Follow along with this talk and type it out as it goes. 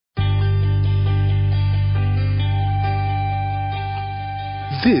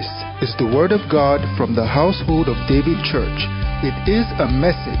This is the Word of God from the Household of David Church. It is a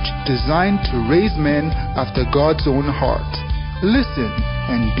message designed to raise men after God's own heart. Listen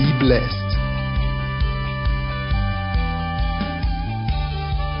and be blessed.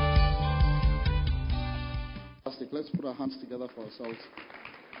 Let's put our hands together for ourselves.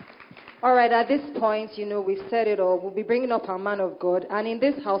 All right, at this point, we've said it all. We'll be bringing up our man of God. And in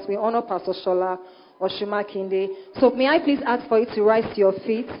this house, we honor Pastor Sola, Osunmakinde. So may I please ask for you to rise to your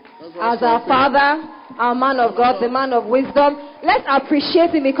feet. As our father, our man of God, the man of wisdom. Let's appreciate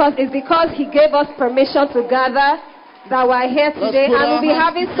him because it's because he gave us permission to gather that we're here today. And we'll be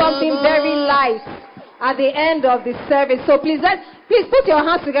having something very light at the end of the service. So please put your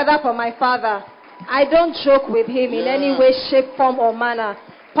hands together for my father. I don't joke with him in any way, shape, form, or manner.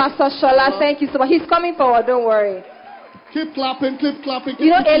 Pastor Sola, thank you so much. He's coming forward, don't worry. Keep clapping, keep clapping.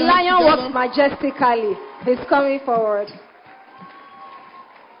 A lion walks majestically. He's coming forward.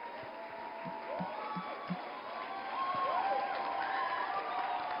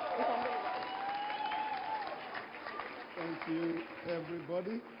 Thank you,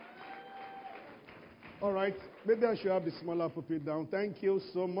 everybody. All right, maybe I should have the smaller pulpit down. Thank you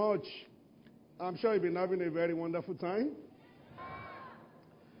so much. I'm sure you've been having a very wonderful time.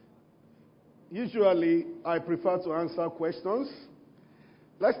 Usually, I prefer to answer questions.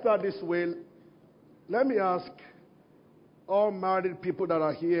 Let's start this way. Let me ask all married people that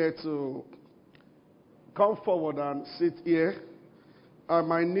are here to come forward and sit here. I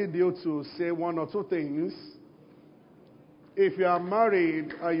might need you to say one or two things. If you are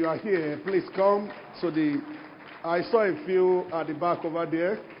married and you are here, please come to the... I saw a few at the back over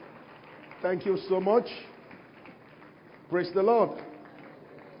there. Thank you so much. Praise the Lord.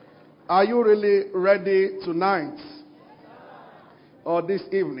 Are you really ready tonight? Or this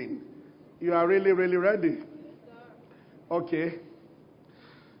evening? You are really, really ready? Okay.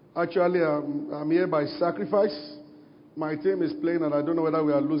 Actually, I'm here by sacrifice. My team is playing and I don't know whether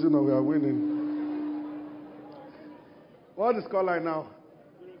we are losing or we are winning. What is scoreline now?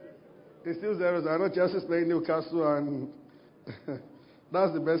 It's still 0-0. I know Chelsea is playing Newcastle and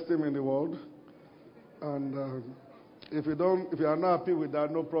that's the best team in the world. And if you are not happy with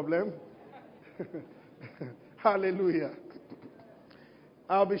that, no problem. Hallelujah.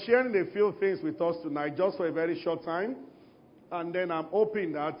 I'll be sharing a few things with us tonight, just for a very short time. And then I'm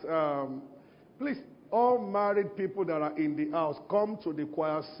hoping that, please, all married people that are in the house, come to the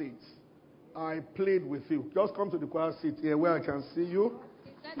choir seats. I plead with you. Just come to the choir seat here where I can see you.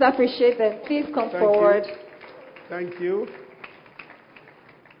 I appreciate them. Please come forward. Thank you.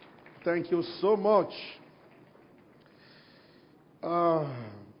 Thank you so much.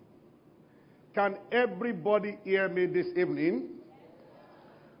 Can everybody hear me this evening?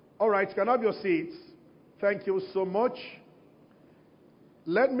 All right, you can have your seats. Thank you so much.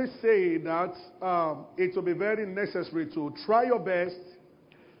 Let me say that it will be very necessary to try your best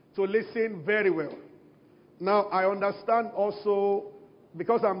to listen very well. Now, I understand also,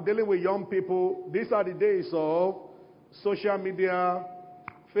 because I'm dealing with young people, these are the days of social media,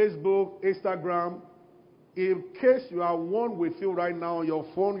 Facebook, Instagram. In case you are one with you right now on your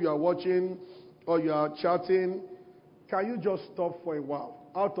phone, you are watching or you are chatting, can you just stop for a while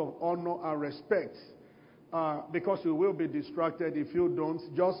out of honor and respect? Because you will be distracted if you don't.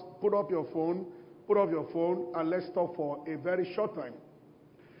 Just put up your phone, and let's talk for a very short time.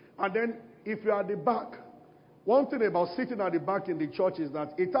 And then if you are at the back, one thing about sitting at the back in the church is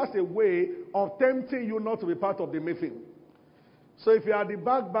that it has a way of tempting you not to be part of the meeting. So if you are at the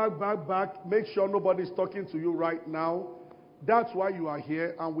back, make sure nobody's talking to you right now. That's why you are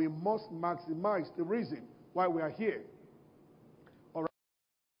here, and we must maximize the reason why we are here. All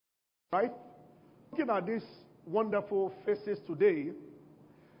right? Looking at these wonderful faces today,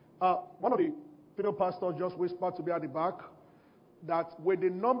 one of the female pastors just whispered to me at the back that with the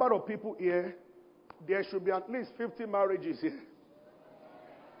number of people here, there should be at least 50 marriages here.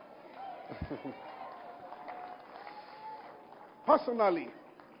 Personally,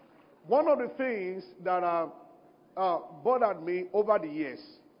 one of the things that bothered me over the years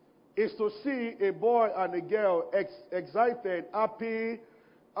is to see a boy and a girl excited, happy,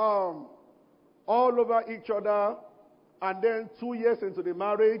 all over each other, and then 2 years into the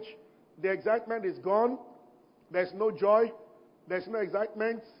marriage, the excitement is gone. There's no joy. There's no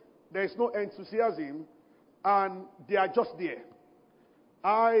excitement. There's no enthusiasm, and they are just there.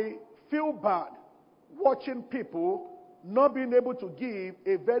 I feel bad watching people not being able to give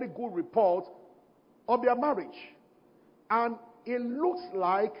a very good report of their marriage. And it looks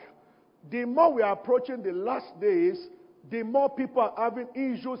like the more we are approaching the last days, the more people are having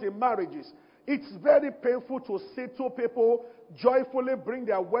issues in marriages. It's very painful to see two people joyfully bring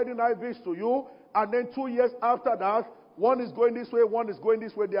their wedding ivies to you, and then 2 years after that, one is going this way, one is going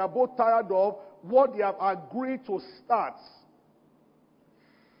this way. They are both tired of what they have agreed to start.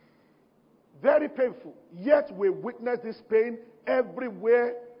 Very painful. Yet we witness this pain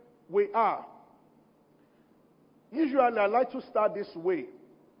everywhere we are. Usually I like to start this way,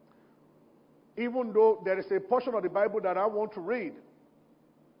 even though there is a portion of the Bible that I want to read.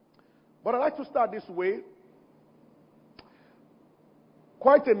 But I like to start this way.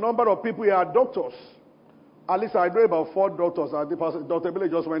 Quite a number of people here are doctors. At least I know about 4 doctors. Dr. Billy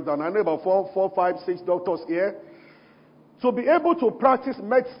just went down. I know about 4, 5, 6 doctors here. To be able to practice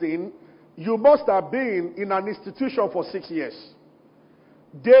medicine, you must have been in an institution for 6 years.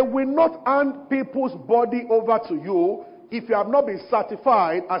 They will not hand people's body over to you if you have not been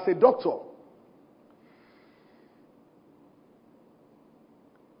certified as a doctor.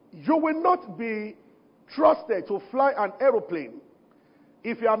 You will not be trusted to fly an aeroplane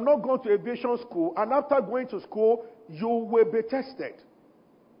if you have not gone to aviation school, and after going to school, you will be tested.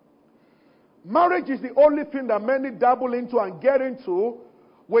 Marriage is the only thing that many dabble into and get into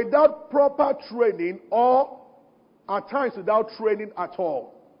without proper training, or at times without training at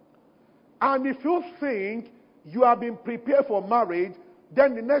all. And if you think you have been prepared for marriage,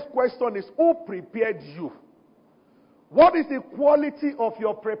 then the next question is, who prepared you? What is the quality of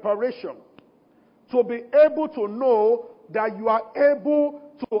your preparation to be able to know that you are able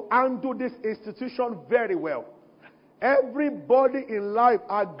to handle this institution very well? Everybody in life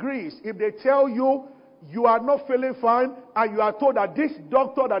agrees. If they tell you you are not feeling fine and you are told that this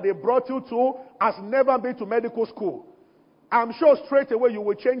doctor that they brought you to has never been to medical school, I'm sure straight away you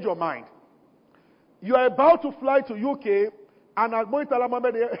will change your mind. You are about to fly to UK, and at Moitala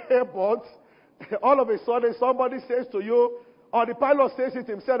Mohammed Airport, all of a sudden somebody says to you, or the pilot says it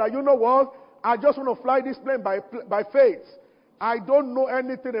himself, that you know what, I just want to fly this plane by faith. I don't know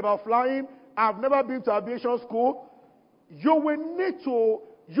anything about flying. I've never been to aviation school. You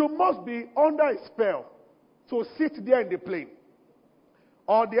must be under a spell to sit there in the plane.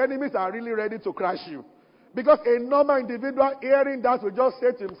 Or the enemies are really ready to crash you. Because a normal individual hearing that will just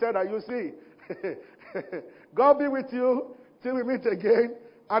say to himself that, you see, God be with you till we meet again.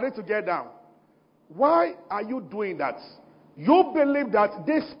 I need to get down. Why are you doing that? You believe that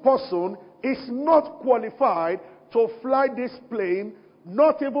this person is not qualified to fly this plane,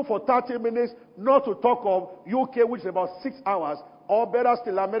 not even for 30 minutes, not to talk of UK, which is about 6 hours, or better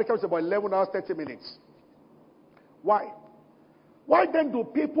still, America, which is about 11 hours, 30 minutes. Why? Why then do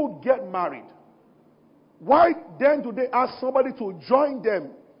people get married? Why then do they ask somebody to join them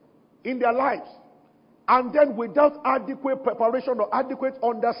in their lives? And then without adequate preparation or adequate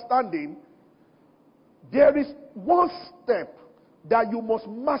understanding, there is one step that you must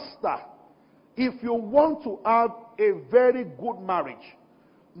master if you want to have a very good marriage.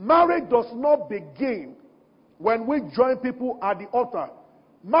 Marriage does not begin when we join people at the altar.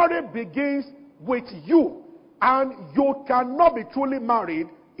 Marriage begins with you, and you cannot be truly married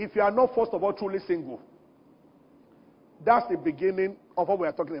if you are not, first of all, truly single. That's the beginning of what we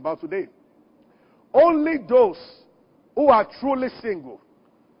are talking about today. Only those who are truly single.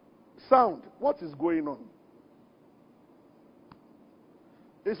 Sound, what is going on?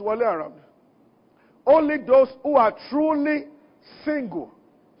 It's Wale around. Only those who are truly single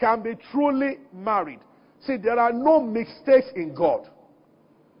can be truly married. See, there are no mistakes in God.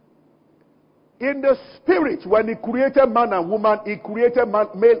 In the spirit, when He created man and woman, He created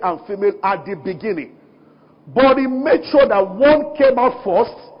male and female at the beginning. But He made sure that one came out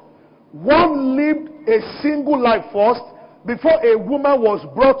first, one lived a single life first, before a woman was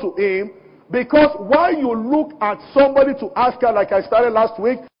brought to Him. Because while you look at somebody to ask her, like I started last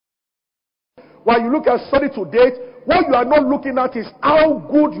week, while you look at somebody to date, what you are not looking at is how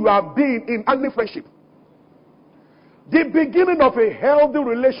good you have been in handling friendship. The beginning of a healthy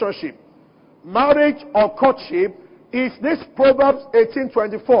relationship, marriage or courtship, is this Proverbs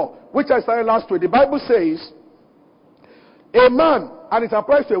 18:24, which I started last week. The Bible says, a man, and it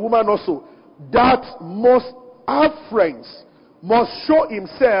applies to a woman also, that must have friends, must show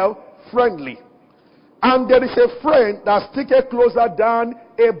himself friendly. And there is a friend that sticketh closer than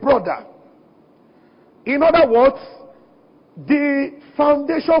a brother. In other words, the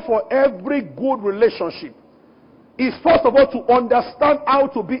foundation for every good relationship is, first of all, to understand how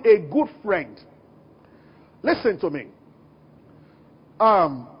to be a good friend. Listen to me.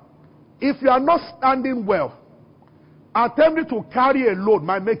 If you are not standing well, attempting to carry a load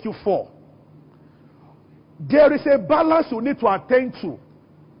might make you fall. There is a balance you need to attend to.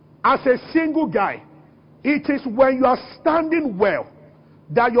 As a single guy, It is when you are standing well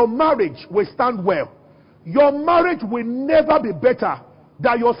that your marriage will stand well. Your marriage will never be better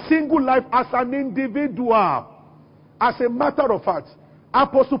than your single life as an individual. As a matter of fact,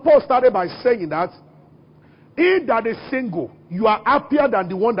 Apostle Paul started by saying that he that is single, you are happier than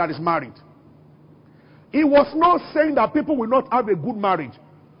the one that is married. He was not saying that people will not have a good marriage,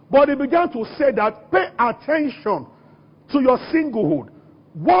 but he began to say that pay attention to your singlehood.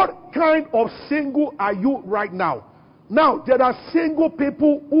 What kind of single are you right now? Now, there are single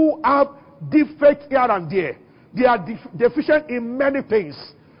people who have defects here and there. They are deficient in many things.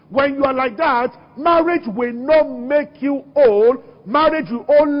 When you are like that, marriage will not make you old. Marriage will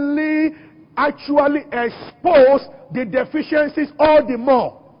only actually expose the deficiencies all the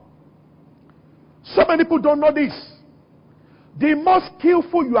more. So many people don't know this. The more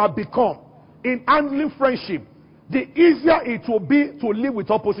skillful you have become in handling friendship, the easier it will be to live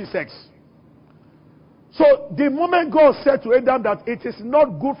with opposite sex. So the moment God said to Adam that it is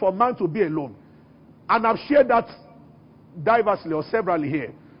not good for man to be alone, and I've shared that diversely or severally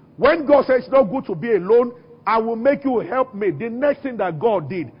here. When God says it's not good to be alone, I will make you help me. The next thing that God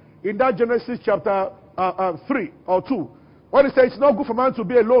did in that Genesis chapter 3 or 2, when he says it's not good for man to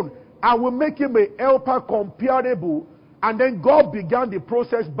be alone, I will make him a helper comparable. And then God began the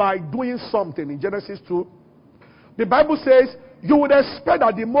process by doing something in Genesis 2. The Bible says you would expect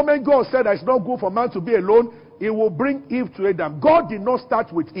that the moment God said that it's not good for man to be alone, he will bring Eve to Adam. God did not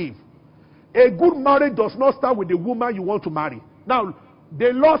start with Eve. A good marriage does not start with the woman you want to marry. Now,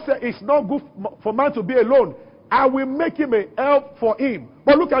 the Lord said it's not good for man to be alone. I will make him a help for him.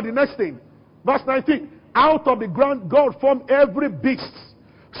 But look at the next thing. Verse 19. Out of the ground God formed every beast.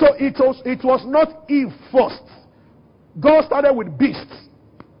 So it was not Eve first. God started with beasts.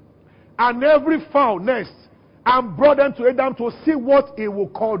 And every fowl nest. And brought them to Adam to see what he will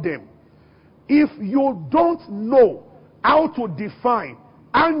call them. If you don't know how to define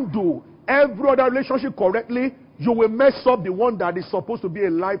and do every other relationship correctly, you will mess up the one that is supposed to be a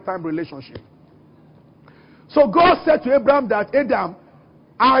lifetime relationship. So God said to Abraham that, Adam,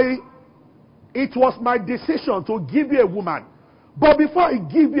 it was my decision to give you a woman. But before I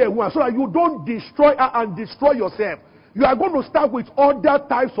give you a woman, so that you don't destroy her and destroy yourself, you are going to start with other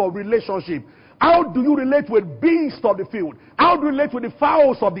types of relationship. How do you relate with beasts of the field? How do you relate with the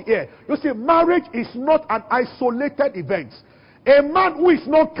fowls of the air? You see, marriage is not an isolated event. A man who is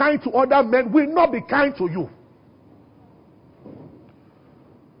not kind to other men will not be kind to you.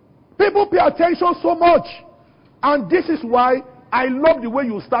 People pay attention so much. And this is why I love the way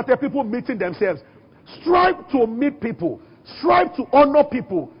you started people meeting themselves. Strive to meet people. Strive to honor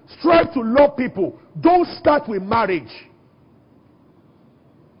people. Strive to love people. Don't start with marriage.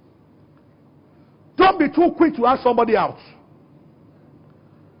 Don't be too quick to ask somebody out.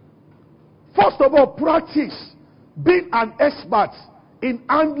 First of all, practice being an expert in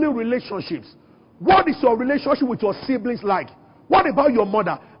handling relationships. What is your relationship with your siblings like? What about your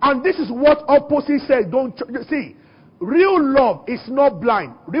mother? And this is what opposite says. Don't see. Real love is not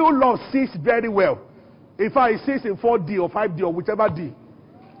blind. Real love sees very well. If I sees in 4D or 5D or whichever D.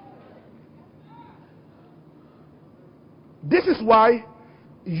 This is why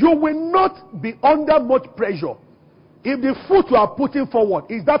you will not be under much pressure if the fruit you are putting forward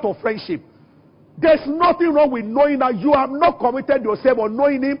is that of friendship. There's nothing wrong with knowing that you have not committed yourself or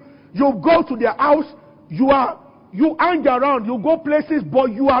knowing him. You go to their house, you hang around, you go places,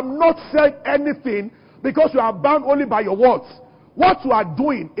 but you have not said anything because you are bound only by your words. What you are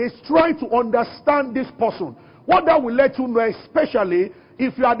doing is trying to understand this person. What that will let you know, especially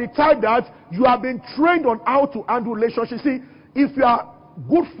if you are the type that you have been trained on how to handle relationships. See, if you are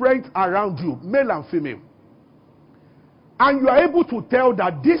good friends around you, male and female, and you are able to tell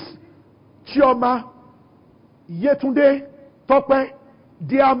that this Chioma, Yetunde, Tope,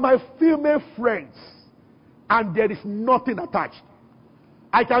 they are my female friends, and there is nothing attached.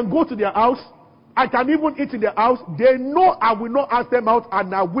 I can go to their house, I can even eat in their house. They know I will not ask them out,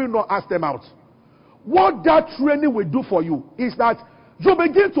 and I will not ask them out. What that training will do for you is that you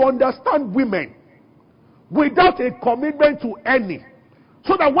begin to understand women without a commitment to any.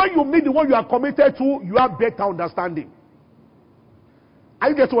 So that when you meet the one you are committed to, you have better understanding. Are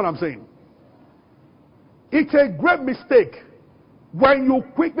you getting what I'm saying? It's a great mistake when you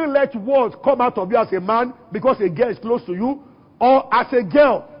quickly let words come out of you as a man because a girl is close to you, or as a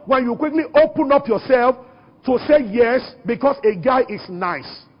girl, when you quickly open up yourself to say yes because a guy is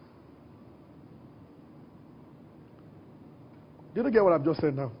nice. Did you get what I've just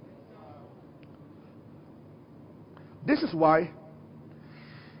said now? This is why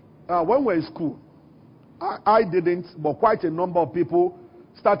when we were in school, I didn't, but quite a number of people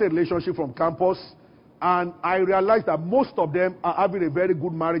started relationship from campus. And I realized that most of them are having a very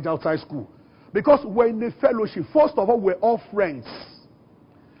good marriage outside school. Because we're in the fellowship. First of all, we're all friends.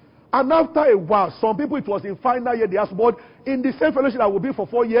 And after a while, some people, it was in final year, they asked, but in the same fellowship I will be for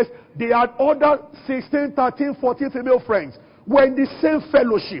 4 years, they had other 16, 13, 14 female friends. We're in the same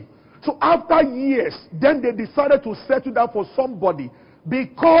fellowship. So after years, then they decided to settle down for somebody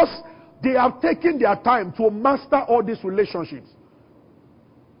because they have taken their time to master all these relationships.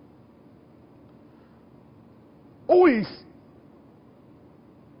 Who is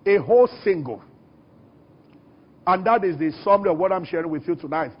a whole single? And that is the summary of what I'm sharing with you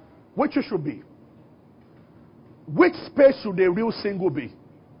tonight. Which you should be. Which space should a real single be?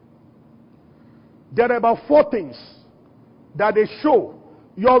 There are about 4 things that they show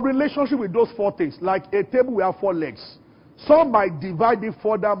your relationship with those 4 things. Like a table, we have 4 legs. Some might divide it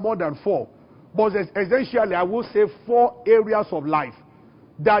further, more than 4. But essentially, I will say 4 areas of life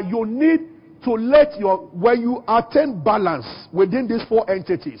that you need to let when you attain balance within these 4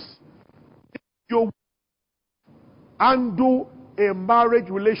 entities, you undo a marriage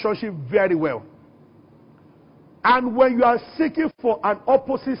relationship very well. And when you are seeking for an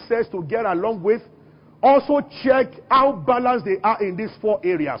opposite sex to get along with, also check how balanced they are in these 4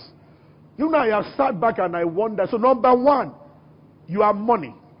 areas. You know, I have sat back and I wonder. So number 1, you have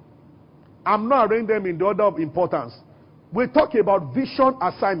money. I'm not arranging them in the order of importance. We talk about vision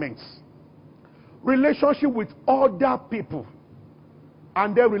assignments, relationship with other people,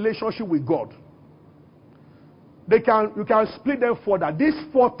 and their relationship with God. You can split them further. These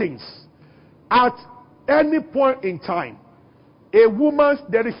 4 things, at any point in time, a woman,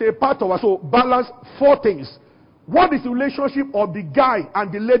 there is a part of her, so balance 4 things. What is the relationship of the guy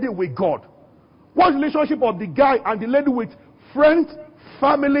and the lady with God? What is the relationship of the guy and the lady with friends,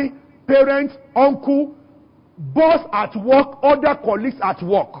 family, parents, uncle, boss at work, other colleagues at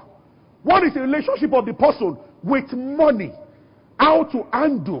work? What is the relationship of the person with money? How to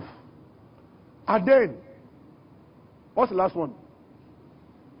handle? And then, what's the last one?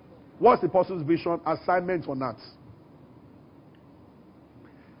 What's the person's vision, assignment on that?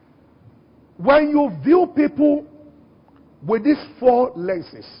 When you view people with these 4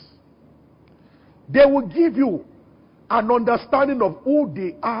 lenses, they will give you an understanding of who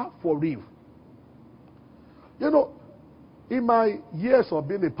they are for real. You know, in my years of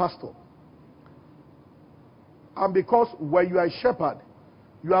being a pastor, and because when you are a shepherd,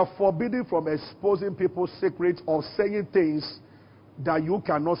 you are forbidden from exposing people's secrets or saying things that you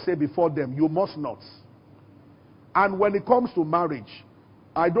cannot say before them. You must not. And when it comes to marriage,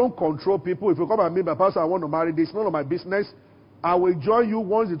 I don't control people. If you come and meet my pastor, I want to marry this, none of my business. I will join you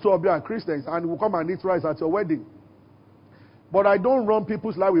once the 2 of you are Christians, and we'll come and eat rice at your wedding. But I don't run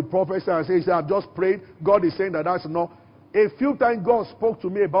people's life with prophecy and say, I've just prayed. God is saying that's no. A few times God spoke to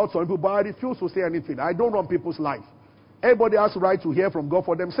me about some people, but I refuse to say anything. I don't run people's life. Everybody has the right to hear from God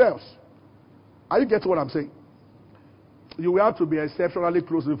for themselves. Are you getting what I'm saying? You will have to be exceptionally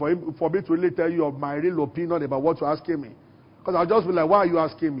close for me to really tell you of my real opinion about what you're asking me. Because I'll just be like, why are you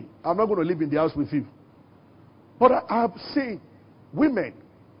asking me? I'm not going to live in the house with you. But I have seen women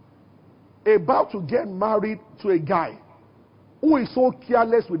about to get married to a guy who is so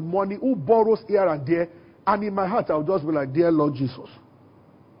careless with money, who borrows here and there, and in my heart I'll just be like, dear Lord Jesus.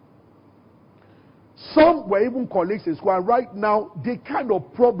 Some were even colleagues in school, and right now, the kind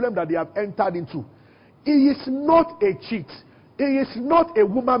of problem that they have entered into, he is not a cheat, he is not a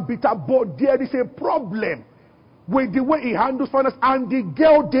woman beater, but there is a problem with the way he handles finance, and the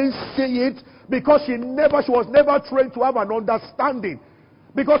girl didn't see it because she was never trained to have an understanding.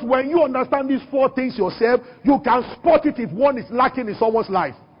 Because when you understand these 4 things yourself, you can spot it if one is lacking in someone's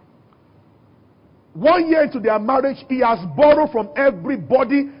life. 1 year into their marriage, he has borrowed from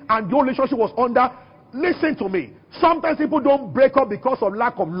everybody and the relationship was under. Listen to me. Sometimes people don't break up because of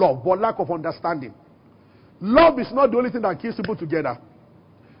lack of love, but lack of understanding. Love is not the only thing that keeps people together.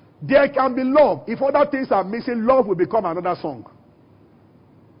 There can be love. If other things are missing, love will become another song.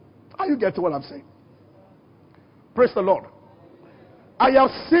 Are you getting what I'm saying? Praise the Lord. I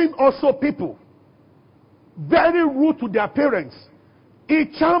have seen also people very rude to their parents. He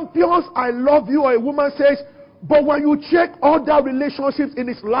champions I love you, or a woman says, but when you check other relationships in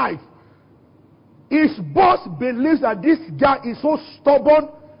his life, his boss believes that this guy is so stubborn.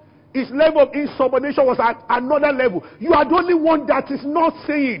 His level of insubordination was at another level. You are the only one that is not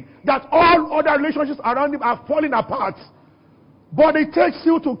saying that all other relationships around him are falling apart. But it takes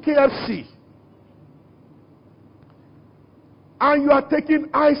you to KFC. And you are taking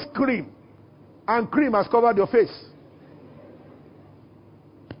ice cream. And cream has covered your face.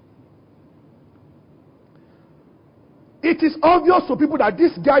 It is obvious to people that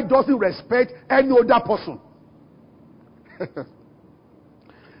this guy doesn't respect any other person.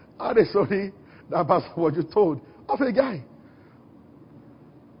 I had a story that Pastor was just told of a guy.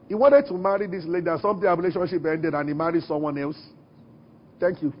 He wanted to marry this lady, and something our relationship ended, and he married someone else.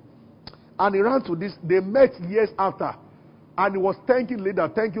 Thank you. And he ran to this. They met years after, and he was thanking the lady,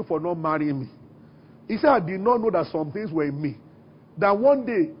 thank you for not marrying me. He said, I did not know that some things were in me. That one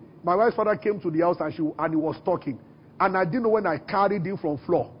day, my wife's father came to the house, and he was talking. And I didn't know when I carried him from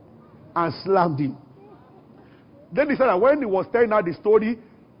floor and slammed him. Then he said that when he was telling her the story,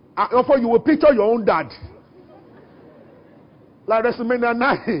 therefore you will picture your own dad. Like WrestleMania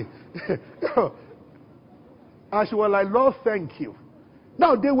 9. And she was like, Lord, thank you.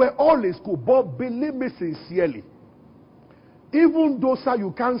 Now, they were all in school, but believe me sincerely, even though, sir,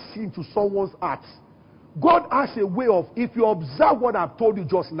 you can't see into someone's heart, God has a way of, if you observe what I've told you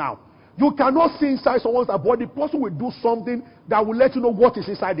just now, you cannot see inside someone's heart, but the person will do something that will let you know what is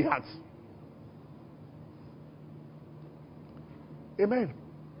inside the heart. Amen.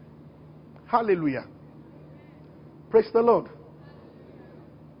 Hallelujah. Praise the Lord.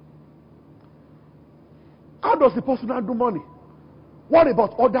 How does the person handle money? What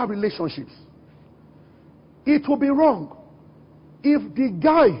about other relationships? It will be wrong if the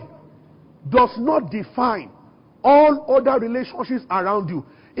guy does not define all other relationships around you.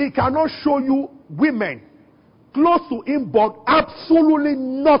 He cannot show you women close to him, but absolutely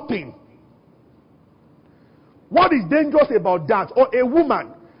nothing. What is dangerous about that? Or a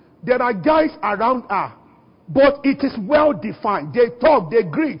woman, there are guys around her, but it is well defined. They talk, they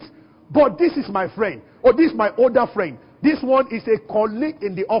greet, but this is my friend, or this is my older friend. This one is a colleague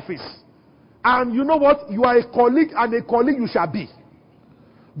in the office. And you know what? You are a colleague, and a colleague you shall be.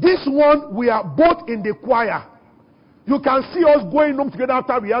 This one, we are both in the choir. You can see us going home together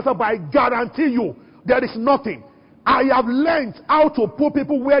after rehearsal, but I guarantee you, there is nothing. I have learned how to put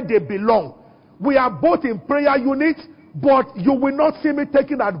people where they belong. We are both in prayer units, but you will not see me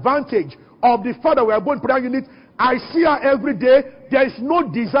taking advantage of the fact that we are both in prayer units. I see her every day. There is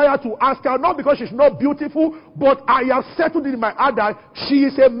no desire to ask her, not because she's not beautiful, but I have settled in my heart that she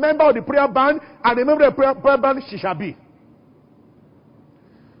is a member of the prayer band, and a member of the prayer band she shall be.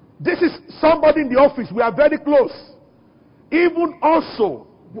 This is somebody in the office. We are very close. Even also,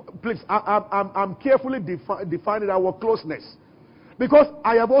 please, I'm carefully defining our closeness. Because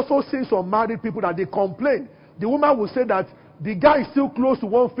I have also seen some married people that they complain. The woman will say that the guy is still close to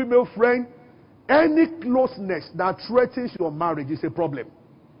one female friend. Any closeness that threatens your marriage is a problem.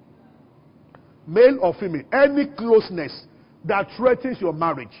 Male or female, any closeness that threatens your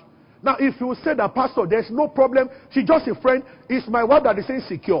marriage. Now, if you say that, Pastor, there's no problem, she's just a friend, it's my wife that is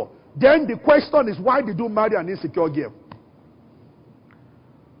insecure. Then the question is, why did you marry an insecure girl?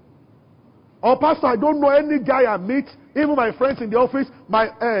 Or, Pastor, I don't know any guy I meet, even my friends in the office,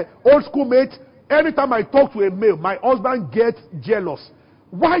 my old schoolmates, anytime I talk to a male, my husband gets jealous.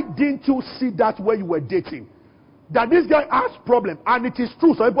 Why didn't you see that when you were dating? That this guy has problem, and it is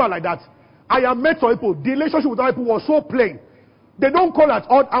true, some people are like that. I have met some people, the relationship with other people was so plain. They don't call at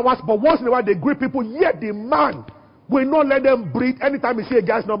odd hours, but once in a while they greet people, yet the man will not let them breathe anytime he see a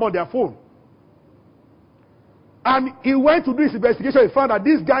guy's number on their phone. And he went to do his investigation, he found that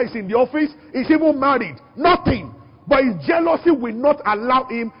this guy is in the office, he's even married, nothing. But his jealousy will not allow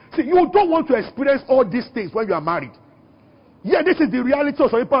him. See, you don't want to experience all these things when you are married. Yeah, this is the reality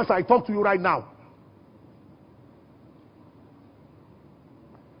of some people as I talk to you right now.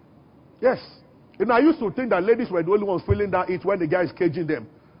 Yes. You know, I used to think that ladies were the only ones feeling that it when the guy is caging them.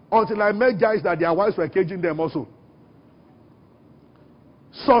 Until I met guys that their wives were caging them also.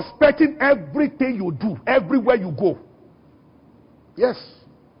 Suspecting everything you do, everywhere you go. Yes.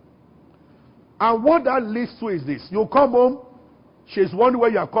 And what that leads to is this. You come home, she's wondering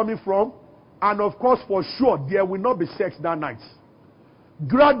where you are coming from, and of course, for sure, there will not be sex that night.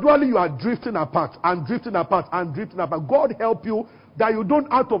 Gradually, you are drifting apart, and drifting apart, and drifting apart. God help you that you don't,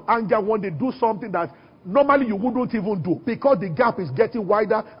 out of anger, one day do something that normally you wouldn't even do, because the gap is getting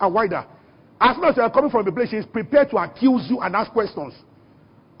wider and wider. As soon as you are coming from a place, she is prepared to accuse you and ask questions.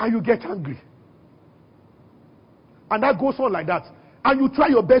 And you get angry. And that goes on like that. And you try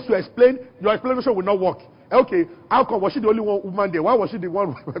your best to explain, your explanation will not work. Okay, how come? Was she the only one woman there? Why was she the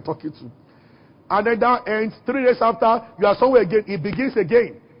one we were talking to? And then that ends. 3 days after, you are somewhere again. It begins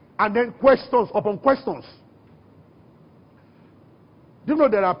again. And then questions upon questions. Do you know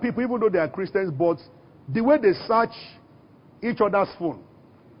there are people, even though they are Christians, but the way they search each other's phone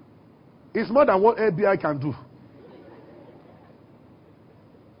is more than what FBI can do.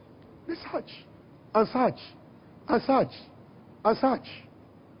 They search and search and search and search.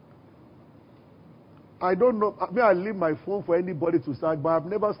 I don't know. I leave my phone for anybody to search, but I've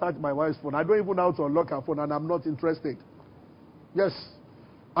never searched my wife's phone. I don't even know how to unlock her phone, and I'm not interested. Yes.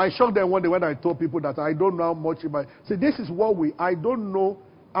 I shocked them one day when I told people that I don't know how much see, this is what I don't know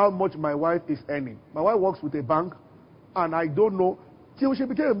how much my wife is earning. My wife works with a bank, and I don't know. Till she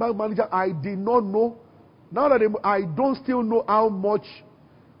became a bank manager, I did not know. Now that I don't still know how much.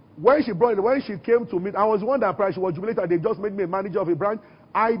 When she came to me, I was the one that she was jubilated. They just made me a manager of a branch.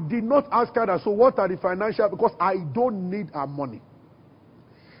 I did not ask her that, so what are the financial, because I don't need her money.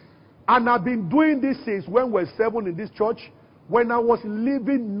 And I've been doing this since when we were 7 in this church. When I was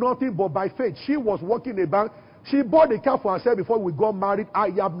living nothing but by faith. She was working a bank. She bought a car for herself before we got married. I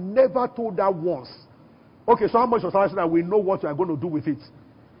have never told her once. Okay, so how much was that we know what we are going to do with it?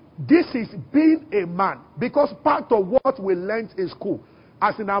 This is being a man. Because part of what we learned in school,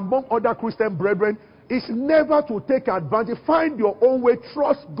 as in among other Christian brethren, is never to take advantage. Find your own way.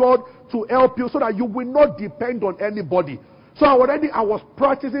 Trust God to help you so that you will not depend on anybody. So I was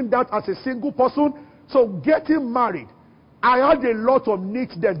practicing that as a single person. So getting married, I had a lot of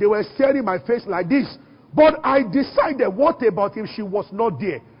needs then. They were staring my face like this. But I decided, what about if she was not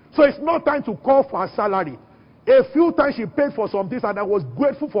there? So it's not time to call for her salary. A few times she paid for some things and I was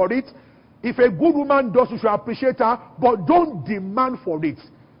grateful for it. If a good woman does, you should appreciate her, but don't demand for it.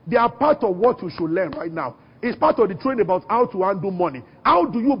 They are part of what you should learn right now. It's part of the training about how to handle money. How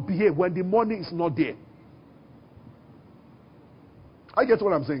do you behave when the money is not there? I get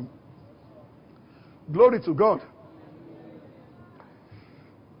what I'm saying. Glory to God.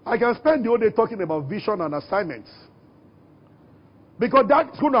 I can spend the whole day talking about vision and assignments. Because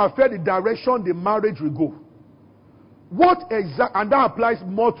that's going to affect the direction the marriage will go. And that applies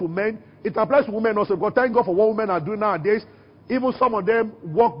more to men. It applies to women also. Because thank God for what women are doing nowadays. Even some of them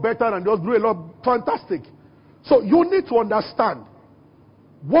work better and just do a lot. Fantastic. So you need to understand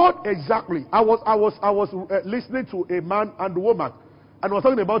what exactly. I was listening to a man and a woman. And I was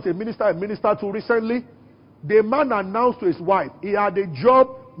talking about a minister too recently. The man announced to his wife, he had a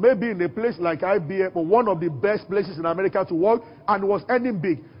job maybe in a place like IBM or one of the best places in America to work, and was earning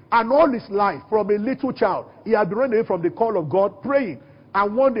big. And all his life, from a little child, he had been running away from the call of God, praying.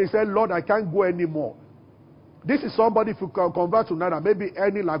 And one day he said, Lord, I can't go anymore. This is somebody, if you can convert to Naira, maybe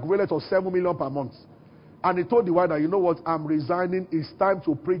earning like equivalent of 7 million per month. And he told the wife that, you know what, I'm resigning. It's time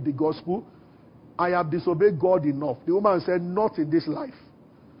to preach the gospel. I have disobeyed God enough. The woman said, not in this life.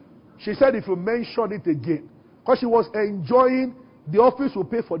 She said, if you mention it again, because she was enjoying, the office will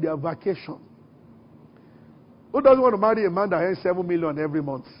pay for their vacation. Who doesn't want to marry a man that earns 7 million every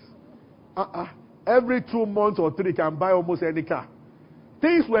month? Every 2 months or 3 can buy almost any car.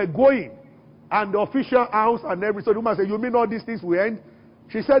 Things were going, and the official house and everything. So the woman said, you mean all these things will end?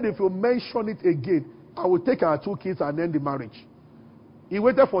 She said, if you mention it again, I will take our 2 kids and end the marriage. He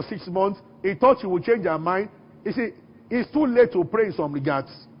waited for 6 months. He thought she would change her mind. You see, it's too late to pray in some regards.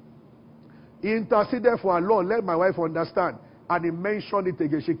 He interceded for her, Lord, let my wife understand. And he mentioned it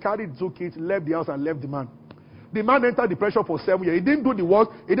again. She carried 2 kids, left the house, and left the man. The man entered depression for 7 years. He didn't do the work.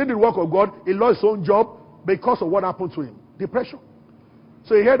 He did the work of God. He lost his own job because of what happened to him. Depression.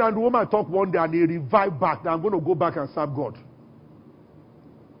 So he heard and the woman talk one day and he revived back that I'm going to go back and serve God.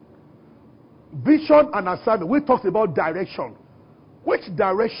 Vision and assignment. We talked about direction. Which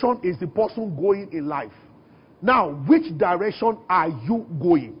direction is the person going in life? Now, which direction are you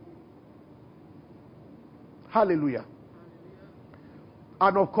going? Hallelujah.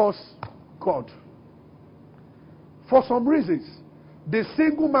 And of course, God. For some reasons, the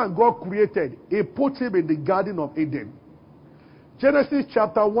single man God created, he put him in the Garden of Eden. Genesis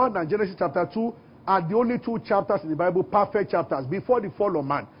chapter 1 and Genesis chapter 2 are the only 2 chapters in the Bible, perfect chapters, before the fall of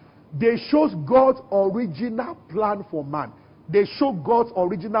man. They show God's original plan for man. They show God's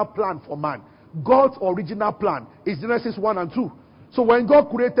original plan for man. God's original plan is Genesis 1 and 2. So when God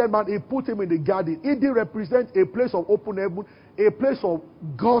created man, he put him in the garden. Eden represents a place of open heaven, a place of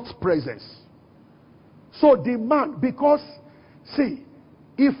God's presence. So the man, because, see,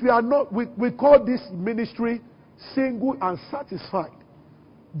 if we are not, we call this ministry single and satisfied.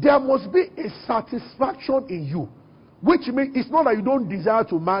 There must be a satisfaction in you. Which means it's not that you don't desire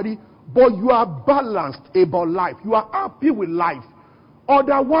to marry, but you are balanced about life. You are happy with life.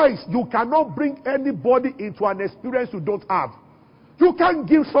 Otherwise, you cannot bring anybody into an experience you don't have. You can't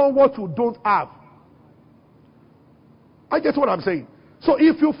give someone what you don't have. I get what I'm saying. So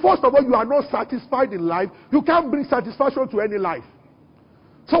if you, first of all, you are not satisfied in life, you can't bring satisfaction to any life.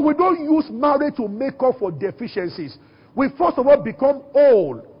 So we don't use marriage to make up for deficiencies. We first of all become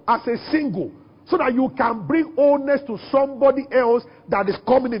whole as a single, so that you can bring wholeness to somebody else that is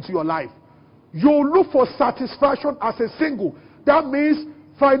coming into your life. You look for satisfaction as a single. That means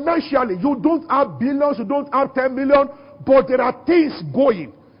Financially, you don't have billions, you don't have 10 million, but there are things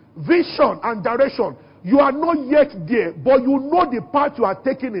going. Vision and direction. You are not yet there, but you know the path you are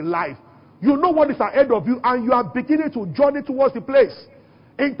taking in life. You know what is ahead of you, and you are beginning to journey towards the place.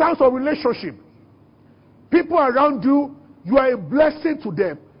 In terms of relationship, people around you, you are a blessing to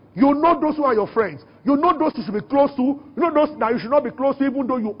them. You know those who are your friends. You know those you should be close to. You know those that you should not be close to, even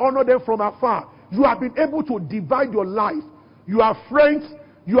though you honor them from afar. You have been able to divide your life. You have friends,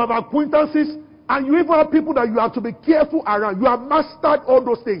 you have acquaintances, and you even have people that you have to be careful around. You have mastered all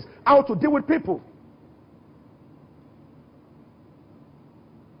those things, how to deal with people.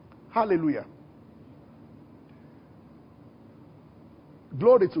 Hallelujah.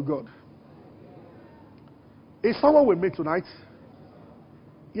 Glory to God. Is someone with me tonight?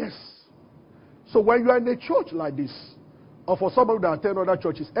 Yes. So when you are in a church like this, or for somebody that attend other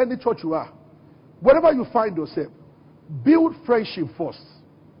churches, any church you are, wherever you find yourself, build friendship first.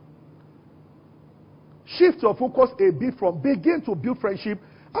 Shift your focus a bit from begin to build friendship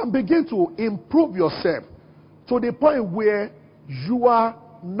and begin to improve yourself to the point where you are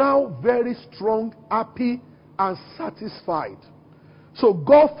now very strong, happy, and satisfied. So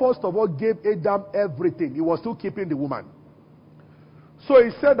God first of all gave Adam everything. He was still keeping the woman. So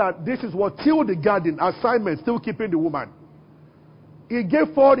he said that this is what till the garden assignment, still keeping the woman. He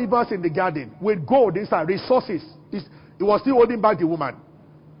gave 4 rivers in the garden with gold inside, resources. He was still holding back the woman.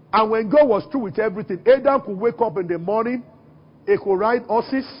 And when God was through with everything, Adam could wake up in the morning. He could ride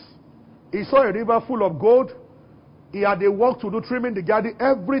horses. He saw a river full of gold. He had a work to do, trimming the garden.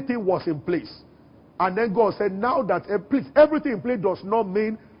 Everything was in place. And then God said, now that everything in place does not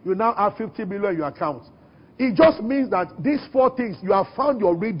mean you now have 50 million in your account. It just means that these 4 things, you have found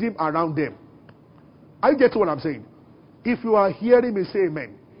your redeem around them. Are you getting what I'm saying? If you are hearing me, say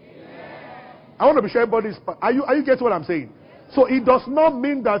amen. I want to be sure everybody's... Are you getting what I'm saying? So it does not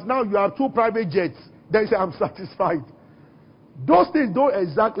mean that now you have 2 private jets. Then you say, I'm satisfied. Those things don't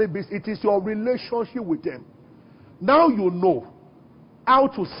exactly be... It is your relationship with them. Now you know how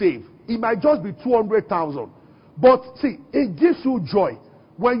to save. It might just be 200,000. But see, it gives you joy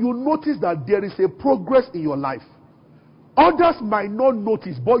when you notice that there is a progress in your life. Others might not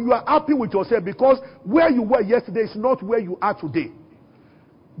notice, but you are happy with yourself because where you were yesterday is not where you are today.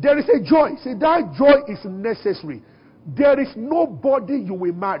 There is a joy. See, that joy is necessary. There is nobody you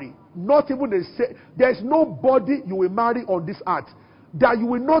will marry, not even there is nobody you will marry on this earth that you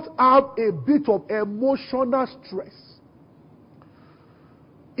will not have a bit of emotional stress.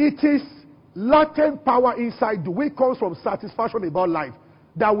 It is latent power inside you, which comes from satisfaction about life,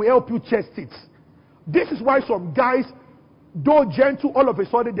 that will help you chest it. This is why some guys, though gentle, all of a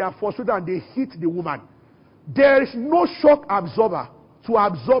sudden they are frustrated and they hit the woman. There is no shock absorber to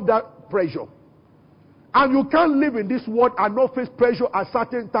absorb that pressure. And you can't live in this world and not face pressure at a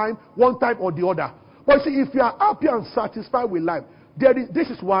certain time, one time or the other. But see, if you are happy and satisfied with life, this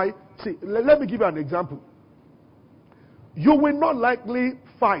is why, see, let me give you an example. You will not likely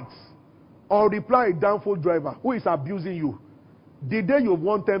fight or reply a downfall driver who is abusing you the day you've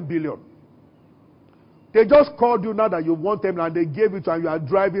won 10 billion. They just called you now that you've won 10 billion and they gave it to you and you are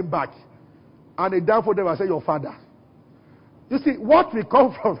driving back. And a downfall driver said, your father. You see, what will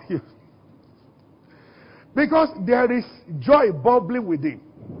come from you? Because there is joy bubbling within.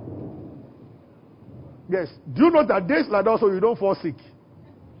 Yes. Do you know that days like that also you don't fall sick?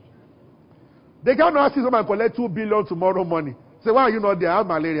 They can't ask you someone collect 2 billion tomorrow morning. Say, why are you not there? I have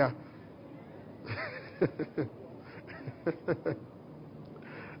malaria.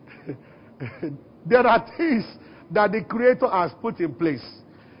 There are things that the Creator has put in place.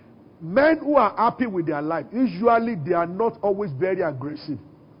 Men who are happy with their life, usually they are not always very aggressive.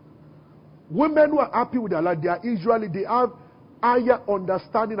 Women who are happy with their life, they have higher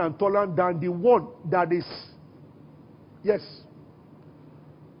understanding and tolerance than the one that is. Yes.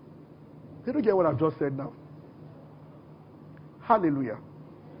 Did you get what I've just said now? Hallelujah.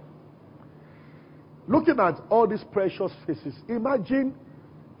 Looking at all these precious faces, imagine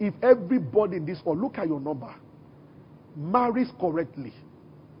if everybody in this hall, look at your number, marries correctly.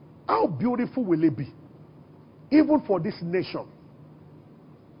 How beautiful will it be? Even for this nation.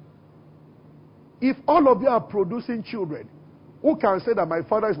 If all of you are producing children, who can say that my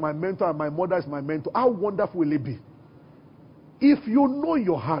father is my mentor and my mother is my mentor, how wonderful will it be? If you know in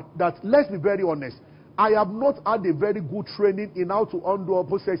your heart that, let's be very honest, I have not had a very good training in how to undo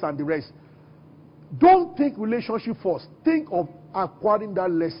opposites and the rest. Don't think relationship first. Think of acquiring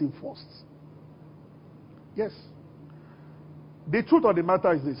that lesson first. Yes. The truth of the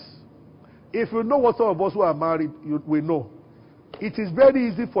matter is this. If you know what some of us who are married, we know. It is very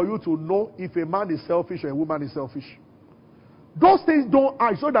easy for you to know if a man is selfish or a woman is selfish. Those things don't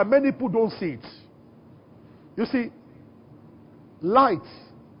hide so that many people don't see it. You see, light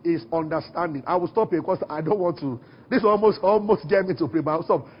is understanding. I will stop here because I don't want to. This almost get me to pray, but I'll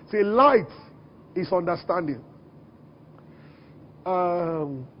stop. Say, light is understanding.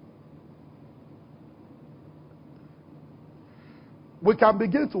 We can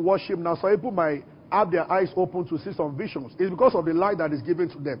begin to worship now. So people might have their eyes open to see some visions. It's because of the light that is given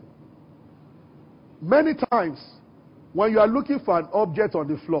to them. Many times, when you are looking for an object on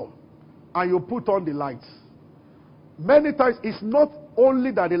the floor and you put on the light, many times it's not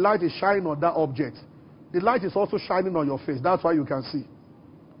only that the light is shining on that object, the light is also shining on your face. That's why you can see.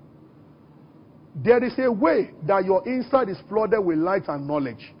 There is a way that your inside is flooded with light and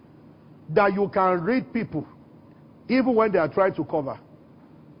knowledge that you can read people even when they are trying to cover.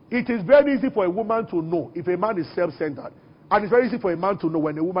 It is very easy for a woman to know if a man is self-centered. And it's very easy for a man to know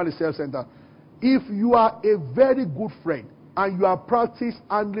when a woman is self-centered. If you are a very good friend and you have practiced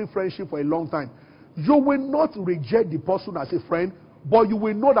handling friendship for a long time, you will not reject the person as a friend, but you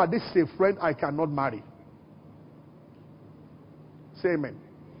will know that this is a friend I cannot marry. Say amen.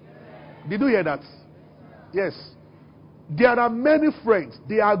 Did you hear that? Yes. There are many friends.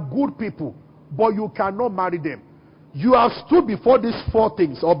 They are good people, but you cannot marry them. You have stood before these four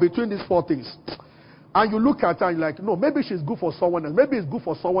things or between these four things, and you look at her and you're like, no, maybe she's good for someone else. Maybe it's good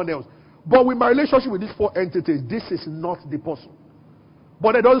for someone else. But with my relationship with these four entities, this is not the person.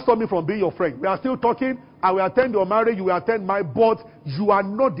 But it doesn't stop me from being your friend. We are still talking. I will attend your marriage. You will attend my, but you are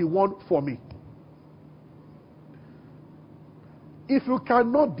not the one for me. If you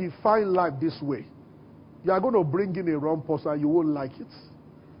cannot define life this way, you are going to bring in a wrong person and you won't like it.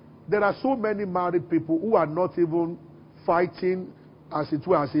 There are so many married people who are not even fighting, as it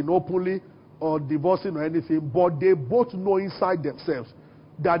were, as in openly or divorcing or anything, but they both know inside themselves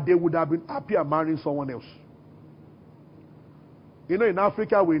that they would have been happier marrying someone else. You know, in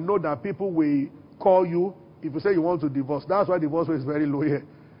Africa, we know that people will call you if you say you want to divorce. That's why divorce rate is very low here.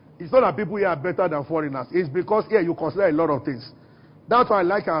 It's not that people here are better than foreigners. It's because here you consider a lot of things. That's why I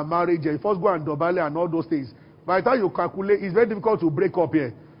like our marriage. You first go and dobale and all those things. By the time you calculate, it's very difficult to break up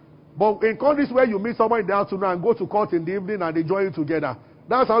here. But in countries where you meet someone in the afternoon and go to court in the evening and they join you together,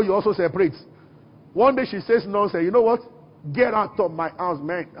 that's how you also separate. One day she says nonsense. You know what? Get out of my house,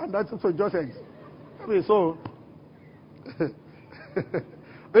 man. And that's what just says. I mean, so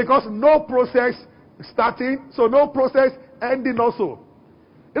because no process starting, so no process ending also.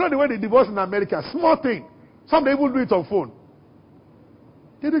 You know the way they divorce in America, small thing. Some people do it on phone.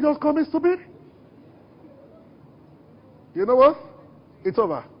 Did it just come in stupid? You know what? It's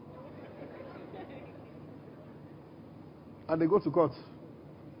over. And they go to court.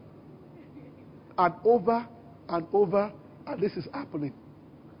 And over and over, and this is happening.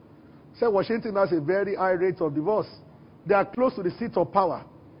 Say Washington has a very high rate of divorce. They are close to the seat of power.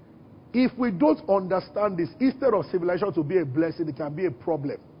 If we don't understand this, instead of civilization to be a blessing, it can be a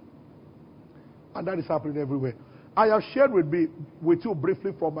problem. And that is happening everywhere. I have shared with you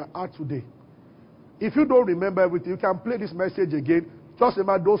briefly from my heart today. If you don't remember everything, you can play this message again. Just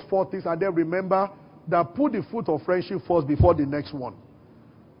remember those four things and then remember that put the foot of friendship first before the next one.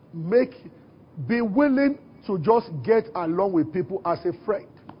 Be willing to just get along with people as a friend.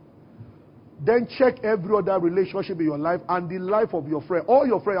 Then check every other relationship in your life and the life of your friend. All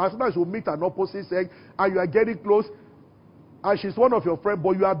your friends, as soon as you meet an opposite sex and you are getting close, and she's one of your friends,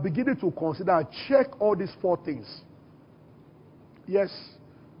 but you are beginning to consider, check all these four things. Yes.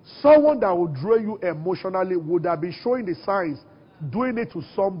 Someone that will drain you emotionally would have been showing the signs, doing it to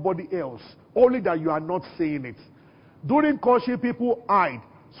somebody else, only that you are not seeing it. During courtship, people hide.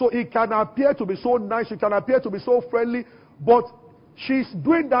 So it can appear to be so nice, it can appear to be so friendly, but she's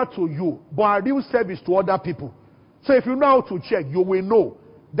doing that to you, but her real service to other people. So if you know how to check, you will know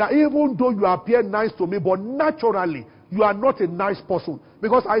that even though you appear nice to me, but naturally, you are not a nice person,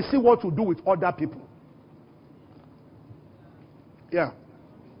 because I see what to do with other people. Yeah.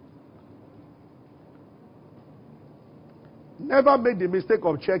 Never make the mistake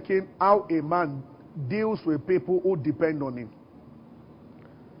of checking how a man deals with people who depend on him.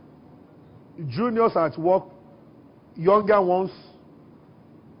 Juniors at work, younger ones,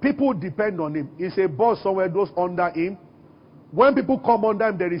 people depend on him. He's a boss somewhere, those under him. When people come under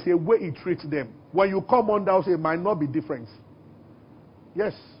him, there is a way he treats them. When you come under us, it might not be different.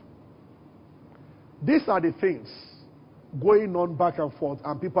 Yes. These are the things going on back and forth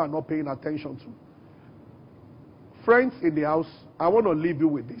and people are not paying attention to. Friends in the house, I want to leave you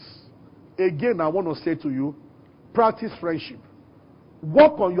with this. Again, I want to say to you, practice friendship.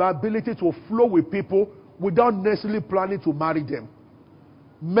 Work on your ability to flow with people without necessarily planning to marry them.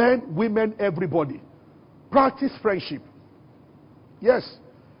 Men, women, everybody. Practice friendship. Yes.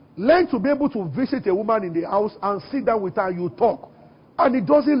 Learn to be able to visit a woman in the house and sit down with her and you talk. And it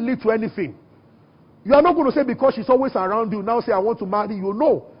doesn't lead to anything. You are not going to say because she's always around you, now say I want to marry you.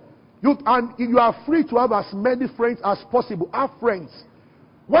 No. And you are free to have as many friends as possible. Have friends.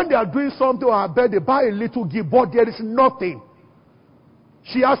 When they are doing something on her bed, they buy a little gift, but there is nothing.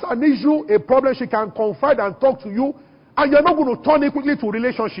 She has an issue, a problem, she can confide and talk to you, and you're not going to turn it quickly to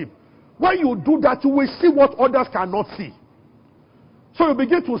relationship. When you do that, you will see what others cannot see. So you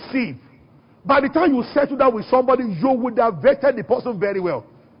begin to see. By the time you settle down with somebody, you would have vetted the person very well.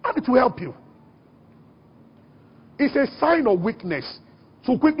 And it will help you. It's a sign of weakness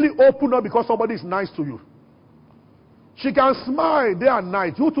to quickly open up because somebody is nice to you. She can smile day and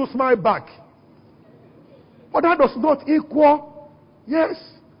night. You too smile back. But that does not equal. Yes.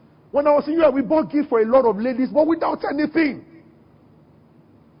 When I was in Europe, we bought gifts for a lot of ladies, but without anything.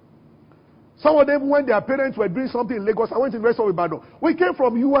 Some of them, when their parents were doing something in Lagos, I went to the rest of Ibadan. We came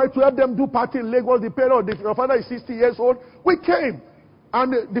from UI to help them do party in Lagos. The parent, the father is 60 years old. We came.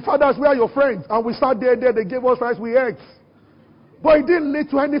 And the fathers, where are your friends? And we sat there, they gave us rice, we ate. But it didn't lead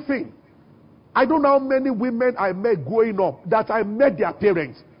to anything. I don't know how many women I met growing up that I met their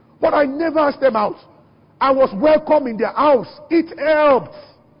parents. But I never asked them out. I was welcome in their house. It helped.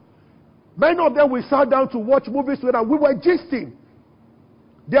 Many of them, we sat down to watch movies together. We were gisting.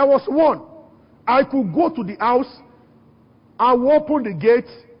 There was one. I could go to the house, I will open the gate,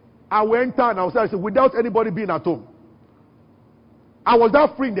 I will enter and I will say, without anybody being at home. I was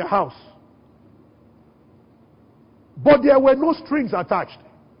that free in the house. But there were no strings attached.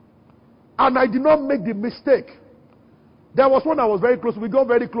 And I did not make the mistake. There was one I was very close. We got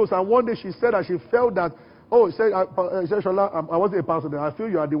very close. And one day she said that she felt that, she said, Shola, I wasn't a pastor then. I feel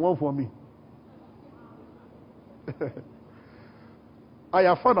you are the one for me. I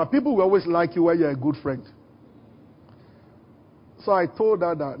have found that people will always like you when you're a good friend. So I told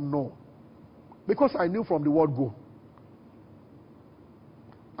her that no. Because I knew from the word go.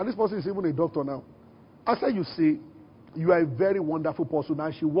 And this person is even a doctor now. I said, you see, you are a very wonderful person.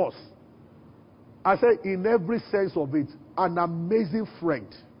 And she was. I said, in every sense of it, an amazing friend.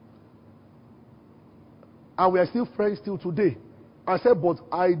 And we are still friends till today. I said, but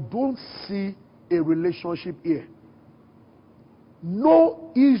I don't see a relationship here.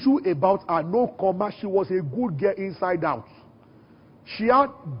 No issue about her, no comma. She was a good girl inside out. She had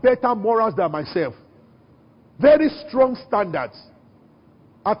better morals than myself. Very strong standards.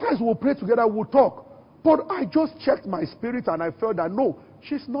 At times we'll pray together, we'll talk. But I just checked my spirit and I felt that no,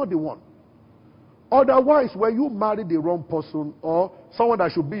 she's not the one. Otherwise, when you marry the wrong person or someone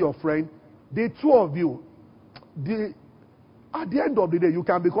that should be your friend, the two of you, at the end of the day, you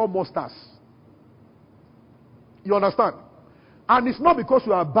can become monsters. You understand? And it's not because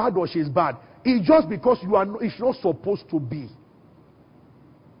you are bad or she's bad. It's just because it's not supposed to be.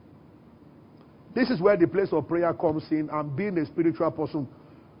 This is where the place of prayer comes in and being a spiritual person.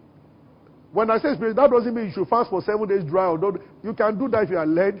 When I say spirit, that doesn't mean you should fast for 7 days dry. You can do that if you are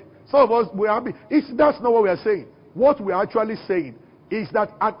led. Some of us, we are happy. That's not what we are saying. What we are actually saying is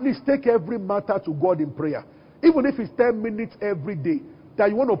that at least take every matter to God in prayer. Even if it's 10 minutes every day. That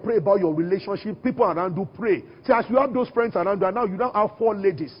you want to pray about your relationship, people around you, pray. See, as you have those friends around you, and now you now have 4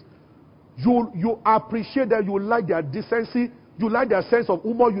 ladies. You appreciate them, you like their decency, you like their sense of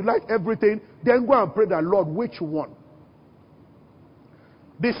humor, you like everything. Then go and pray that, Lord, which one?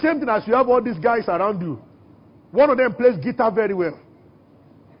 The same thing as you have all these guys around you. One of them plays guitar very well.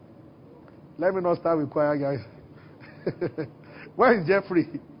 Let me not start with choir, guys. Where is Jeffrey?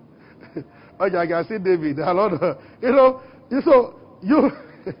 Okay, I can see David. A lot of, no,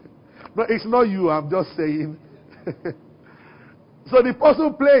 it's not you, I'm just saying. So the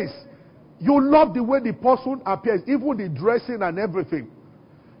person plays. You love the way the person appears, even the dressing and everything.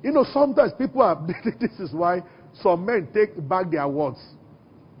 Sometimes people are, this is why some men take back their words.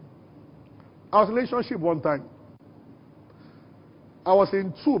 I was in a relationship one time. I was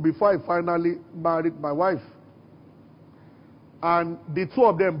in 2 before I finally married my wife. And the 2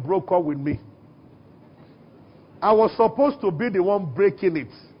 of them broke up with me. I was supposed to be the one breaking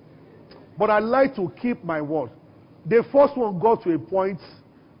it. But I like to keep my word. The first one got to a point,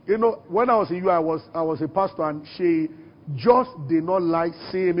 when I was in I was a pastor and she just did not like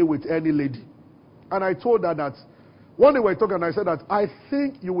seeing me with any lady. And I told her that, one day we were talking and I said that, I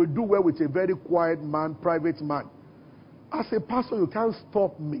think you will do well with a very quiet man, private man. As a pastor, you can't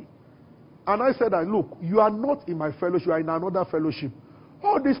stop me. And I said that, look, you are not in my fellowship, you are in another fellowship.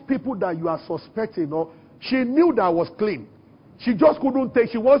 All these people that you are suspecting, she knew that I was clean. She just couldn't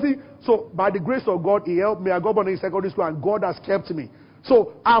take, she wasn't, so by the grace of God, He helped me. I got born in secondary school and God has kept me.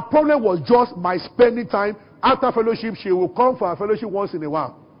 So our problem was just my spending time After fellowship, she will come for her fellowship once in a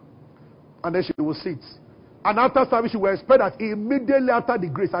while. And then she will sit. And after service, she will expect that immediately after the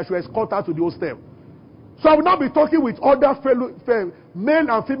grace, I should escort her to the hostel. So I will not be talking with other male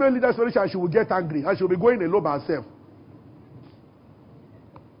and female leaders, and she will get angry. And she will be going alone by herself.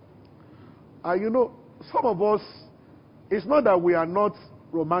 And you know, some of us, it's not that we are not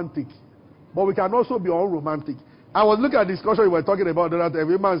romantic, but we can also be unromantic. I was looking at the discussion we were talking about that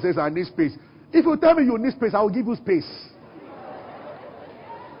every man says, I need space. If you tell me you need space, I will give you space.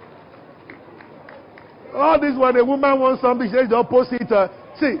 All this when a woman wants something, she says the opposite.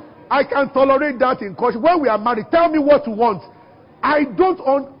 See, I can tolerate that in culture. When we are married, tell me what you want. I don't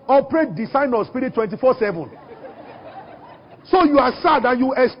operate design or spirit 24/7. So you are sad and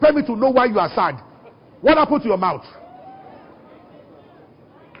you expect me to know why you are sad. What happened to your mouth?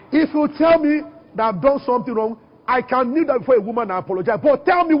 If you tell me that I've done something wrong, I can kneel down before a woman and apologize. But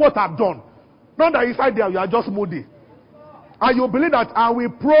tell me what I've done. Not that inside there you are just moody. And you believe that I will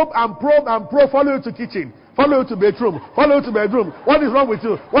probe and probe and probe, follow you to kitchen, follow you to bedroom, follow you to bedroom. What is wrong with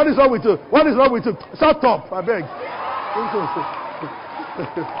you? What is wrong with you? What is wrong with you? Shut up, I beg.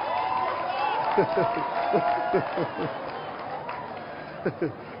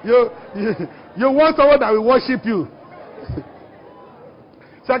 You want someone that will worship you.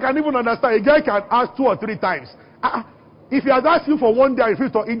 So I can even understand. A guy can ask 2 or 3 times. If he has asked you for one day, if you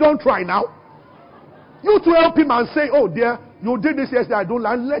don't try now. You to help him and say, oh dear, you did this yesterday, I don't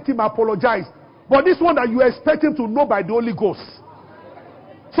like. Let him apologize. But this one that you expect him to know by the Holy Ghost.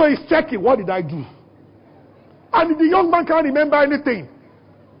 So he's checking, what did I do? And the young man can't remember anything.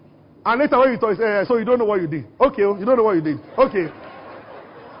 And later when you talk, so you don't know what you did. Okay, you don't know what you did. Okay.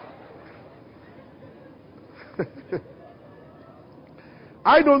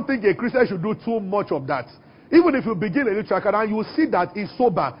 I don't think a Christian should do too much of that. Even if you begin a little and you see that he's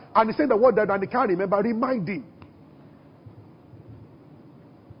sober and he's saying the word that and he can't remember, remind him.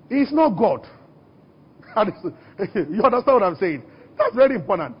 He's not God. You understand what I'm saying? That's very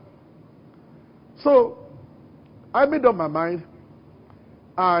important. So, I made up my mind,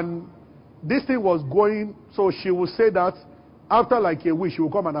 and this thing was going, so she would say that after like a week, she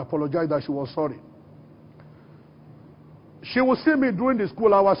would come and apologize that she was sorry. She would see me during the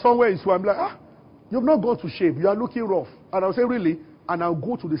school hour somewhere in school. I'm like, you've not gone to shave. You are looking rough. And I'll say, really? And I'll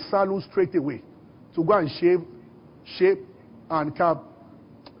go to the salon straight away to go and shave, and cap.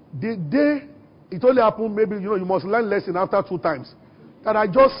 The day it only happened, maybe, you must learn lesson after 2 times. And I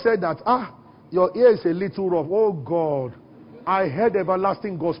just said that, your ear is a little rough. Oh, God. I heard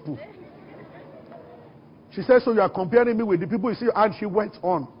everlasting gospel. She said, so you are comparing me with the people you see? And she went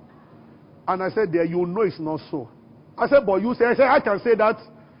on. And I said, there, you know it's not so. I said, but you say, I can say that.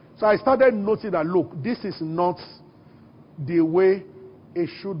 So I started noticing that, look, this is not the way it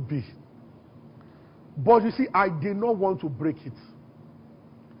should be. But you see, I did not want to break it.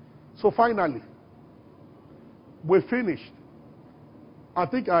 So finally, we finished. I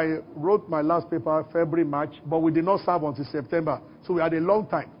think I wrote my last paper February, March, but we did not serve until September. So we had a long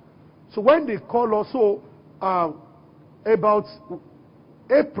time. So when they called us, about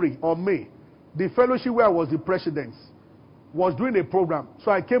April or May, the fellowship where I was the president was doing a program.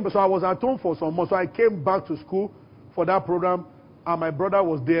 So I was at home for some months. So I came back to school for that program, and my brother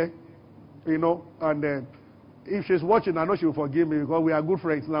was there, and if she's watching, I know she will forgive me because we are good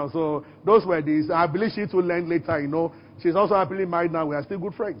friends now. So those were these. I believe she will learn later, She's also happily married now. We are still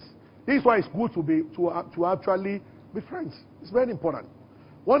good friends. This is why it's good to actually be friends. It's very important.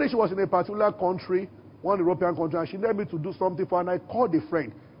 One day she was in a particular country, one European country, and she needed me to do something for her, and I called a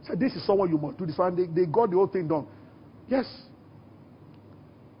friend. Said, this is someone you must do this for, and they got the whole thing done. Yes.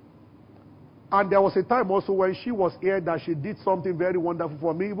 And there was a time also when she was here that she did something very wonderful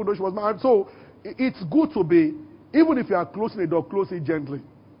for me, even though she was married. So it's good to be, even if you are closing the door, close it gently.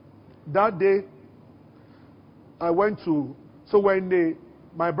 That day, I went to, so when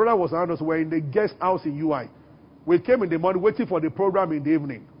my brother was around us, we were in the guest house in UI. We came in the morning waiting for the program in the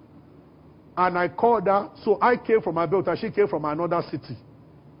evening. And I called her, so I came from Abeokuta, she came from another city.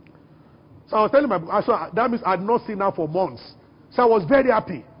 So I was telling that means I had not seen her for months. So I was very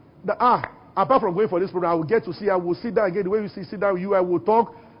happy that, apart from going for this program, I will get to see her, we'll sit down again, the way you sit down with you, I will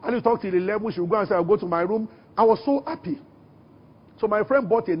talk, and you talk till 11, she will go and say, I'll go to my room. I was so happy. So my friend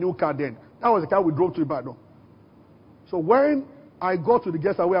bought a new car then. That was the car we drove to Ibadan. So when I got to the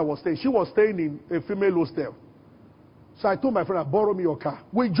guest house where I was staying, she was staying in a female hostel. So I told my friend, borrow me your car.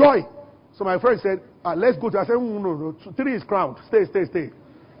 With joy. So my friend said, let's go to, I said, no. 3 is crowned. Stay.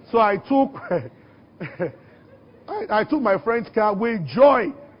 So I took, I took my friend's car with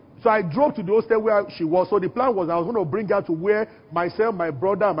joy. So I drove to the hostel where she was. So the plan was I was going to bring her to where myself, my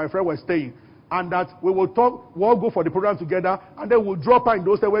brother, and my friend were staying. and that we will talk, we'll all go for the program together, and then we'll drop her in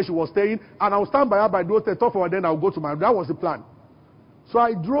those days where she was staying, and I'll stand by her by those days, talk for her, then I'll go to my room. That was the plan. So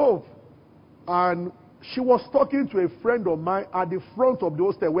I drove, and she was talking to a friend of mine at the front of the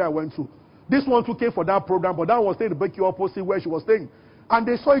hostel where I went to. This one too came for that program, but that was staying in the bakery opposite where she was staying. And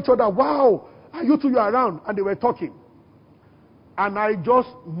they saw each other. Wow, are you two around? And they were talking. And I just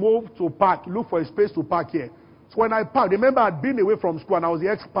moved to park, look for a space to park here. So when I parked, remember I'd been away from school and I was the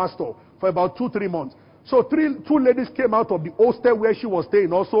ex-pastor for about 2-3 months. So two ladies came out of the hostel where she was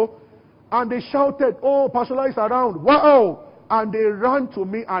staying also. And they shouted, "Oh, Pastor Sola is around. Wow!" And they ran to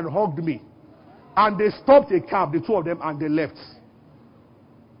me and hugged me. And they stopped a cab, the two of them, and they left.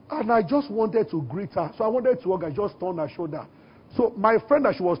 And I just wanted to greet her. So I wanted to hug her, just turn her shoulder. So my friend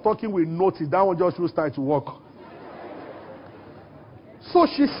that she was talking with noticed that one just started to walk. So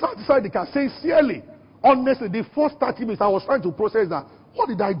she sat beside the car, sincerely, honestly, the first 30 minutes I was trying to process that. What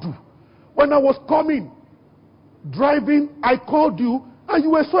did I do? When I was coming, driving, I called you, and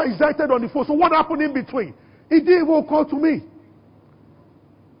you were so excited on the phone. So what happened in between? He didn't even call to me.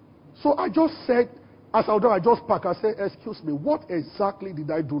 So I just said, as I was done, I just parked. I said, "Excuse me, what exactly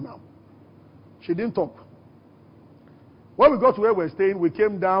did I do now?" She didn't talk. When we got to where we were staying, we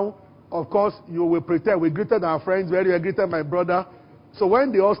came down. Of course, you will pretend. We greeted our friends, we greeted my brother. So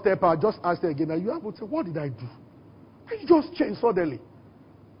when they all step out, I just asked her again, "Are you able to say, what did I do?" And it just changed suddenly.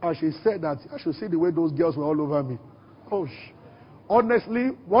 And she said that I should see the way those girls were all over me. Oh, honestly,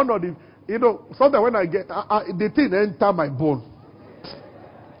 one of the, sometimes when I get, the thing enter my bone.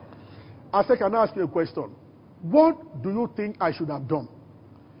 I said, "Can I ask you a question? What do you think I should have done?"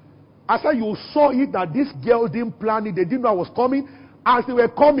 I said, "You saw it that these girls didn't plan it. They didn't know I was coming. As they were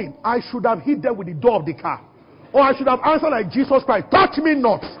coming, I should have hit them with the door of the car. Or I should have answered like Jesus Christ, 'Touch me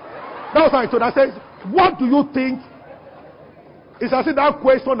not.'" That was what I told her. I said, "What do you think?" It's as if that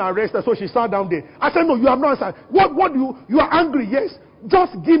question arrested. So she sat down there. I said, "No, you have not answered. What do you are angry? Yes.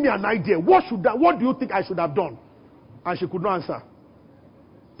 Just give me an idea. What do you think I should have done?" And she could not answer.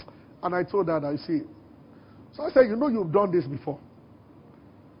 And I told her that, "You see." So I said, "You've done this before."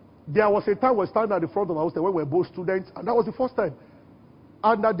 There was a time we were standing at the front of our house when we were both students, and that was the first time.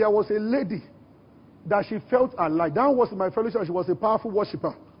 And that there was a lady that she felt alive. That was in my fellowship. She was a powerful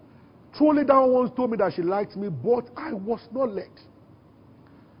worshiper. Truly, that one once told me that she liked me, but I was not led.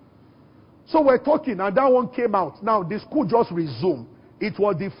 So we're talking, and that one came out. Now, the school just resumed. It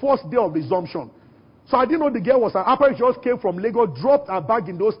was the first day of resumption. So I didn't know the girl was an apparently she just came from Lagos, dropped her bag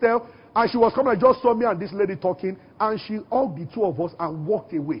in the hostel, and she was coming and just saw me and this lady talking, and she hugged the two of us and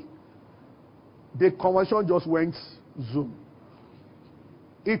walked away. The conversation just went zoom.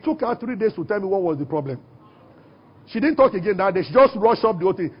 It took her 3 days to tell me what was the problem. She didn't talk again that day. She just rushed up the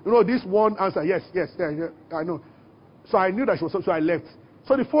whole thing. This one answer, yes, I know. So I knew that she was, so I left.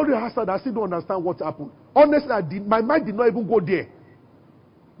 So the following I asked her, I still don't understand what happened. Honestly, my mind did not even go there.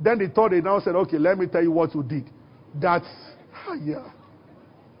 Then the third day now said, "Okay, let me tell you what you did." That's, yeah.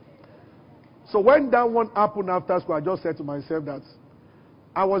 So when that one happened after school, I just said to myself that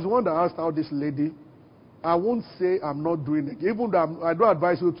I was the one that asked out this lady. I won't say I'm not doing it. Even though I don't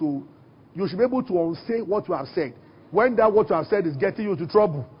advise you to, you should be able to unsay what you have said. When that what you have said is getting you into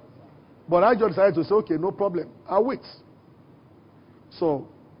trouble. But I just decided to say, "Okay, no problem. I'll wait." So,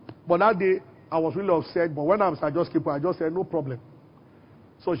 but that day, I was really upset. But when I just keep her, I just said, "No problem."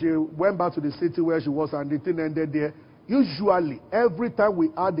 So she went back to the city where she was, and the thing ended there. Usually, every time we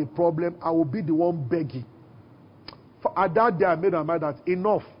had a problem, I will be the one begging. At that day, I made my mind that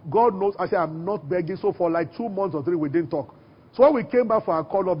enough. God knows, I said, I'm not begging. So for like 2 months or 3, we didn't talk. So when we came back for our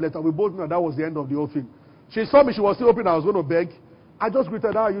call-up letter, we both knew that was the end of the whole thing. She saw me, she was still hoping I was going to beg. I just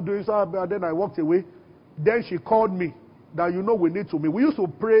greeted her, "How are you doing?" So and then I walked away. Then she called me that, we need to meet. We used to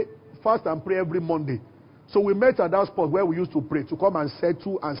pray, fast and pray every Monday. So we met at that spot where we used to pray, to come and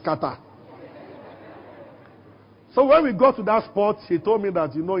settle and scatter. So when we got to that spot, she told me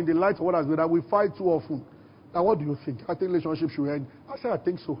that, in the light of what has been that we fight too often. Now, what do you think? I think relationship should end. I said, "I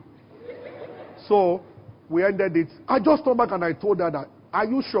think so." So we ended it. I just turned back and I told her that, "Are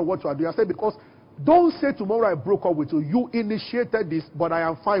you sure what you are doing?" I said, "Because don't say tomorrow I broke up with you. You initiated this, but I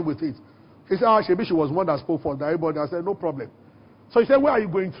am fine with it." She said, "Maybe she was one that spoke for everybody." I said, "No problem." So he said, "Where are you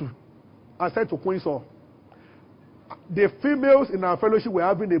going to?" I said, "To Queen Saw." The females in our fellowship were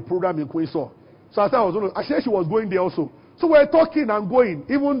having a program in Queen Saw. So I said, I said she was going there also. So we're talking and going,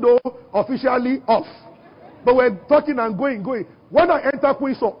 even though officially off. But we're talking and going. When I entered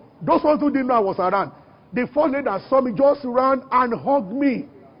Queen Saw, those ones who didn't know I was around, the first lady that saw me just ran and hugged me.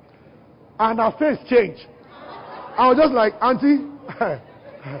 And her face changed. I was just like, "Auntie,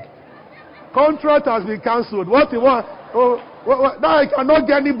 contract has been cancelled. What you want?" Now I cannot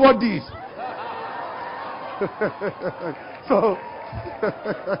get anybody. So,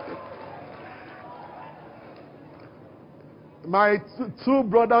 my two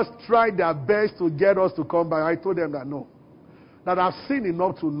brothers tried their best to get us to come back. I told them that no. That I've seen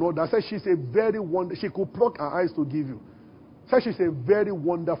enough to know that. I said she's a very she could pluck her eyes to give you. Said she's a very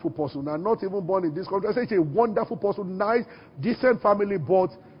wonderful person. I'm not even born in this country. I said she's a wonderful person, nice, decent family, but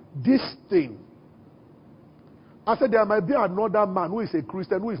this thing. I said there might be another man who is a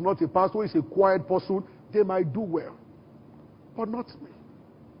Christian, who is not a pastor, who is a quiet person. They might do well. But not me.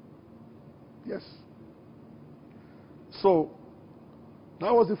 Yes. So,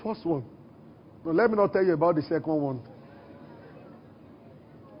 that was the first one. Now, let me not tell you about the second one.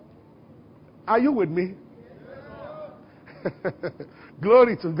 Are you with me?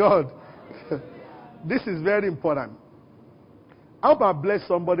 Glory to God. This is very important. I hope I bless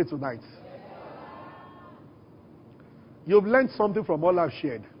somebody tonight. You've learned something from all I've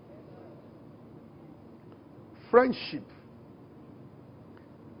shared. Friendship.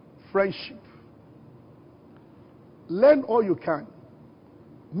 Friendship. Learn all you can.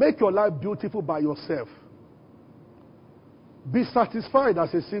 Make your life beautiful by yourself. Be satisfied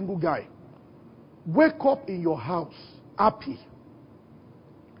as a single guy. Wake up in your house happy.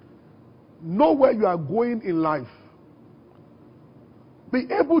 Know where you are going in life. Be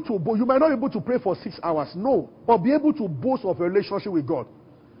able to boast. You might not be able to pray for 6 hours, no, but be able to boast of a relationship with God.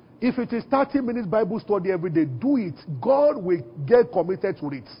 If it is 30 minutes Bible study every day, do it. God will get committed to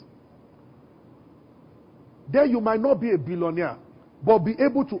it. Then you might not be a billionaire, but be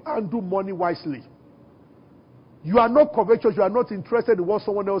able to handle money wisely. You are not covetous. You are not interested in what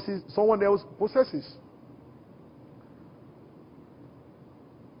someone else possesses.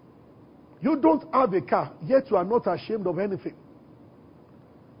 You don't have a car, yet you are not ashamed of anything.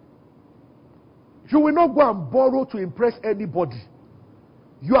 You will not go and borrow to impress anybody.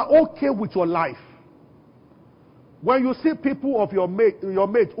 You are okay with your life. When you see people of your mate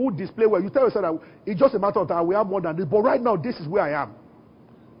who display well, you tell yourself that it's just a matter of time. We have more than this. But right now, this is where I am.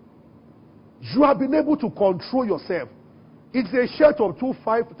 You have been able to control yourself. It's a shirt of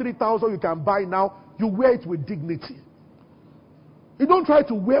 2,500, 3,000 you can buy now. You wear it with dignity. You don't try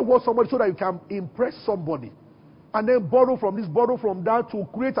to wear what somebody so that you can impress somebody. And then borrow from this, borrow from that to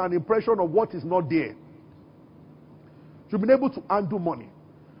create an impression of what is not there. You've been able to handle money.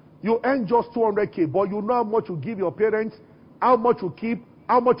 You earn just 200K, but you know how much you give your parents, how much you keep,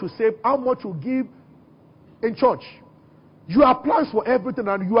 how much you save, how much you give in church. You have plans for everything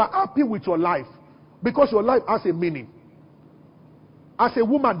and you are happy with your life because your life has a meaning. As a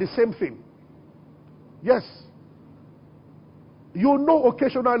woman, the same thing. Yes. You know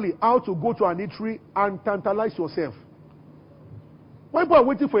occasionally how to go to an eatery and tantalize yourself. When people are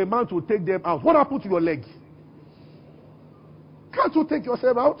waiting for a man to take them out, what happened to your leg? Can't you take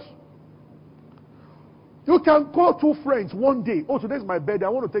yourself out? You can call two friends one day. Oh, today's my birthday. I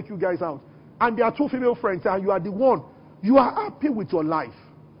want to take you guys out. And there are two female friends and you are the one. You are happy with your life.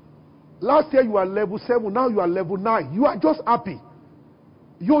 Last year you were level 7. Now you are level 9. You are just happy.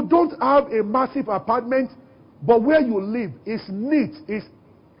 You don't have a massive apartment, but where you live is neat.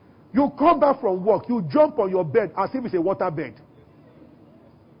 You come back from work. You jump on your bed as if it's a water bed.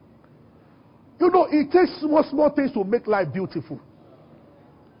 You know, it takes small things to make life beautiful.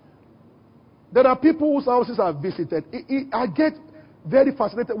 There are people whose houses I've visited. I get very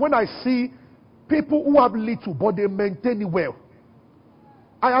fascinated when I see people who have little, but they maintain it well.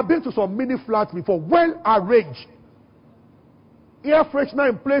 I have been to some mini flats before, well arranged. Air freshener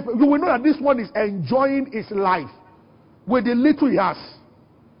in place. You will know that this one is enjoying his life with the little he has.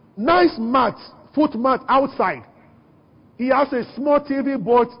 Nice mat, foot mat outside. He has a small TV,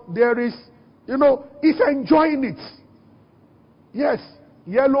 but there is, he's enjoying it. Yes,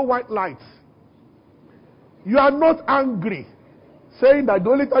 yellow, white lights. You are not angry, saying that the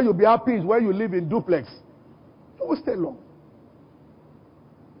only time you'll be happy is when you live in duplex. You will stay long.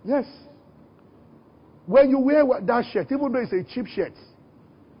 Yes. When you wear that shirt, even though it's a cheap shirt,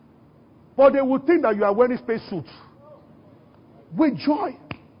 but they will think that you are wearing space suit. With joy.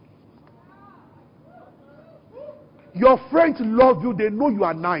 Your friends love you, they know you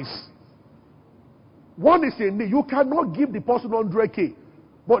are nice. One is in need. You cannot give the person 100K.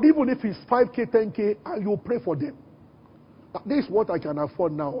 But even if it's 5K, 10K, and you pray for them. This is what I can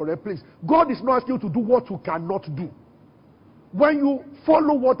afford now, or please. God is not asking you to do what you cannot do. When you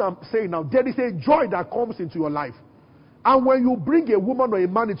follow what I'm saying now, there is a joy that comes into your life. And when you bring a woman or a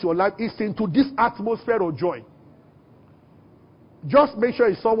man into your life, it's into this atmosphere of joy. Just make sure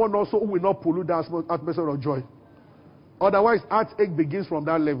it's someone also who will not pollute that atmosphere of joy. Otherwise, heartache begins from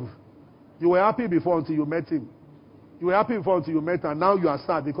that level. You were happy before until you met him. You were happy before until you met her. Now you are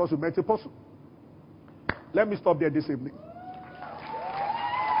sad because you met a person. Let me stop there this evening.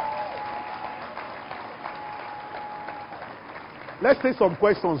 Let's take some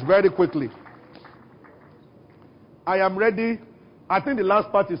questions very quickly. I am ready. I think the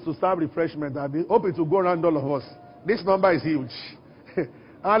last part is to serve refreshment. I hope it will go around all of us. This number is huge.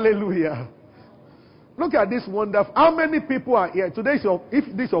 Hallelujah. Look at this wonderful. How many people are here? Today is if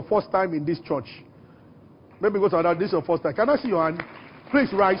this is your first time in this church. Maybe go to another. This is your first time. Can I see your hand?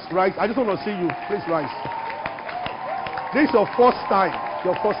 Please rise. I just want to see you. Please rise. This is your first time.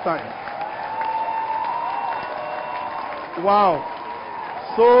 Your first time. Wow.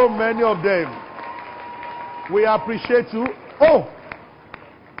 So many of them. We appreciate you. Oh.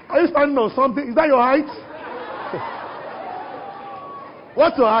 Are you standing on something? Is that your height?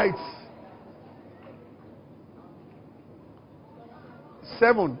 What's your height?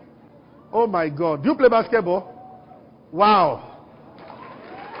 7. Oh my God. Do you play basketball? Wow.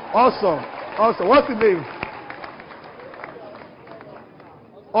 Awesome. What's the name?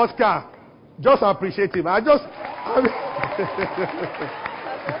 Oscar. Just appreciate him.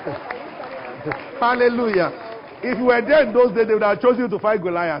 Hallelujah. If you were there in those days, they would have chosen you to fight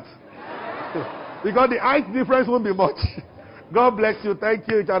Goliath. Because the height difference won't be much. God bless you. Thank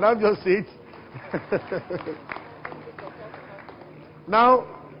you. You can have your seat. Now,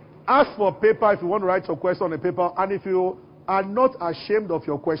 ask for paper if you want to write your question on a paper. And if you are not ashamed of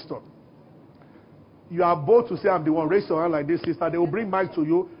your question, you are bold to say, I'm the one. Raise your hand like this, sister. They will bring mic to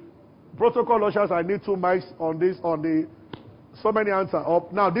you. Protocol ushers, I need 2 mics on this, so many hands are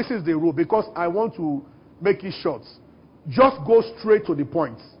up. Now, this is the rule because I want to make it short. Just go straight to the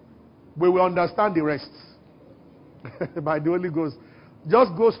point. We will understand the rest. By the Holy Ghost.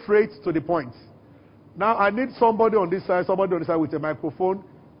 Just go straight to the point. Now, I need somebody on this side with a microphone.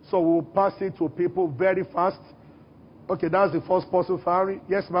 So we'll pass it to people very fast. Okay, that's the first person firing.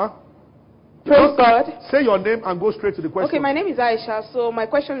 Yes, ma'am? Praise God. Say your name and go straight to the question. Okay, my name is Aisha. So my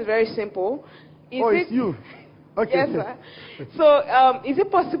question is very simple. It's you. Okay. Yes, sir. So, is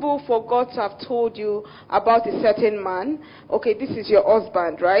it possible for God to have told you about a certain man? Okay, this is your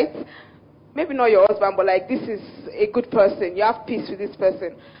husband, right? Maybe not your husband, but like this is a good person. You have peace with this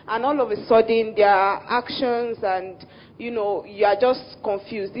person. And all of a sudden, their actions and, you are just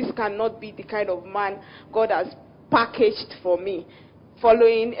confused. This cannot be the kind of man God has packaged for me.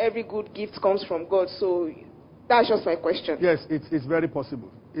 Following every good gift comes from God. So, that's just my question. Yes, it's very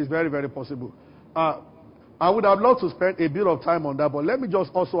possible. It's very, very possible. I would have loved to spend a bit of time on that, but let me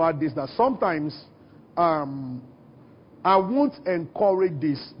just also add this, that sometimes I won't encourage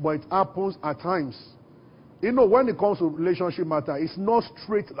this, but it happens at times. When it comes to relationship matter, it's not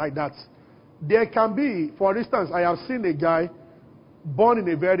straight like that. There can be, for instance, I have seen a guy born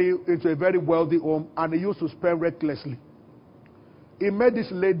into a very wealthy home, and he used to spend recklessly. He met this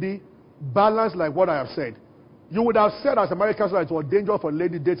lady, balanced like what I have said. You would have said as Americans that it was dangerous for a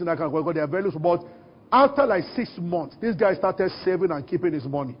lady dating that kind of because they are very loose, but after like 6 months, this guy started saving and keeping his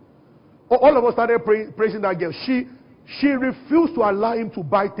money. All of us started praising that girl. She refused to allow him to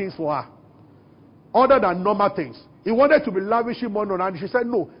buy things for her, other than normal things. He wanted to be lavishing money on her, and she said,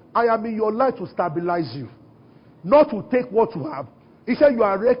 no, I am in your life to stabilize you, not to take what you have. He said, you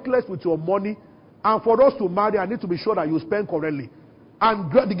are reckless with your money, and for us to marry, I need to be sure that you spend correctly.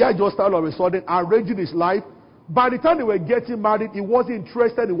 And the guy just started all of a sudden arranging his life. By the time they were getting married, he wasn't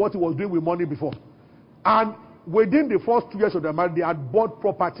interested in what he was doing with money before. And within the first 2 years of their marriage, they had bought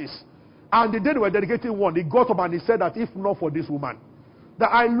properties. And the day they were dedicating one, he got up and he said that if not for this woman, that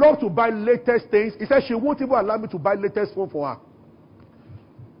I love to buy latest things. He said she won't even allow me to buy latest phone for her.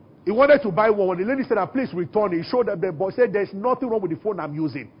 He wanted to buy one. When the lady said that please return, he showed them the boy, said there's nothing wrong with the phone I'm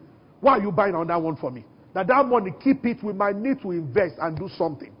using. Why are you buying another one for me? That money, keep it. We might need to invest and do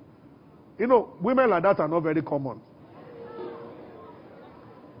something. Women like that are not very common.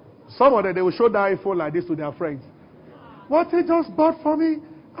 Some of them, they will show the iPhone like this to their friends. What he just bought for me?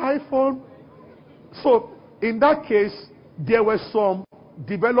 iPhone. So, in that case, there was some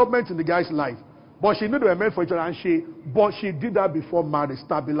development in the guy's life. But she knew they were meant for each other, but she did that before marriage,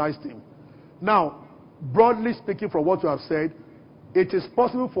 stabilized him. Now, broadly speaking from what you have said, it is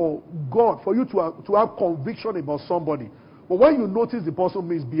possible for God, for you to have conviction about somebody. But when you notice the person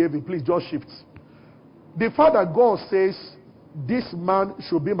misbehaving, please just shift. The fact that God says, this man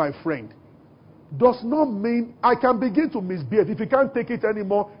should be my friend, does not mean I can begin to misbehave. If he can't take it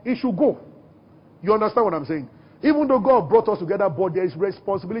anymore, he should go. You understand what I'm saying? Even though God brought us together, but there is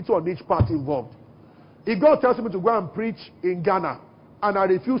responsibility on each party involved. If God tells me to go and preach in Ghana, and I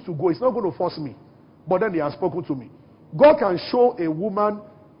refuse to go, it's not going to force me. But then he has spoken to me. God can show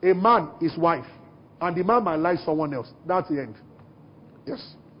a man his wife, and the man might like someone else. That's the end.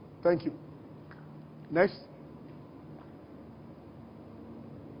 Yes. Thank you. Next.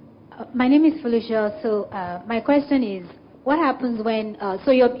 My name is Felicia. So my question is, what happens when,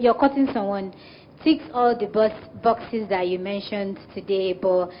 so you're cutting someone, ticks all the boxes that you mentioned today,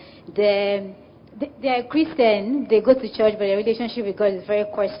 but they're Christian, they go to church, but their relationship with God is very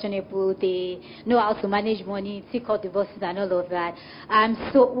questionable. They know how to manage money, tick all the boxes and all of that.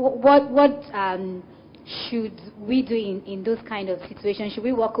 So what should we do in those kind of situations? Should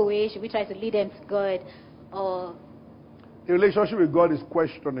we walk away? Should we try to lead them to God? Or The relationship with God is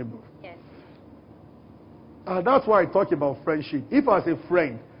questionable. yes. That's why I talk about friendship. If as a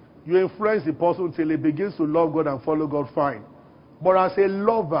friend, you influence the person till he begins to love God and follow God, fine. But as a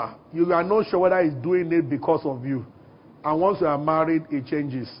lover, you are not sure whether he's doing it because of you. And once you are married, it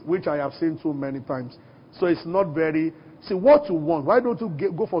changes, which I have seen too many times. So it's not very... See, what you want. Why don't you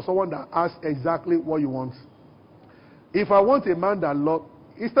go for someone that asks exactly what you want? If I want a man that loves...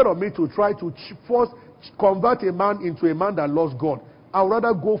 Instead of me to try to force convert a man into a man that loves God, I would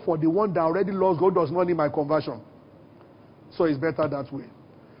rather go for the one that already loves God, does not need my conversion. So it's better that way.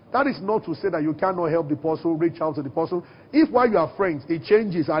 That is not to say that you cannot help the person, reach out to the person. If while you are friends, it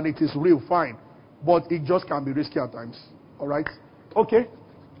changes and it is real, fine. But it just can be risky at times. All right? Okay?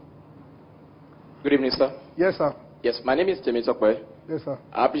 Good evening, sir. Yes, sir. Yes, my name is Temi Tokwe. Yes, sir.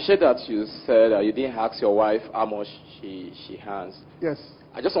 I appreciate that you said that you didn't ask your wife how much she earns. Yes.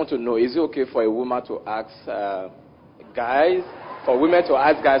 I just want to know, is it okay for a woman to ask guys, for women to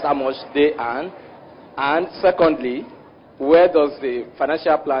ask guys how much they earn? And secondly, where does the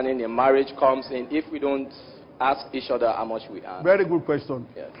financial planning in marriage comes in if we don't ask each other how much we earn? Very good question.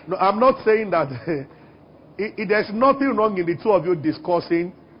 Yes. No, I'm not saying that there's nothing wrong in the two of you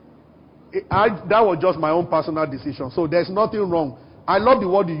discussing. That was just my own personal decision. So there's nothing wrong. I love the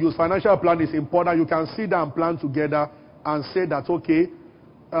word you use. Financial plan is important. You can sit down and plan together and say that, okay,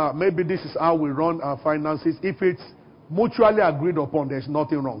 maybe this is how we run our finances. If it's mutually agreed upon, there's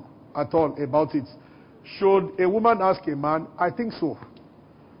nothing wrong at all about it. Should a woman ask a man? I think so.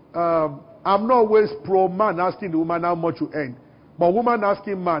 I'm not always pro man asking the woman how much you earn. But woman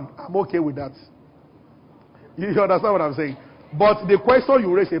asking man, I'm okay with that. You understand what I'm saying? But the question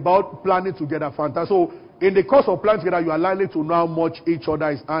you raise about planning together, fantastic. So in the course of planning together, you are likely to know how much each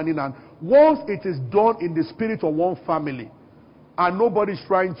other is earning. And once it is done in the spirit of one family, and nobody's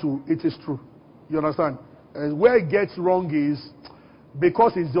trying to, it is true. You understand? Where it gets wrong is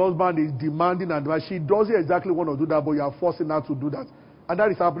because his husband is demanding advice. She doesn't exactly want to do that, but you are forcing her to do that. And that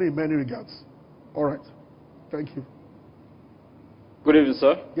is happening in many regards. All right. Thank you. Good evening,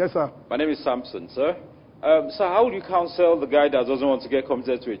 sir. Yes, sir. My name is Samson, sir. So how would you counsel the guy that doesn't want to get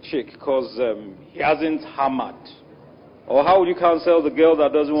committed to a chick because he hasn't hammered? Or how would you counsel the girl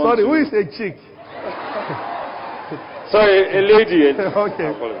that doesn't want Sorry, to... who is a chick? Sorry, a lady. Okay.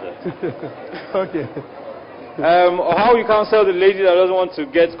 I apologize. Okay. Or how would you counsel the lady that doesn't want to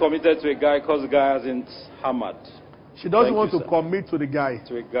get committed to a guy because the guy hasn't hammered? She doesn't Thank want you, to sir. commit to the guy.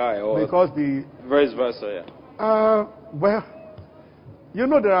 To a guy, or Because the... vice versa, yeah. Well, you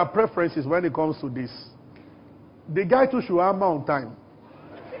know there are preferences when it comes to this. The guy too should hammer on time.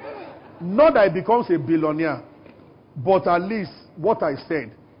 Not that he becomes a billionaire, but at least what I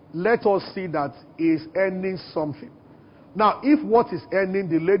said, let us see that he is earning something. Now, if what is earning,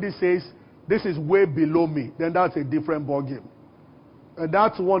 the lady says, this is way below me, then that's a different ballgame. And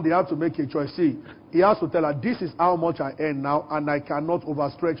that's one they have to make a choice. See, he has to tell her, this is how much I earn now, and I cannot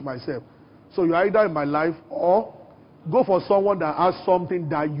overstretch myself. So you're either in my life, or go for someone that has something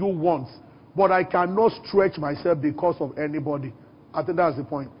that you want, but I cannot stretch myself because of anybody. I think that's the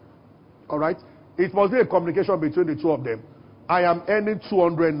point. All right? It must be a communication between the two of them. I am earning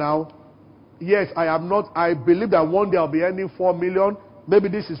 200 now. Yes, I am not. I believe that one day I'll be earning 4 million. Maybe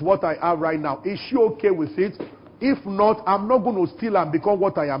this is what I have right now. Is she okay with it? If not, I'm not going to steal and become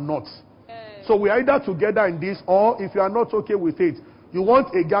what I am not. So we are either together in this, or if you are not okay with it, you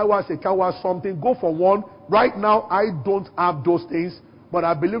want a guy who has a car who has something, go for one. Right now, I don't have those things, but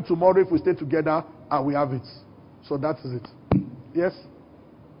I believe tomorrow if we stay together, I will have it. So that is it. Yes?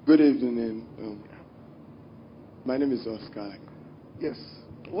 Good evening. My name is Oscar. Yes.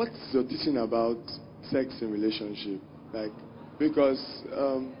 What's your teaching about sex in relationship? Like, because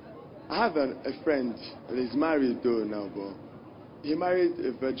I have a friend, and he's married though now, but he married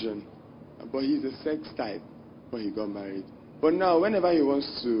a virgin, but he's a sex type when he got married. But now, whenever he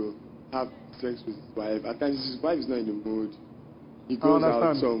wants to have sex with his wife, at times his wife is not in the mood, he goes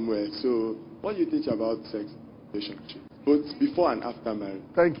out somewhere. So, what do you teach about sex in relationship, both before and after marriage?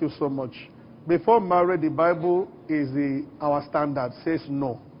 Thank you so much. Before marriage, the Bible is our standard, says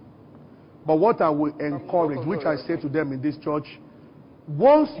no. But what I will encourage, which I say to them in this church,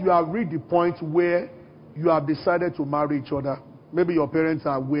 once you have reached the point where you have decided to marry each other, maybe your parents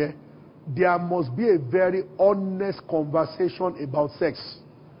are aware, there must be a very honest conversation about sex.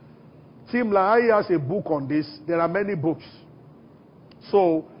 Tim Lahai has a book on this. There are many books.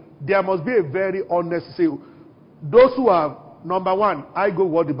 So there must be a very honest. See, those who have, number one, I go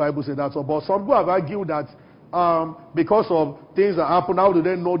what the Bible says, that's all. But some people have argued that because of things that happen, how do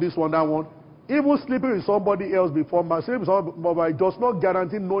they know this one, that one? Even sleeping with somebody else before marriage, sleeping with somebody does not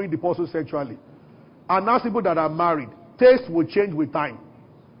guarantee knowing the person sexually. And now people that are married, taste will change with time.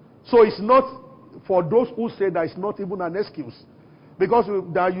 So it's not, for those who say that, it's not even an excuse. Because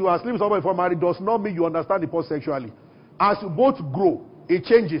that you are sleeping with somebody before marriage does not mean you understand the person sexually. As you both grow, it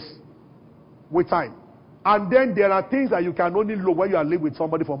changes with time. And then there are things that you can only know when you are living with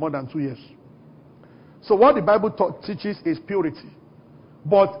somebody for more than 2 years. So what the Bible teaches is purity.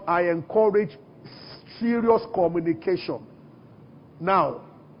 But I encourage serious communication. Now,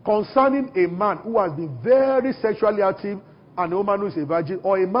 concerning a man who has been very sexually active and a woman who is a virgin,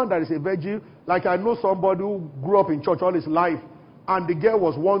 or a man that is a virgin, like I know somebody who grew up in church all his life, and the girl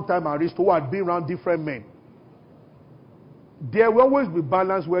was one time arrested who had been around different men. There will always be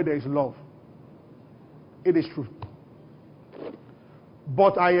balance where there is love. It is true.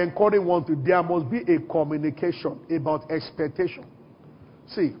 But I encourage one to, there must be a communication about expectation.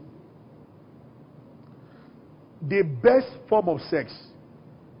 See, the best form of sex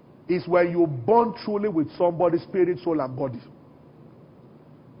is when you bond truly with somebody's spirit, soul, and body.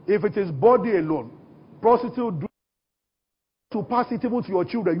 If it is body alone, prostitute do to pass it even to your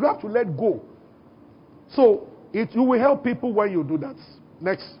children. You have to let go. So you will help people when you do that.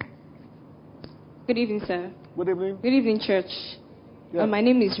 Next. Good evening, sir. Good evening. Good evening, church. Yeah. My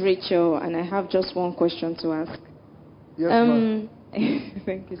name is Rachel, and I have just one question to ask. Yes, ma'am.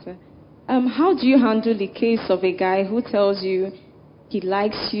 Thank you, sir. How do you handle the case of a guy who tells you he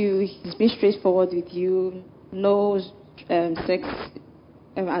likes you, he's been straightforward with you, no sex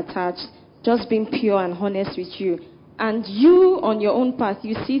attached, just being pure and honest with you, and you, on your own path,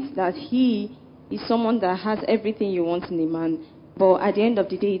 you see that he is someone that has everything you want in a man, but at the end of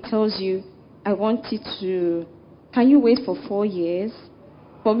the day, he tells you, I want you to, can you wait for 4 years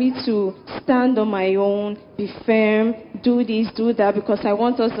for me to stand on my own, be firm, do this, do that, because I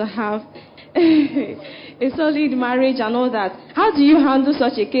want us to have a solid marriage and all that. How do you handle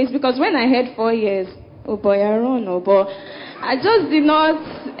such a case? Because when I heard 4 years, oh boy, I run, oh boy, I just did not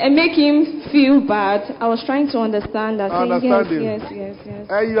make him feel bad. I was trying to understand that. Yes.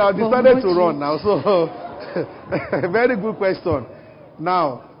 And you have decided to run now, so very good question.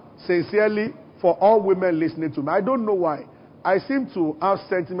 Now, sincerely, for all women listening to me, I don't know why, I seem to have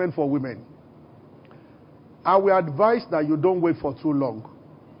sentiment for women. I will advise that you don't wait for too long.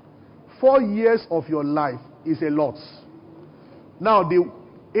 4 years of your life is a lot. Now,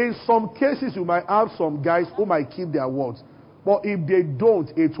 in some cases, you might have some guys who might keep their words. But if they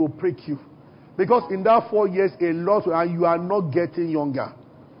don't, it will prick you. Because in that 4 years, a lot, and you are not getting younger.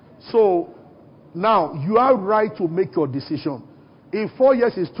 So, now, you are right to make your decision. If 4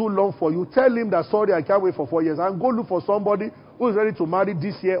 years is too long for you, tell him that, sorry, I can't wait for 4 years. And go look for somebody who is ready to marry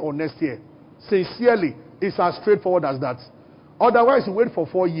this year or next year. Sincerely, it's as straightforward as that. Otherwise, you wait for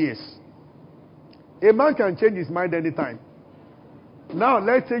 4 years. A man can change his mind anytime. Now,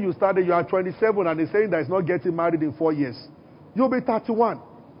 let's say you are 27 and he's saying that he's not getting married in 4 years. You'll be 31.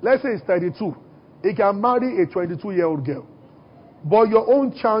 Let's say he's 32. He can marry a 22-year-old girl. But your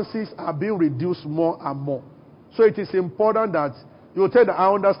own chances are being reduced more and more. So it is important that you tell that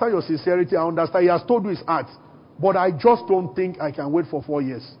I understand your sincerity, I understand he has told you his heart, but I just don't think I can wait for 4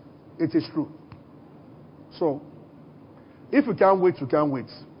 years. It is true. So, if you can't wait, you can't wait.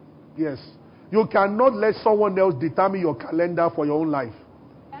 Yes. You cannot let someone else determine your calendar for your own life.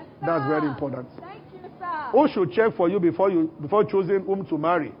 Yes, that's very important. Thank you, sir. Who should check for you before choosing whom to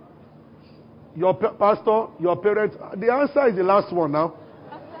marry? Your pastor, your parents? The answer is the last one now.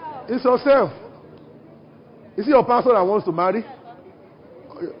 Yourself. It's yourself. Is it your pastor that wants to marry?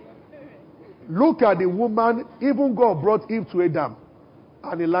 Look at the woman. Even God brought Eve to Adam,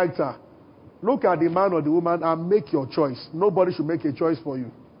 and he liked her. Look at the man or the woman and make your choice. Nobody should make a choice for you.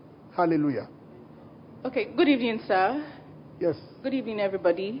 Hallelujah. Okay, good evening, sir. Yes. Good evening,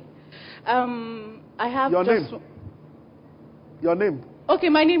 everybody. I have your just... name? Your name? Okay,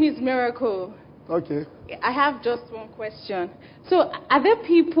 my name is Miracle. Okay. I have just one question. So, are there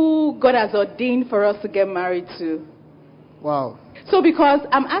people God has ordained for us to get married to? Wow. So, because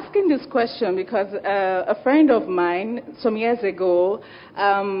I'm asking this question because a friend of mine, some years ago,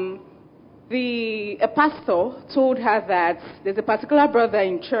 a pastor told her that there's a particular brother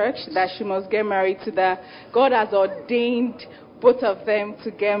in church that she must get married to, that God has ordained both of them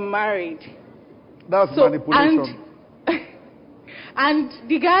to get married. That's manipulation. And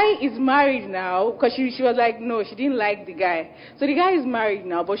the guy is married now, because she was like, no, she didn't like the guy. So the guy is married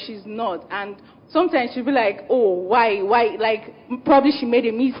now, but she's not. And sometimes she'll be like, oh, why? Like, probably she made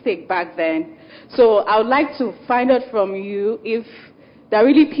a mistake back then. So I would like to find out from you if there are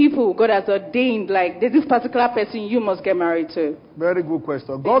really people God has ordained, like, there's this particular person you must get married to. Very good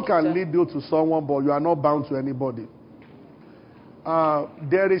question. God can lead you to someone, but you are not bound to anybody.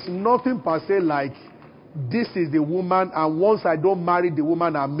 There is nothing per se like, this is the woman, and once I don't marry the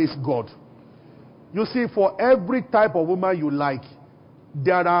woman, I miss God. You see, for every type of woman you like,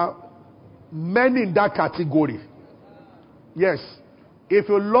 there are many in that category. Yes. If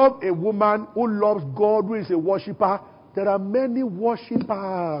you love a woman who loves God, who is a worshiper, there are many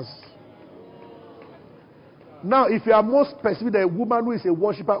worshippers. Now, if you are more specific, a woman who is a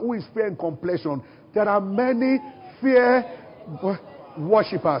worshiper, who is fair in complexion, there are many fair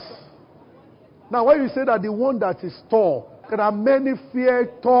worshippers. Now, when you say that the one that is tall, there are many fair,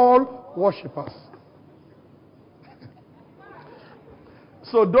 tall worshippers.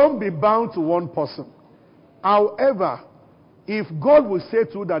 So don't be bound to one person. However, if God will say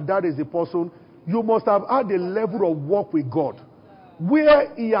to you that that is the person, you must have had a level of work with God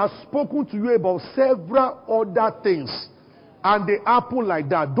where He has spoken to you about several other things, and they happen like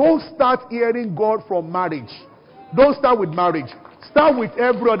that. Don't start hearing God from marriage. Don't start with marriage. Start with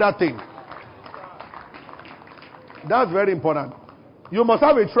every other thing. That's very important. You must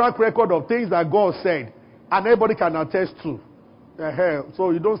have a track record of things that God said, and everybody can attest to. So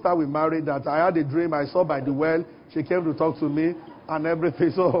you don't start with marriage, that I had a dream, I saw by the well, she came to talk to me, and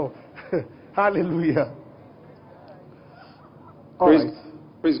everything. So, hallelujah.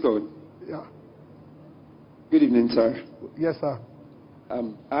 Praise God. Yeah. Good evening, sir. Yes, sir.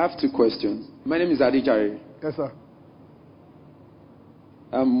 I have two questions. My name is Adijare. Yes, sir.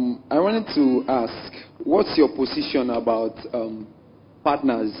 I wanted to ask, what's your position about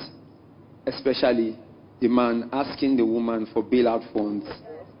partners, especially the man asking the woman for bailout funds?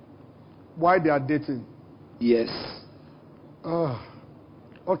 Why they are dating? Yes.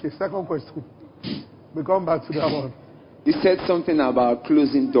 Okay, second question. We come back to that one. You said something about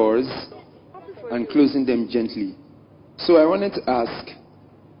closing doors and closing them gently. So I wanted to ask,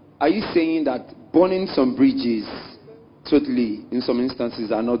 are you saying that burning some bridges totally, in some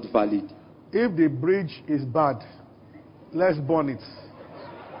instances, are not valid? If the bridge is bad, let's burn it.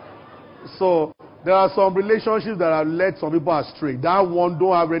 So there are some relationships that have led some people astray. That one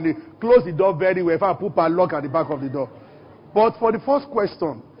don't have any. Close the door very well. If I put a lock at the back of the door. But for the first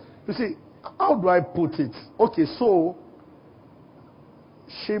question, you see, how do I put it? Okay, so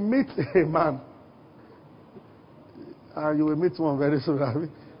she meets a man. You will meet one very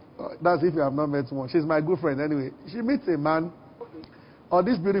soon. That's if you have not met one. She's my good friend anyway. She meets a man, or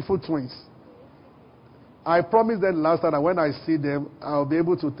these beautiful twins. I promised them last time that when I see them, I'll be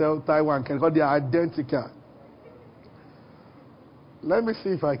able to tell Taiwan because they are identical. Let me see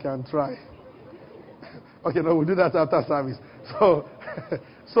if I can try. Okay, no, we'll do that after service.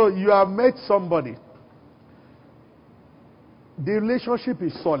 So you have met somebody. The relationship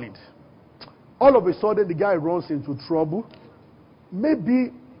is solid. All of a sudden, the guy runs into trouble.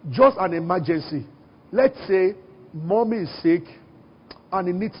 Maybe just an emergency. Let's say mommy is sick and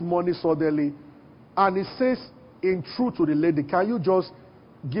he needs money suddenly. And he says, in truth to the lady, can you just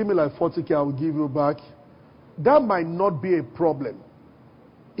give me like 40K, I will give you back? That might not be a problem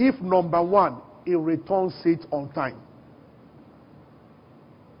if, number one, he returns it on time.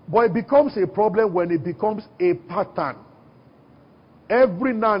 But it becomes a problem when it becomes a pattern.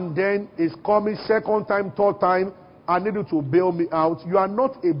 Every now and then is coming, second time, third time, I need you to bail me out. You are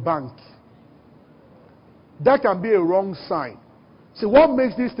not a bank. That can be a wrong sign. See, what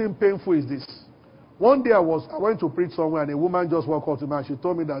makes this thing painful is this. One day I went to preach somewhere, and a woman just walked up to me and she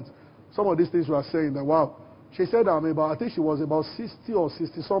told me that some of these things you are saying, that wow. She said I think she was about 60 or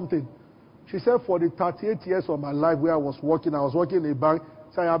 60 something. She said, for the 38 years of my life where I was working in a bank.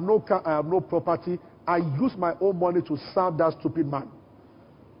 So I have no car, I have no property. I use my own money to serve that stupid man.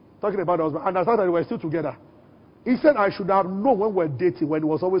 Talking about the husband. And I thought that we were still together. He said I should have known when we were dating, when he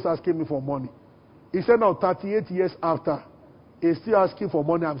was always asking me for money. He said now 38 years after, he's still asking for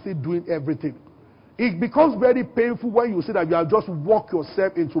money. I'm still doing everything. It becomes very painful when you see that you have just walked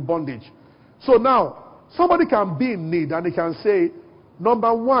yourself into bondage. So now, somebody can be in need and they can say,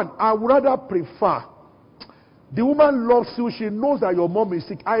 number one, I would rather prefer. The woman loves you. She knows that your mom is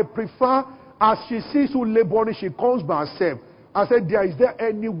sick. I prefer, as she sees you laboring, she comes by herself. I said, is there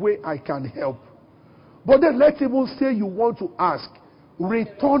any way I can help? But then let's even say you want to ask.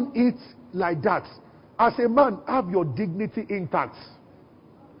 Return it like that. As a man, have your dignity intact.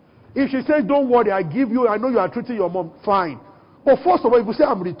 If she says, don't worry, I give you, I know you are treating your mom, fine. But first of all, if you say,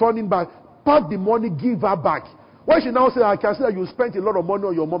 I'm returning back, pack the money, give her back. When she now says, I can see that you spent a lot of money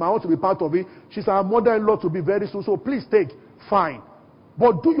on your mom, I want to be part of it. She's our mother-in-law to be very soon, so please take. Fine.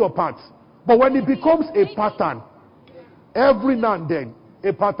 But do your part. But when it becomes a pattern, every now and then,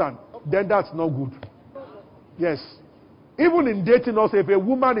 a pattern, then that's not good. Yes. Even in dating also, if a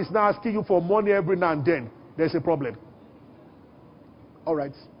woman is now asking you for money every now and then, there's a problem. All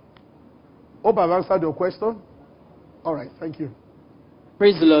right. Hope I've answered your question. All right. Thank you.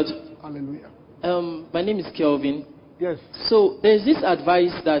 Praise the Lord. Hallelujah. My name is Kelvin. Yes. So there's this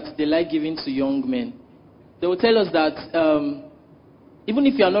advice that they like giving to young men. They will tell us that even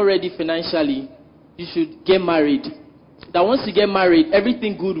if you are not ready financially, you should get married. That once you get married,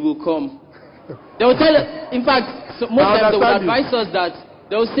 everything good will come. They will tell us, in fact, so most times they will advise us that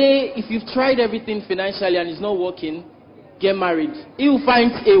they will say, if you've tried everything financially and it's not working, get married. He will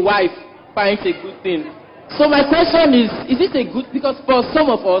find a wife, finds a good thing. So my question is it a good, because for some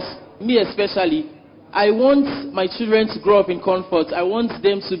of us, me especially, I want my children to grow up in comfort. I want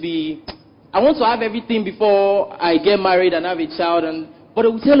to have everything before I get married and have a child. But they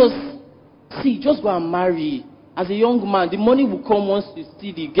will tell us, see, just go and marry. As a young man, the money will come once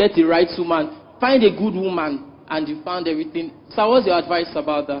you get the right woman. Find a good woman, and you found everything. So what's your advice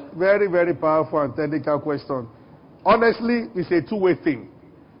about that? Very, very powerful and technical question. Honestly, it's a two-way thing.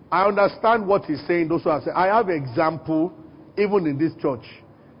 I understand what he's saying. Those who are saying, I have an example, even in this church.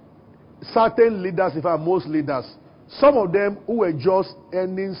 Certain leaders, in fact, most leaders, some of them who were just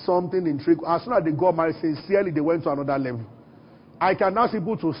earning something in trickle, as soon as they got married, sincerely, they went to another level. I can ask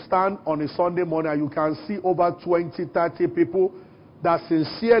people to stand on a Sunday morning and you can see over 20, 30 people that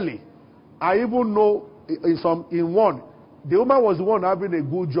sincerely, I even know in one, the woman was the one having a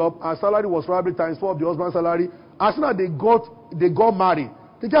good job, her salary was probably times 4 of the husband's salary. As soon as they got married,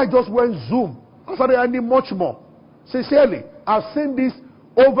 the guy just went zoom and started earning much more. Sincerely, I've seen this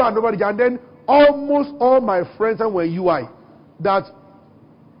over and over again. And then almost all my friends were UI that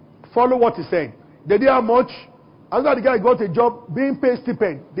follow what he's saying. They didn't have much. After the guy got a job, being paid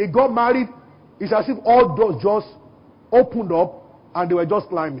stipend, they got married. It's as if all doors just opened up and they were just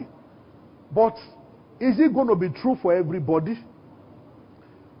climbing. But is it going to be true for everybody?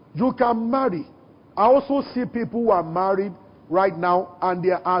 You can marry. I also see people who are married right now and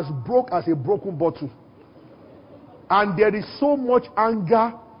they are as broke as a broken bottle. And there is so much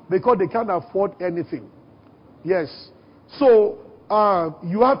anger because they can't afford anything. Yes. So,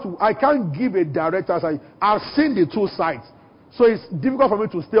 you have to, I can't give a direct answer. I've seen the two sides. So it's difficult for me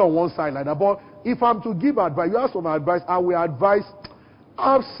to stay on one side like that. But if I'm to give advice, you ask for my advice, I will advise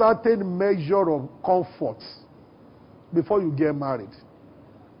have certain measure of comfort before you get married.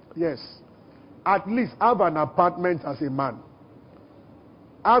 Yes. At least have an apartment as a man.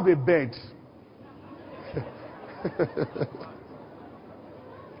 Have a bed.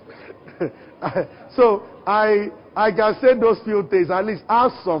 So I can say those few things. At least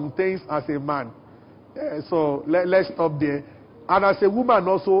have some things as a man. So let's stop there. And as a woman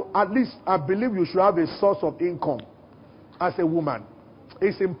also, at least I believe you should have a source of income as a woman.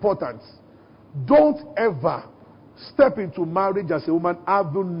 It's important. Don't ever step into marriage as a woman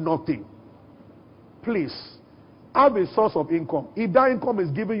having nothing. Please, have a source of income. If that income is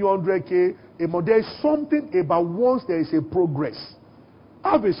giving you 100K a month, there is something about once there is a progress.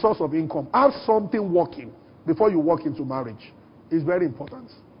 Have a source of income. Have something working before you walk into marriage. It's very important.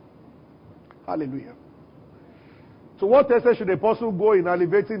 Hallelujah. So what extent should a person go in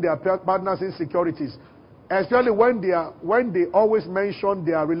alleviating their partner's insecurities? Especially when they always mention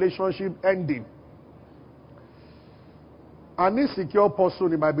their relationship ending. An insecure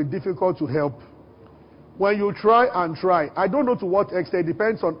person, it might be difficult to help. When you try and try, I don't know to what extent, it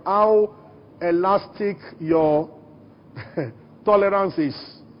depends on how elastic your tolerance is.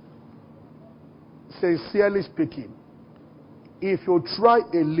 Sincerely speaking, if you try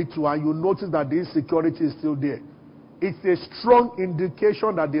a little and you notice that the insecurity is still there, it's a strong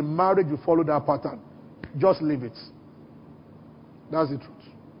indication that the marriage will follow that pattern. Just leave it. That's the truth.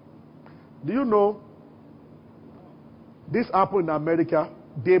 Do you know this happened in America?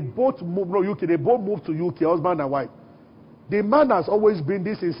 They both moved, they both moved to UK, husband and wife. The man has always been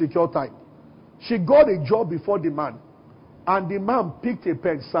this insecure type. She got a job before the man, and the man picked a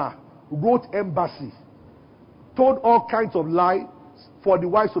pen, sir, wrote embassy, told all kinds of lies for the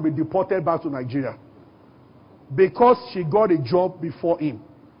wife to be deported back to Nigeria because she got a job before him.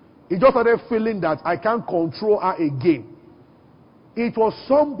 He just started feeling that I can't control her again. It was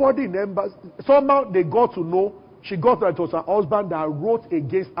somebody in the embassy. Somehow they got to know. She got that it was her husband that wrote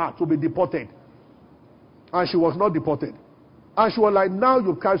against her to be deported. And she was not deported. And she was like, now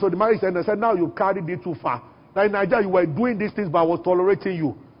you've carried, so the marriage ended and said, now you've carried it too far. Like in Nigeria, you were doing these things, but I was tolerating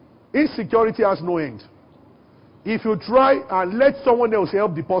you. Insecurity has no end. If you try and let someone else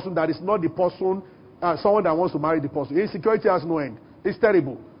help the person that is not the person, someone that wants to marry the person, insecurity has no end. It's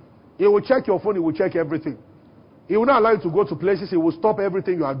terrible. He will check your phone, he will check everything. He will not allow you to go to places, he will stop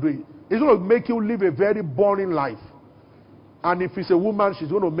everything you are doing. It's going to make you live a very boring life. And if it's a woman, she's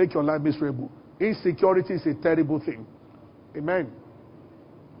going to make your life miserable. Insecurity is a terrible thing. Amen.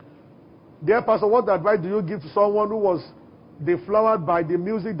 Dear Pastor, what advice do you give to someone who was deflowered by the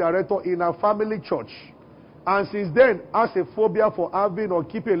music director in a family church, and since then has a phobia for having or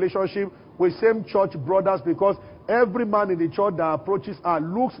keeping a relationship with same church brothers because every man in the church that approaches her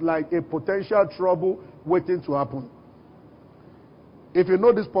looks like a potential trouble waiting to happen? If you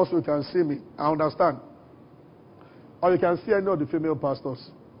know this person, you can see me. I understand. Or you can see any of the female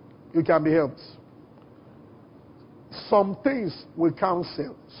pastors. You can be helped. Some things we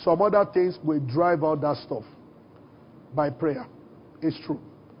counsel. Some other things we drive out that stuff by prayer. It's true.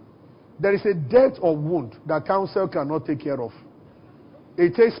 There is a death or wound that counsel cannot take care of.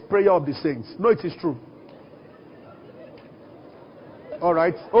 It takes prayer of the saints. No, it is true. All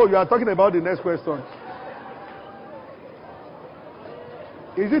right. Oh, you are talking about the next question.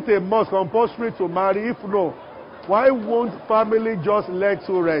 Is it a must compulsory to marry? If no, why won't family just let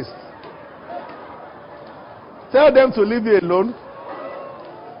you rest? Tell them to leave you alone.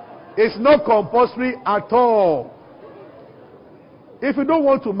 It's not compulsory at all. If you don't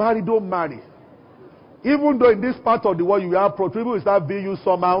want to marry, don't marry. Even though in this part of the world you have people will start being you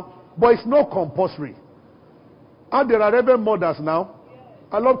somehow, but it's not compulsory. And there are Reverend mothers now.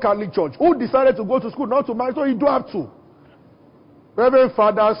 I love Catholic Church who decided to go to school not to marry, so you don't have to. Reverend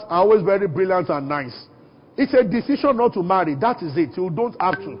fathers are always very brilliant and nice. It's a decision not to marry. That is it. You don't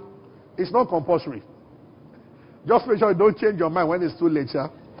have to. It's not compulsory. Just make sure you don't change your mind when it's too late. Yeah?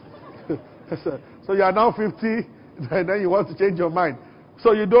 So you are now 50, and then you want to change your mind.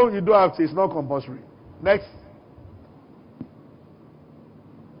 So you don't have to. It's not compulsory. Next.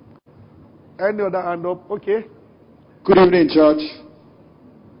 Any other hand up? Okay. Good evening, church.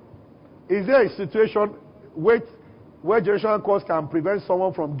 Is there a situation where generational curse can prevent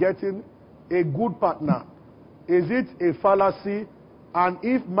someone from getting a good partner? Is it a fallacy? And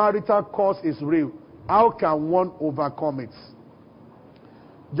if marital curse is real, how can one overcome it?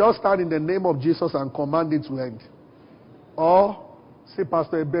 Just stand in the name of Jesus and command it to end. Or say,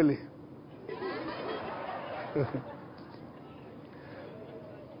 Pastor Ebele.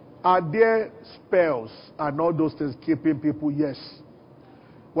 Are there spells and all those things keeping people? Yes.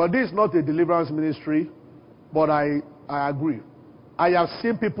 Well, this is not a deliverance ministry, but I agree. I have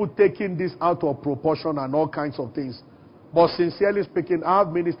seen people taking this out of proportion and all kinds of things. But sincerely speaking, I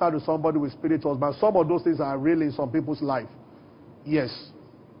have ministered to somebody with spiritual husband. Some of those things are real in some people's life. Yes.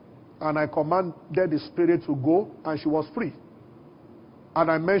 And I commanded the spirit to go, and she was free. And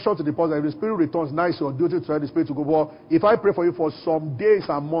I mentioned to the person, if the spirit returns, now it's your duty to tell the spirit to go. But if I pray for you for some days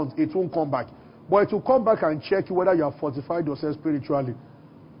and months, it won't come back. But it will come back and check you whether you have fortified yourself spiritually.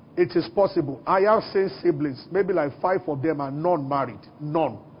 It is possible. I have seen siblings, maybe like 5 of them are non-married.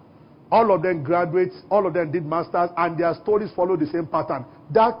 None. All of them graduates, all of them did masters, and their stories follow the same pattern.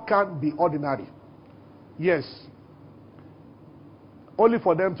 That can't be ordinary. Yes. Only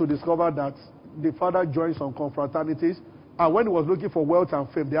for them to discover that the father joined some confraternities, and when he was looking for wealth and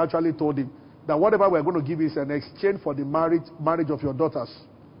fame, they actually told him that whatever we're going to give is an exchange for the marriage of your daughters.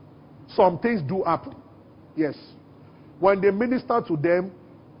 Some things do happen. Yes. When they minister to them,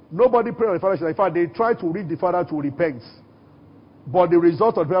 nobody prayed on the father. In fact, they tried to reach the father to repent. But the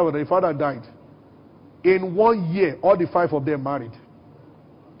result of prayer was the father died. In 1 year, all the 5 of them married.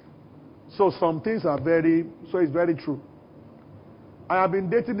 So some things are it's very true. I have been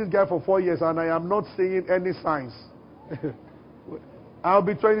dating this guy for 4 years and I am not seeing any signs. I'll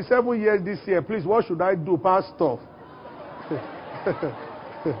be 27 years this year. Please, what should I do, Pastor?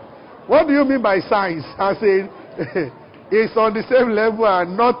 What do you mean by signs? I say, it's on the same level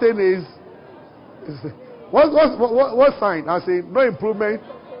and nothing is... What sign? I say, no improvement.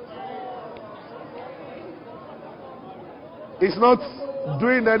 It's not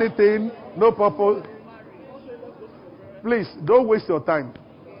doing anything, no purpose. Please, don't waste your time.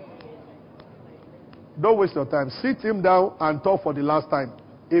 Don't waste your time. Sit him down and talk for the last time.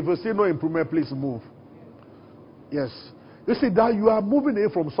 If you see no improvement, please move. Yes. You see, that you are moving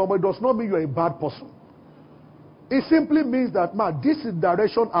away from somebody does not mean you are a bad person. It simply means that, man, this is the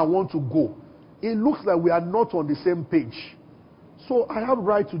direction I want to go. It looks like we are not on the same page. So I have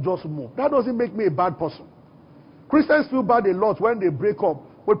right to just move. That doesn't make me a bad person. Christians feel bad a lot when they break up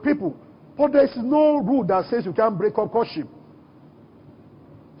with people. But there is no rule that says you can't break up courtship.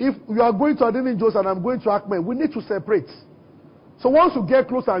 If you are going to Adini Jones and I'm going to Akme, we need to separate. So once you get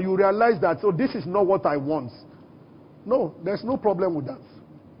closer, you realize that, oh, this is not what I want. No, there's no problem with that.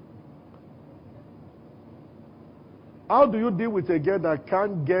 How do you deal with a girl that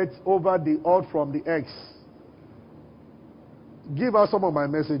can't get over the odd from the ex? Give her some of my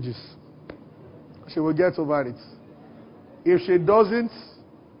messages. She will get over it. If she doesn't,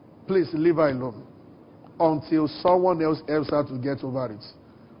 please leave her alone until someone else helps her to get over it.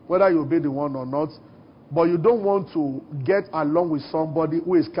 Whether you'll be the one or not. But you don't want to get along with somebody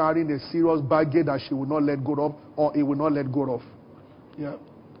who is carrying a serious baggage that she will not let go of or he will not let go of. Yeah.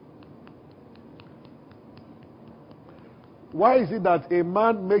 Why is it that a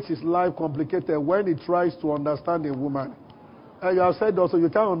man makes his life complicated when he tries to understand a woman? And you have said also you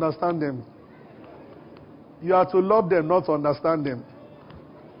can't understand them. You have to love them, not to understand them.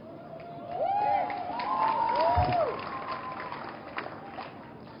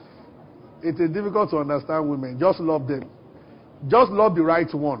 It is difficult to understand women. Just love them. Just love the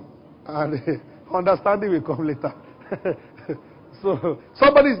right one. And understanding will come later. So,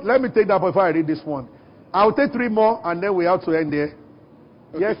 let me take that before I read this one. I'll take 3 more and then we have to end there.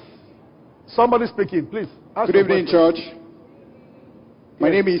 Okay. Yes? Somebody speaking, please. Good evening, church. My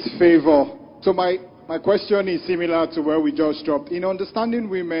name is Favor. So my question is similar to where we just dropped. In understanding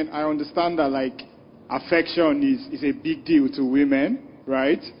women, I understand that like affection is a big deal to women,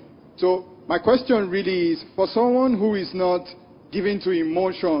 right? So my question really is, for someone who is not given to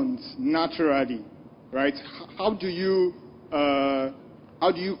emotions naturally, right? How do you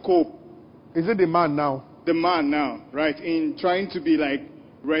cope? Is it the man now? The man now, right? In trying to be like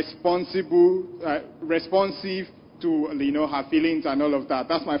responsive to, her feelings and all of that.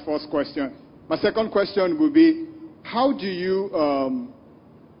 That's my first question. My second question would be, how do you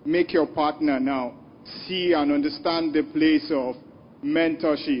make your partner now see and understand the place of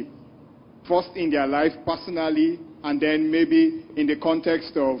mentorship? First in their life personally, and then maybe in the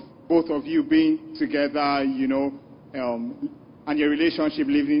context of both of you being together, and your relationship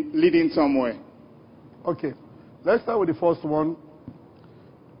leading somewhere. Okay. Let's start with the first one.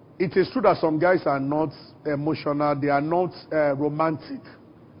 It is true that some guys are not emotional. They are not romantic.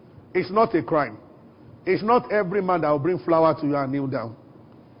 It's not a crime. It's not every man that will bring flower to you and kneel down.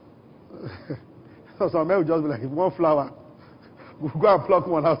 So some men will just be like, one flower. We'll go and pluck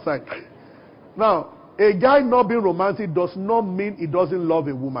one outside. Now, a guy not being romantic does not mean he doesn't love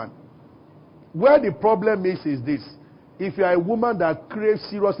a woman. Where the problem is this. If you are a woman that craves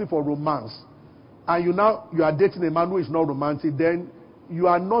seriously for romance, and you are dating a man who is not romantic, then you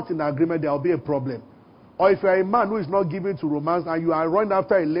are not in agreement, there will be a problem. Or if you are a man who is not given to romance, and you are running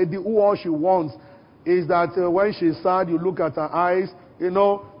after a lady who all she wants is that when she's sad, you look at her eyes,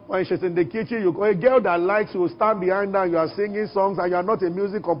 when she's in the kitchen, a girl that likes you will stand behind her, you are singing songs, and you are not a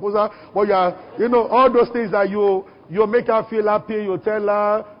music composer, but you are, all those things that you make her feel happy, you tell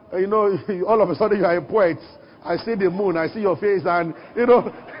her, all of a sudden you are a poet. I see the moon, I see your face, and,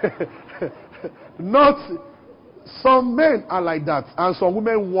 some men are like that, and some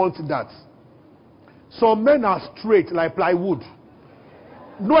women want that. Some men are straight, like plywood.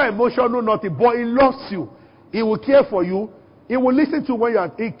 No emotion, no nothing, but he loves you. He will care for you. He will listen to when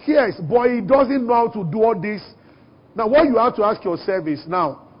he cares, but he doesn't know how to do all this. Now, what you have to ask yourself is,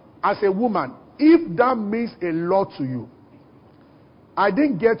 now, as a woman, if that means a lot to you, I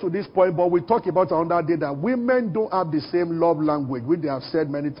didn't get to this point, but we talked about another day that women don't have the same love language, which they have said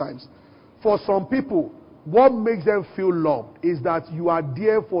many times. For some people, what makes them feel loved is that you are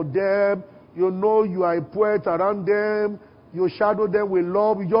there for them, you are a poet around them, you shadow them with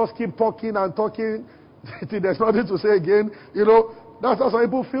love, you just keep talking and talking till there's nothing to say again. That's how some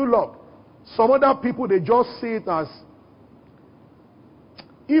people feel loved. Some other people, they just see it as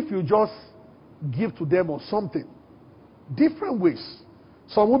if you just give to them or something. Different ways.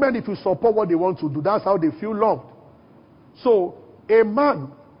 Some women, if you support what they want to do, that's how they feel loved. So, a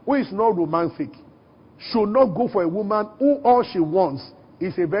man who is not romantic should not go for a woman who all she wants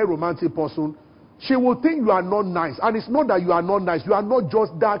is a very romantic person. She will think you are not nice. And it's not that you are not nice. You are not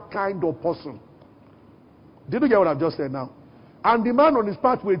just that kind of person. Did you get what I've just said now? And the man on his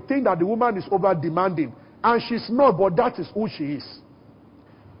part will think that the woman is over-demanding. And she's not, but that is who she is.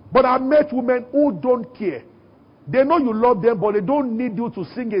 But I've met women who don't care. They know you love them, but they don't need you to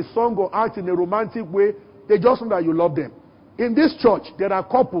sing a song or act in a romantic way. They just know that you love them. In this church, there are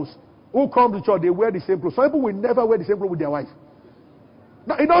couples who come to church, they wear the same clothes. Some people will never wear the same clothes with their wife.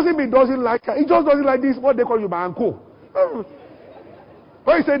 Now, it doesn't mean he doesn't like her. He just doesn't like this, what they call you, my uncle.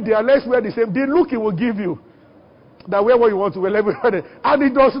 When he said, let's wear the same, the look he will give you, that wear what you want to wear, everybody. And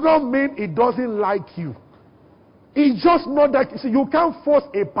it does not mean he doesn't like you. It's just not that. See, you can't force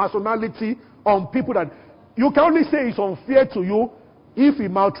a personality on people that you can only say it's unfair to you if he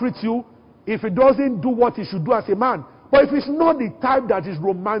maltreats you, if he doesn't do what he should do as a man. But if it's not the type that is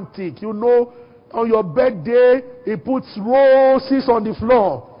romantic, on your birthday, he puts roses on the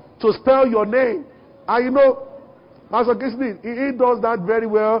floor to spell your name. And Pastor Kisney, he does that very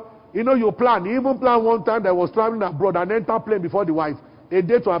well. You plan. He even planned one time that was traveling abroad and entered plane before the wife. A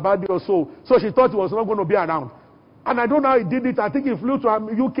day to her birthday or so. So she thought he was not going to be around. And I don't know how he did it. I think he flew to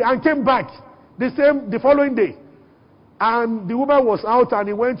UK and came back the following day. And the woman was out and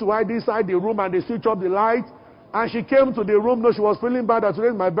he went to hide inside the room and they switched off the light. And she came to the room. No, she was feeling bad that today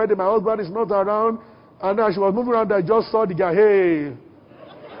is my birthday. My husband is not around. And then she was moving around. I just saw the guy. Hey.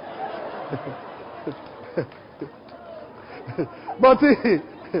 But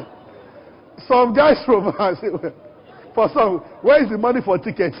some guys from us, for some, where is the money for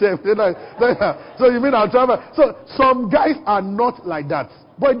tickets? So you mean I'll travel? So some guys are not like that.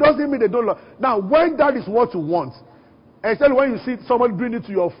 But it doesn't mean they don't love. Now, when that is what you want, especially when you see somebody bring it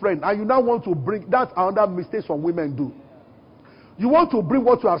to your friend, and you now want to bring, that's another mistake some women do. You want to bring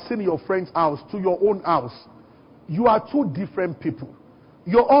what you have seen in your friend's house to your own house. You are two different people.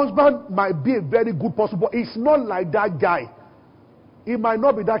 Your husband might be a very good person, but it's not like that guy. He might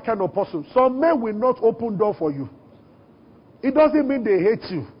not be that kind of person. Some men will not open door for you. It doesn't mean they hate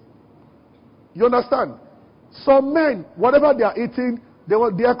you. You understand? Some men, whatever they are eating, they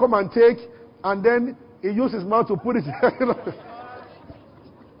will dare come and take, and then he uses his mouth to put it.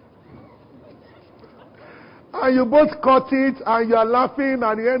 And you both cut it, and you are laughing,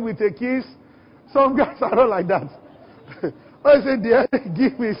 and you end with a kiss. Some guys are not like that. I say, dear,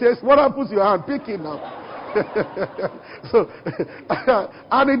 give me. He says, what happens to your hand? Pick it now. So,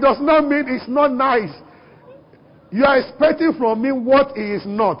 and it does not mean it's not nice. You are expecting from me what he is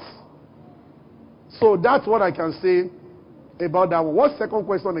not. So that's what I can say about that one. What's the second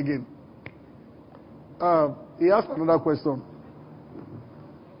question again? He asked another question.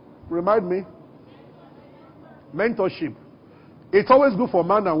 Remind me. Mentorship. It's always good for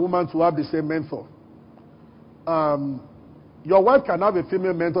man and woman to have the same mentor. Your wife can have a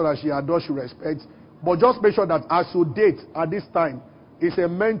female mentor that she adores, she respects, but just make sure that as you date at this time, it's a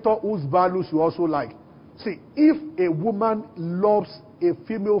mentor whose values you also like. See, if a woman loves a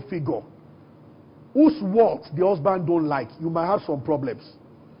female figure whose words the husband don't like, you might have some problems.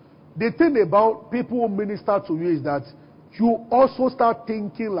 The thing about people who minister to you is that you also start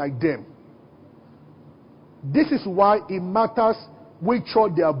thinking like them. This is why it matters which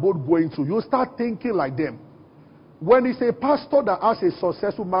church they are both going to. You start thinking like them. When it's a pastor that has a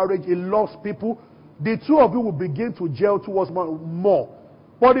successful marriage, he loves people, the two of you will begin to gel towards more.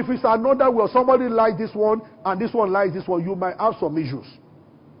 But if it's another where somebody likes this one and this one likes this one, you might have some issues.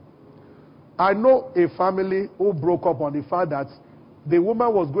 I know a family who broke up on the fact that the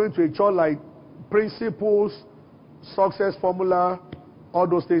woman was going to a church like Principles, Success Formula, all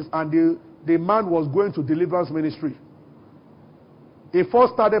those things, and the man was going to deliverance ministry. He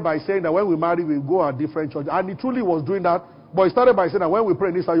first started by saying that when we marry, we go a different church. And he truly was doing that. But he started by saying that when we pray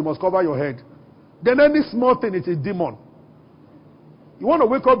in this house, you must cover your head. Then any small thing, it's a demon. You want to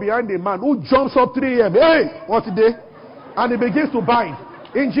wake up behind a man who jumps up 3 a.m. Hey, what's the day? And he begins to bind.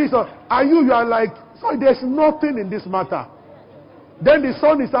 In Jesus. And you are like, sorry, there's nothing in this matter. Then the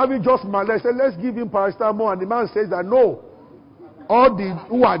son is having just malaise. Say, let's give him paracetamol. And the man says that no. All the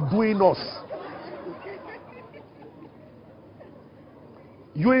who are doing us.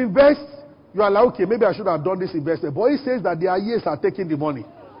 You invest, you are like, okay, maybe I should have done this investment. But he says that their years are taking the money.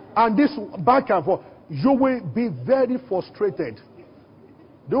 And this back and forth, you will be very frustrated.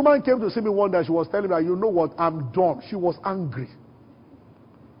 The woman came to see me one day. She was telling me that, you know what, I'm done. She was angry.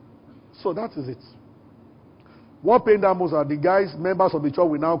 So that is it. What pained her most are the guys, members of the church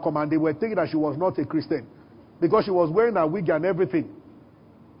will now come, and they were thinking that she was not a Christian. Because she was wearing a wig and everything.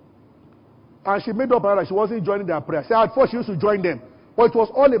 And she made up her that she wasn't joining their prayer. So at first she used to join them. But it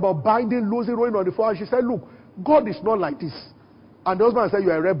was all about binding, losing, rolling on the floor. And she said, look, God is not like this. And the husband said,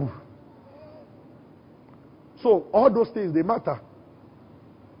 you're a rebel. So all those things, they matter.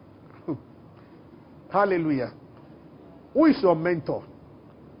 Hallelujah. Who is your mentor?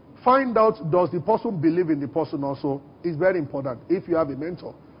 Find out, does the person believe in the person also? It's very important if you have a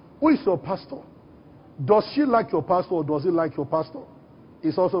mentor. Who is your pastor? Does she like your pastor or does he like your pastor?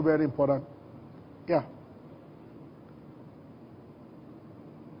 It's also very important. Yeah.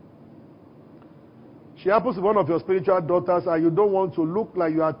 She happens to be one of your spiritual daughters and you don't want to look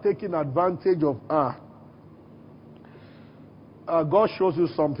like you are taking advantage of her. God shows you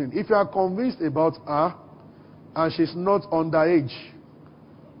something. If you are convinced about her and she's not underage,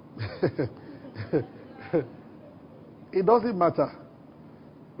 It doesn't matter.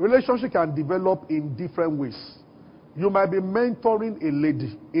 Relationship can develop in different ways. You might be mentoring a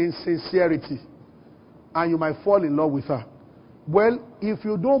lady in sincerity, and you might fall in love with her. Well, if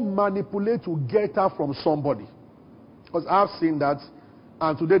you don't manipulate to get her from somebody, because I've seen that,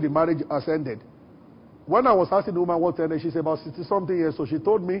 and today the marriage has ended. When I was asking the woman what ended, she said about 60-something years, so she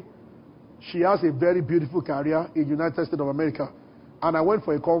told me she has a very beautiful career in the United States of America. And I went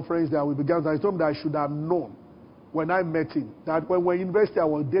for a conference there, we began, and I told him that I should have known when I met him, that when we were in university, I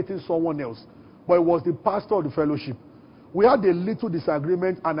was dating someone else, but it was the pastor of the fellowship. We had a little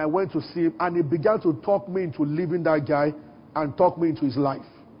disagreement, and I went to see him, and he began to talk me into leaving that guy and talk me into his life.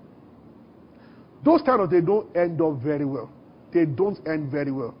 Those kind of, they don't end up very well. They don't end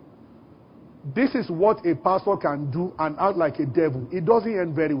very well. This is what a pastor can do and act like a devil. It doesn't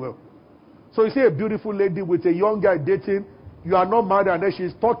end very well. So you see a beautiful lady with a young guy dating, you are not married, and then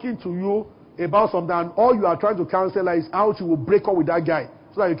she's talking to you about something, and all you are trying to counsel her is how she will break up with that guy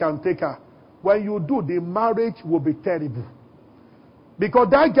so that you can take her. When you do, the marriage will be terrible. Because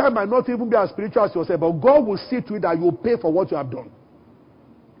that guy might not even be as spiritual as yourself, but God will see to it that you pay for what you have done.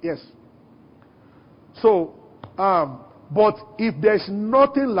 Yes. So, but if there's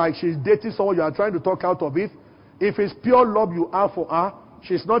nothing like she's dating someone, you are trying to talk out of it, if it's pure love you have for her,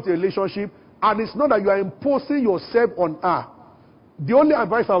 she's not in a relationship, and it's not that you are imposing yourself on her. The only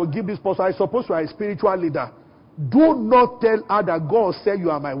advice I will give this person, I suppose you are a spiritual leader. Do not tell her that God said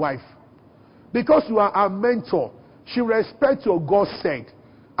you are my wife. Because you are a mentor, she respects your God said,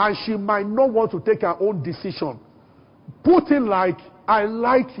 and she might not want to take her own decision. Put it like, I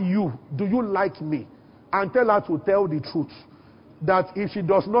like you, do you like me? And tell her to tell the truth. That if she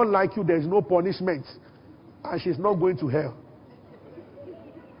does not like you, there is no punishment, and she's not going to hell.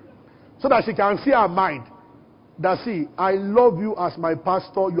 So that she can see her mind. That see, I love you as my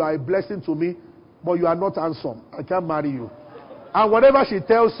pastor, you are a blessing to me, but you are not handsome. I can't marry you. And whatever she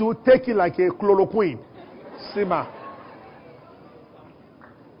tells you, take it like a chloroquine. Simmer.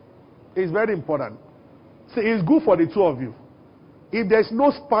 It's very important. See, it's good for the two of you. If there's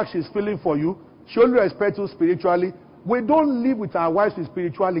no spark she's feeling for you, she only respects you spiritually. We don't live with our wives with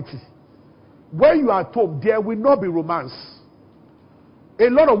spirituality. When you are at home, there will not be romance. A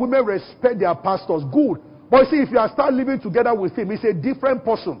lot of women respect their pastors. Good. But see, if you start living together with him, he's a different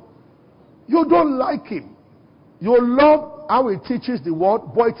person. You don't like him. You love how he teaches the word,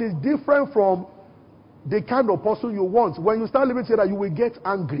 but it is different from the kind of person you want. When you start living together, you will get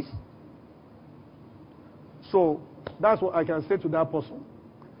angry. So, that's what I can say to that person.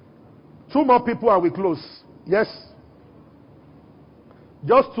 2 more people and we close. Yes?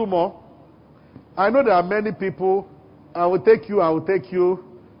 Just 2 more. I know there are many people. I will take you, I will take you.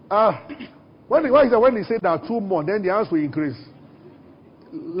 When he said there are 2 more, then the answer will increase.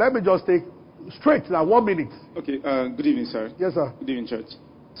 Let me just take straight now, 1 minute. Okay, good evening, sir. Yes, sir. Good evening, church.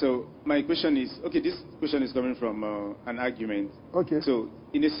 So my question is, this question is coming from an argument. Okay. So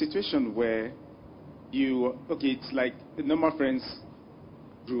in a situation where it's like a normal friends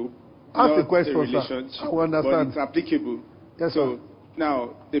group, ask the not question, a relationship, sir. I understand. but it's applicable. Yes, so sir.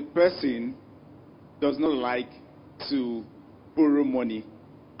 Now the person does not like to borrow money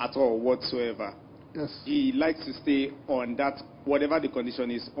at all whatsoever. Yes. He likes to stay on that, whatever the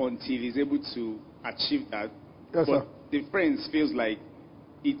condition is, until he's able to achieve that. Yes, but sir. the friends feels like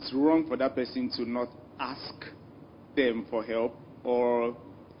it's wrong for that person to not ask them for help. Or,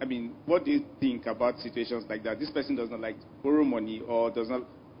 I mean, what do you think about situations like that? This person does not like to borrow money, or does not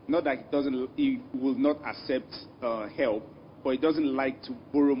that he will not accept help, but he doesn't like to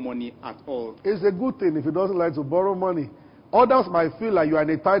borrow money at all. It's a good thing if he doesn't like to borrow money. Others might feel like you are in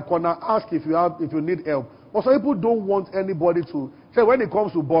a tight corner. Ask if you need help. But some people don't want anybody to. Say when it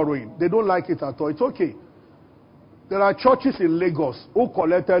comes to borrowing, they don't like it at all. It's okay. There are churches in Lagos who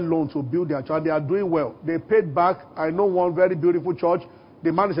collected loans to build their church. They are doing well. They paid back. I know one very beautiful church.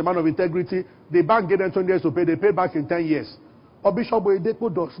 The man is a man of integrity. The bank gave them 20 years to pay. They paid back in 10 years. But Bishop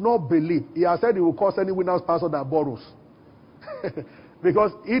Oyedepo does not believe. He has said he will curse any winner's pastor that borrows.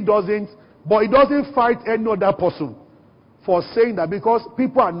 Because he doesn't fight any other person for saying that, because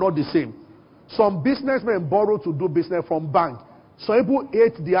people are not the same. Some businessmen borrow to do business from bank. Some people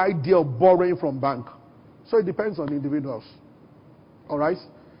hate the idea of borrowing from bank. So it depends on individuals. All right?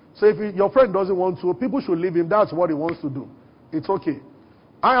 So if your friend doesn't want to, people should leave him. That's what he wants to do. It's okay.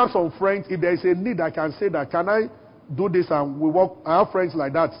 I have some friends, if there is a need, I can say that, can I do this and we work? I have friends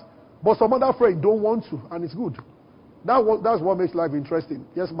like that. But some other friends don't want to, and it's good. That's what makes life interesting.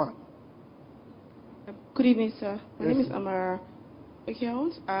 Yes, ma'am. Good evening, sir. My Yes. name is Amara. Okay, I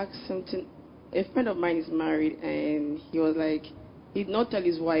want to ask something. A friend of mine is married, and he was like, he did not tell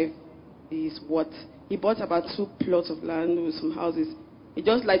his wife what he bought about 2 plots of land with some houses. He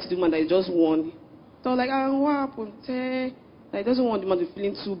just liked the man that he just won. So I was like, what happened? He doesn't want the man to be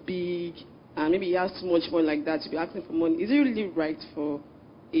feeling too big, and maybe he has too much money like that to be asking for money. Is it really right for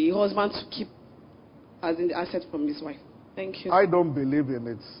a husband to keep as in the asset from his wife? Thank you. I don't believe in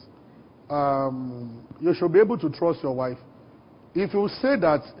it. You should be able to trust your wife. If you say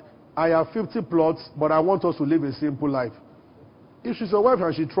that I have 50 plots, but I want us to live a simple life. If she's your wife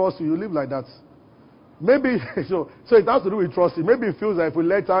and she trusts you, you live like that. Maybe, so it has to do with trusting. Maybe it feels like if we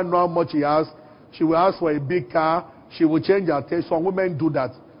let her know how much he has, she will ask for a big car, she will change her taste. Some women do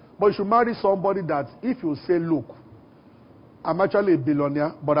that. But you should marry somebody that if you say, look, I'm actually a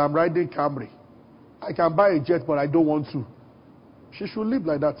billionaire, but I'm riding Camry. I can buy a jet, but I don't want to. She should live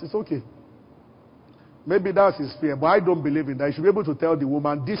like that. It's okay. Maybe that's his fear, but I don't believe in that. You should be able to tell the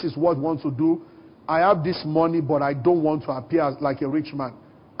woman, this is what I want to do. I have this money, but I don't want to appear like a rich man.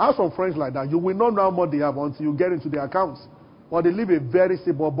 I have some friends like that. You will not know how much they have until you get into their accounts. But they live a very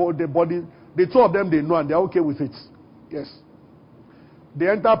simple body. The two of them, they know and they're okay with it. Yes. They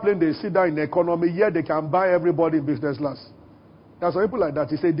enter plane, they sit down in the economy, yet they can buy everybody in business class. There's some people like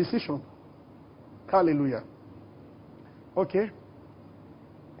that. It's a decision. Hallelujah. Okay.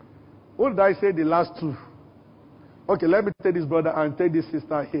 What did I say the last two? Okay, let me take this brother and take this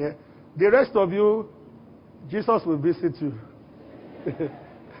sister here. The rest of you, Jesus will visit you.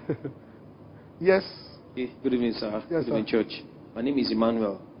 Yes. Hey, good evening, sir. Yes, good evening, church. My name is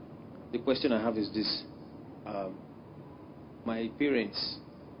Emmanuel. The question I have is this. My parents,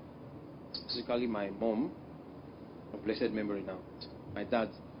 specifically my mom, of blessed memory now, my dad,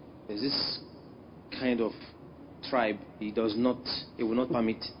 there's this kind of tribe he will not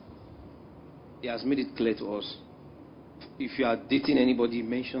permit. He has made it clear to us. If you are dating anybody, he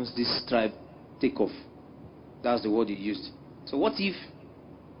mentions this tribe, take off. That's the word he used. So what if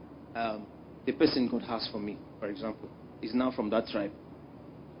the person God has for me, for example, is now from that tribe?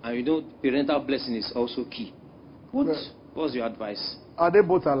 And you know, parental blessing is also key. What's your advice? Are they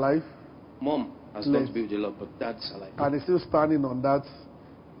both alive? Mom has gone to be with the Lord, but dad's alive. And he's still standing on that.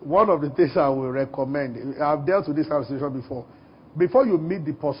 One of the things I will recommend, I've dealt with this kind of situation before. Before you meet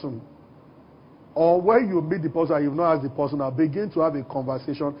the person, or when you meet the person and you've not asked the person, now begin to have a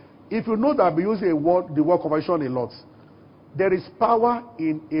conversation. If you know that we use the word conversation a lot, there is power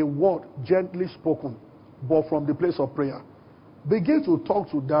in a word gently spoken, but from the place of prayer. Begin to talk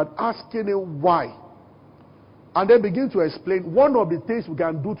to that, asking him why. And then begin to explain one of the things we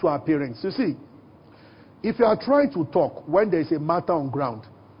can do to our parents. You see, if you are trying to talk when there is a matter on ground,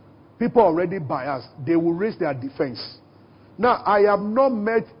 people are already biased. They will raise their defense. Now, I have not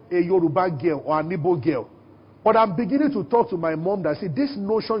met a Yoruba girl or an Igbo girl, but I'm beginning to talk to my mom that, see, this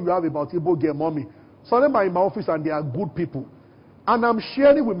notion you have about Igbo girl, mommy, some of them are in my office and they are good people. And I'm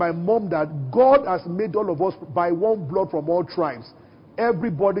sharing with my mom that God has made all of us by one blood from all tribes.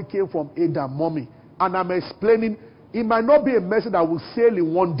 Everybody came from Adam, mommy. And I'm explaining, it might not be a message that will sail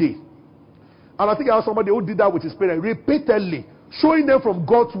in one day. And I think I have somebody who did that with his parents repeatedly, showing them from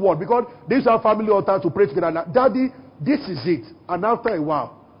God's word, because they used to have family altar to pray together. Like, Daddy, this is it. And after a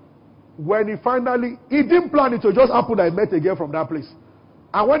while, when he didn't plan it to just happen that he met a girl from that place.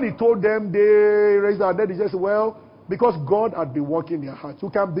 And when he told them, they raised their head, he just said, well, because God had been working in their hearts. You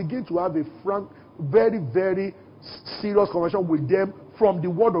can begin to have a frank, very, very serious conversation with them from the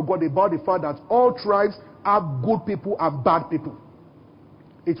word of God about the fact that all tribes have good people and bad people.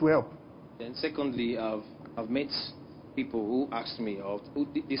 It will help. Then secondly, I've met people who asked me, or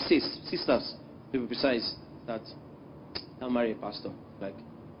they say, sisters, to be precise, that I'll marry a pastor. Like,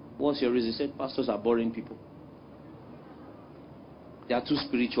 what's your reason? They said, pastors are boring people. They are too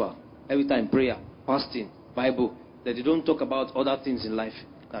spiritual. Every time prayer, fasting, Bible, that they don't talk about other things in life,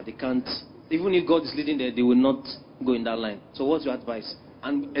 that they can't. Even if God is leading there, they will not go in that line. So what's your advice?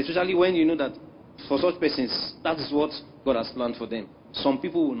 And especially when you know that for such persons, that is what God has planned for them. Some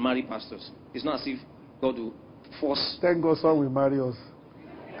people will marry pastors. It's not as if God will force. Thank God some will marry us.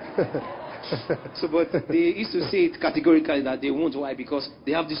 So, but they used to say it categorically that they won't. Why? Because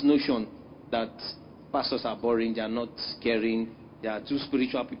they have this notion that pastors are boring, they are not caring, they are too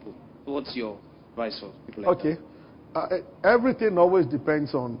spiritual people. So what's your advice for people like that? Everything always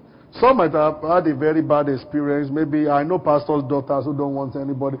depends on. Some might have had a very bad experience. Maybe I know pastors' daughters who don't want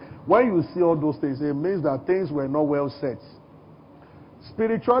anybody. When you see all those things, it means that things were not well set.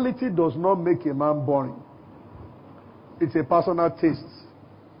 Spirituality does not make a man boring. It's a personal taste.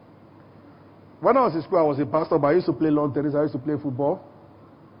 When I was in school, I was a pastor, but I used to play lawn tennis, I used to play football.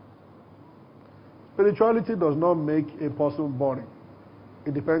 Spirituality does not make a person boring.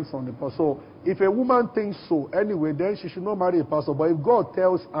 It depends on the person. So, if a woman thinks so, anyway, then she should not marry a pastor. But if God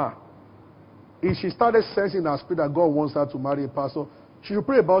tells her if she started sensing in her spirit that God wants her to marry a pastor, she should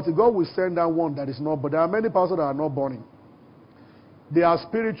pray about it. God will send that one that is not. But there are many pastors that are not burning. They are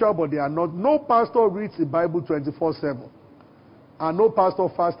spiritual, but they are not. No pastor reads the Bible 24/7. And no pastor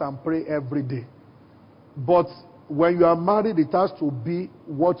fast and pray every day. But when you are married, it has to be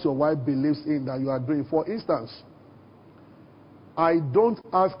what your wife believes in that you are doing. For instance, I don't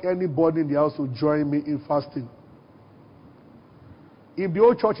ask anybody in the house to join me in fasting. If the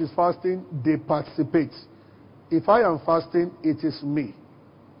whole church is fasting, they participate. If I am fasting, it is me.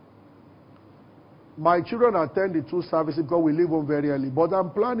 My children attend the 2 services because we leave home very early. But I'm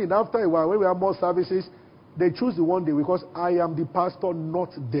planning after a while, when we have more services, they choose the one day because I am the pastor,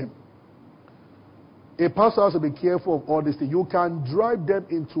 not them. A pastor has to be careful of all these things. You can drive them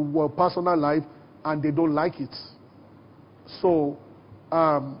into a personal life and they don't like it. So,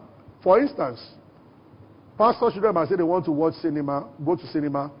 for instance, pastors should say they want to watch cinema, go to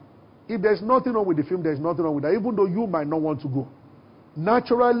cinema. If there's nothing wrong with the film, there's nothing wrong with that, even though you might not want to go.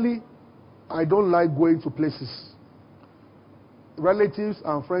 Naturally, I don't like going to places. Relatives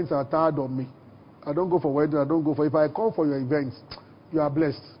and friends are tired of me. I don't go for wedding, I don't go for... If I come for your events, you are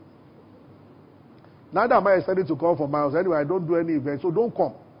blessed. Neither am I excited to come for my house. Anyway, I don't do any events, so don't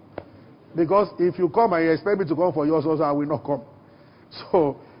come. Because if you come and you expect me to come for yours also, I will not come.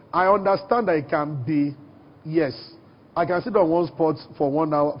 So, I understand that it can be, yes, I can sit on one spot for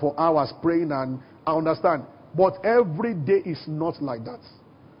 1 hour, for hours praying, and I understand. But every day is not like that.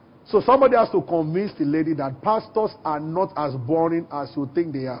 So somebody has to convince the lady that pastors are not as boring as you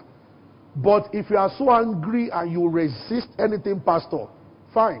think they are. But if you are so angry and you resist anything pastor,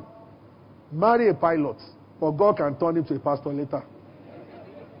 fine. Marry a pilot, but God can turn him to a pastor later.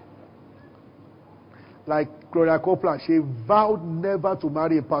 Like Gloria Copeland, she vowed never to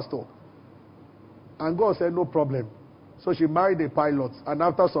marry a pastor. And God said, no problem. So she married a pilot, and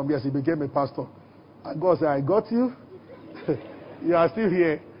after some years, he became a pastor. And God said, I got you. You are still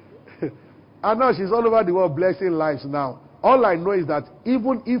here. And now she's all over the world blessing lives now. All I know is that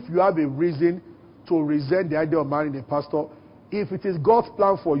even if you have a reason to resent the idea of marrying a pastor, if it is God's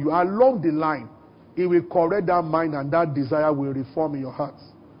plan for you, along the line, He will correct that mind and that desire will reform in your heart.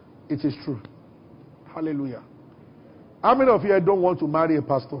 It is true. Hallelujah. How many of you don't want to marry a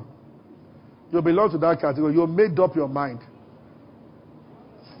pastor? You belong to that category. You made up your mind.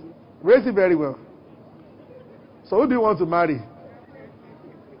 Raise it very well. So who do you want to marry?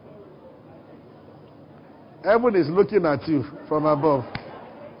 Heaven is looking at you from above.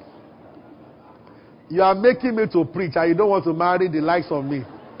 You are making me to preach and you don't want to marry the likes of me.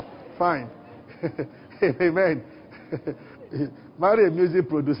 Fine. Amen. Marry a music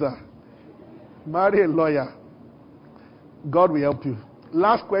producer. Marry a lawyer. God will help you.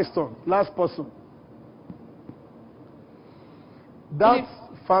 Last question. Last person. That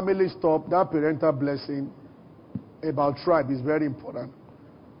family stuff, that parental blessing about tribe is very important.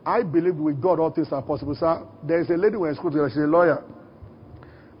 I believe with God all things are possible. Sir, there is a lady who went to school together. She's a lawyer.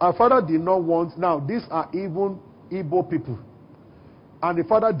 Her father did not want... Now, these are even Igbo people. And the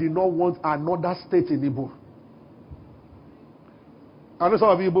father did not want another state in Igbo. I know some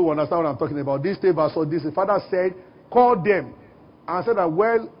of you will understand what I'm talking about. This state versus this. The father said, call them. And said that,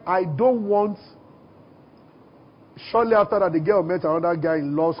 well, I don't want... Shortly after that, the girl met another guy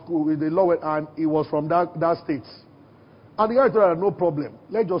in law school, in the law, and he was from that state. And the guy told her, no problem.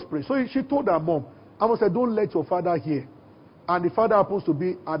 Let's just pray. So she told her mom, I must say, don't let your father hear. And the father happens to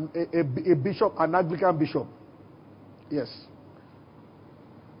be a bishop, an Anglican bishop. Yes.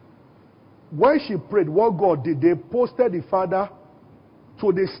 When she prayed, what God did, they posted the father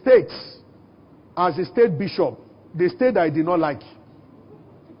to the states as a state bishop, the state that I did not like.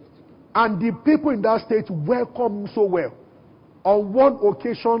 And the people in that state welcomed him so well. On one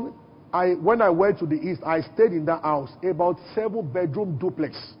occasion, when I went to the east, I stayed in that house, about 7-bedroom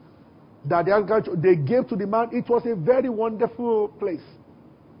duplex that they gave to the man. It was a very wonderful place.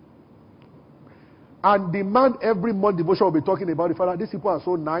 And the man every month devotion will be talking about the father. These people are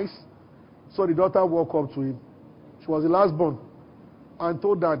so nice. So the daughter walked up to him. She was the last born. And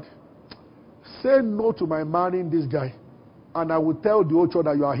told Dad, say no to my marrying this guy. And I will tell the whole church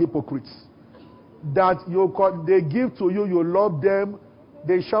that you are hypocrites. That they give to you, you love them,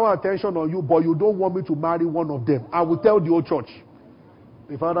 they shower attention on you, but you don't want me to marry one of them. I will tell the whole church.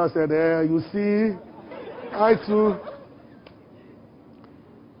 The father said, you see, I too.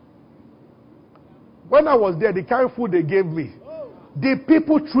 When I was there, the kind of food they gave me, the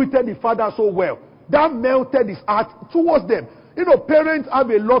people treated the father so well. That melted his heart towards them. You know, parents have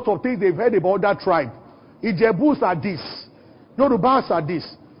a lot of things they've heard about that tribe. Ijebus are this. Yorubas are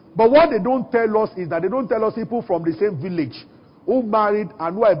this. But what they don't tell us is that they don't tell us people from the same village. who married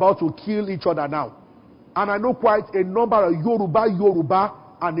and who are about to kill each other now. And I know quite a number of Yoruba,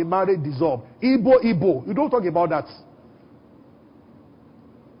 and the marriage dissolved. Igbo. You don't talk about that.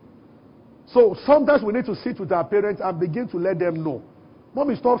 So sometimes we need to sit with our parents and begin to let them know.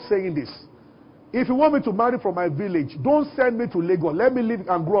 Mommy, stop saying this. If you want me to marry from my village, don't send me to Lagos. Let me live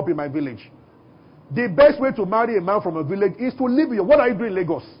and grow up in my village. The best way to marry a man from a village is to live here. What are you doing in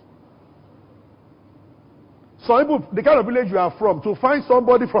Lagos? So people, the kind of village you are from, to find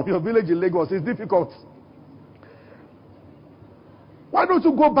somebody from your village in Lagos is difficult. Why don't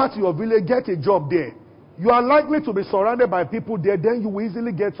you go back to your village, get a job there? You are likely to be surrounded by people there, then you will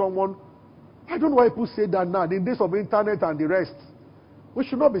easily get someone. I don't know why people say that now, in the days of internet and the rest. We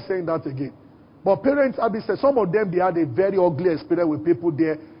should not be saying that again. But parents, Abby said, some of them, they had a very ugly experience with people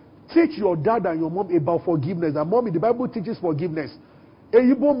there. Teach your dad and your mom about forgiveness. And mommy, the Bible teaches forgiveness. A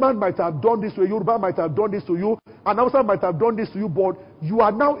Igbo man might have done this to you, a Yoruba might have done this to you, an Hausa might have done this to you, but you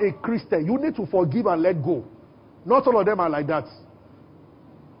are now a Christian. You need to forgive and let go. Not all of them are like that.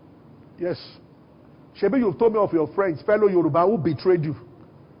 Yes. Shebi, you've told me of your friends, fellow Yoruba, who betrayed you.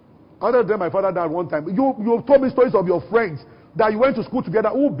 Other than my father died one time. You've told me stories of your friends that you went to school together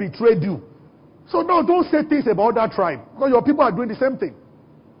who betrayed you. So now don't say things about that tribe, because your people are doing the same thing.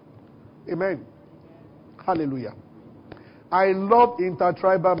 Amen. Hallelujah. I love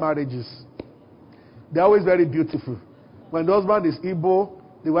intertribal marriages. They're always very beautiful. When the husband is Igbo,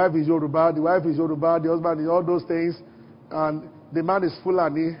 the wife is Yoruba, the husband is all those things, and the man is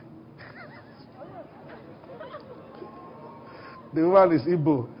Fulani. The woman is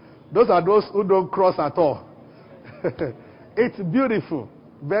Igbo. Those are those who don't cross at all. It's beautiful.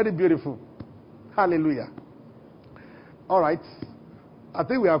 Very beautiful. Hallelujah. All right. I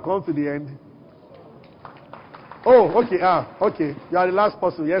think we have come to the end. Oh, okay. Okay. You are the last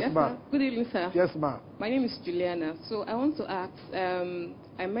person. Yes, ma'am. Good evening, sir. Yes, ma'am. My name is Juliana. So I want to ask,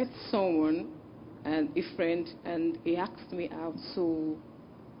 I met someone, and a friend, and he asked me out. So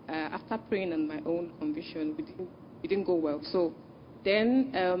after praying on my own conviction, it didn't go well. So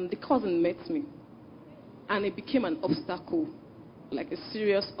then the cousin met me, and it became an obstacle, like a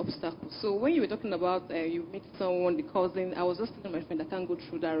serious obstacle. So when you were talking about you meet someone, the cousin, I was just telling my friend I can't go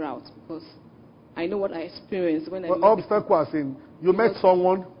through that route because I know what I experienced when I met obstacle as in you met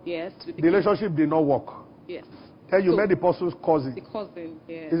someone, yes, the relationship did not work. Yes. Then you met the person's cousin. The cousin,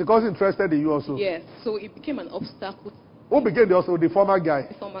 yes. Is the cousin interested in you also? Yes. So it became an obstacle. Who became the former guy?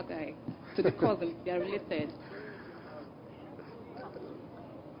 The former guy. To the cousin, they are related.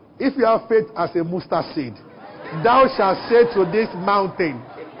 If you have faith as a mustard seed, thou shalt say to this mountain,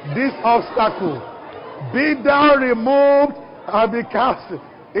 this obstacle, be thou removed and be cast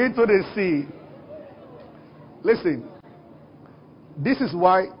into the sea. Listen, this is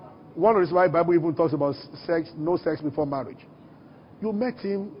why, one of the reasons why the Bible even talks about sex, no sex before marriage. You met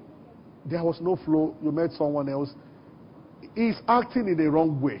him, there was no flow, you met someone else. He's acting in the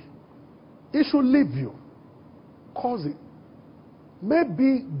wrong way. He should leave you. Cause it.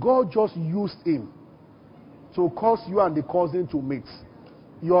 Maybe God just used him to cause you and the cousin to meet.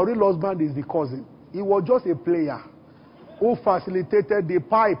 Your real husband is the cousin. He was just a player who facilitated the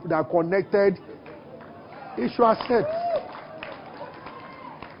pipe that connected. He should accept.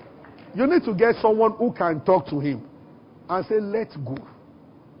 You need to get someone who can talk to him and say, let's go.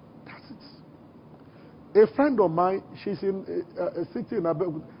 That's it. A friend of mine, she's in sitting in a bed.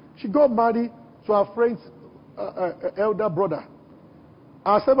 She got married to her friend's elder brother.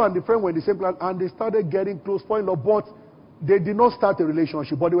 Herself and the friend were in the same class, and they started getting close, falling in love, but they did not start a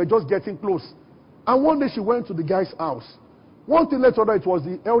relationship, but they were just getting close. And one day she went to the guy's house. One thing later, it was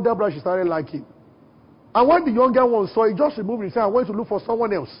the elder brother she started liking. And when the younger one saw it, just removed himself and went to look for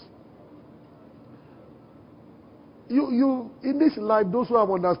someone else. You in this life, those who have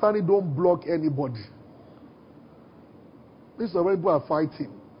understanding don't block anybody. This is when people are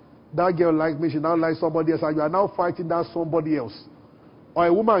fighting. That girl likes me, she now likes somebody else, and you are now fighting that somebody else. Or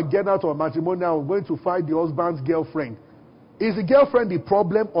a woman get out of a matrimonial going to fight the husband's girlfriend. Is the girlfriend the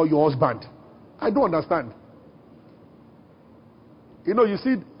problem or your husband? I don't understand. You know, you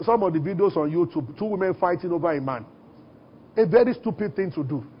see some of the videos on YouTube, two women fighting over a man. A very stupid thing to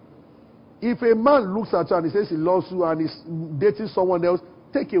do. If a man looks at you and he says he loves you and is dating someone else,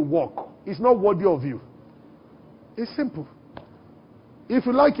 take a walk. It's not worthy of you. It's simple. If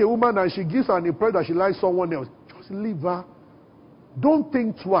you like a woman and she gives an impression that she likes someone else, just leave her. Don't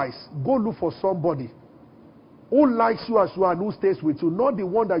think twice. Go look for somebody who likes you as you are and who stays with you, not the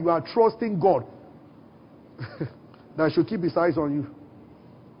one that you are trusting God that should keep his eyes on you.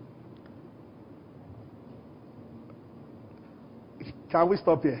 Can we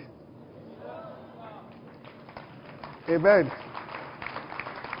stop here? Amen.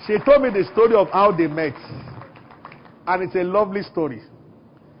 She told me the story of how they met. And it's a lovely story.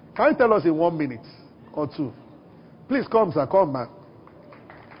 Can you tell us in 1 minute or two? Please come, sir. Come, man.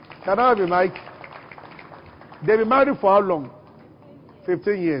 Can I have a mic? They've been married for how long?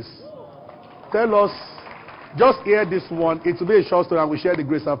 15 years. Tell us. Just hear this one. It will be a short story and we'll share the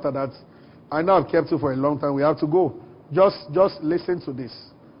grace after that. I know I've kept you for a long time. We have to go. Just listen to this.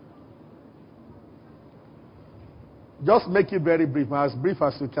 Just make it very brief, as brief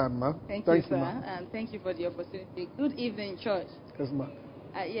as you can, ma'am. Thank you, sir. And thank you for the opportunity. Good evening, church. Yes, ma'am.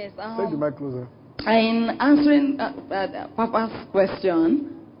 Yes. Take the mic closer. In answering Papa's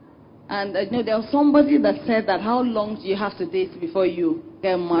question, and there was somebody that said that how long do you have to date before you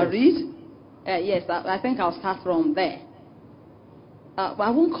get married? Yes, I think I'll start from there. But I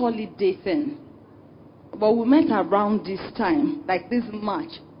won't call it dating. But we met around this time, like this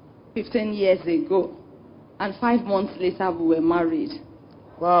March, 15 years ago. And 5 months later, we were married.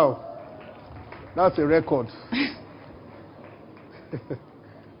 Wow. That's a record.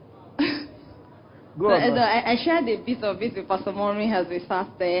 Go on. I shared a bit of it with Pastor Maureen as we sat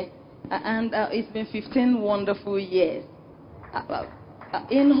there. And it's been 15 wonderful years.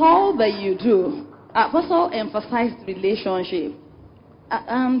 In all that you do, first of all, emphasize relationship.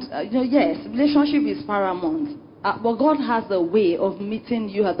 Yes, relationship is paramount. But God has a way of meeting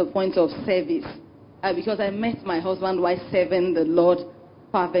you at the point of service. Because I met my husband while serving the Lord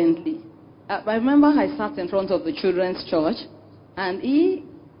fervently. I remember I sat in front of the children's church, and he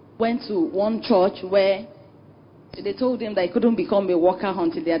went to one church where they told him that he couldn't become a worker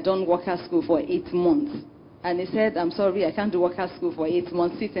until they had done worker school for 8 months. And he said, I'm sorry, I can't do worker school for 8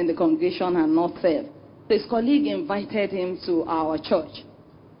 months, sit in the congregation and not serve. So his colleague invited him to our church.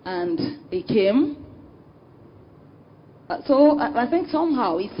 And he came. So I think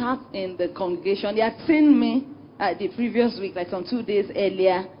somehow he sat in the congregation. He had seen me the previous week, like some 2 days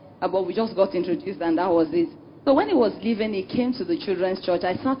earlier, but we just got introduced and that was it. So when he was leaving, he came to the children's church.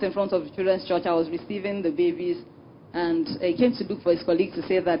 I sat in front of the children's church. I was receiving the babies, and he came to look for his colleague to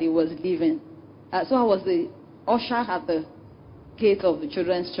say that he was leaving. So I was the usher at the gate of the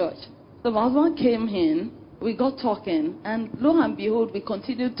children's church. So my husband came in. We got talking, and lo and behold, we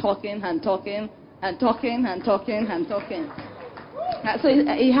continued talking and talking. And talking and talking and talking. So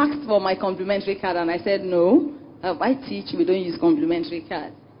he asked for my complimentary card, and I said, no, I teach, we don't use complimentary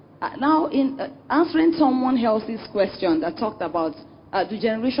cards. Now, in answering someone else's question that talked about do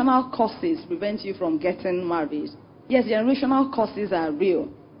generational curses prevent you from getting married? Yes, generational curses are real.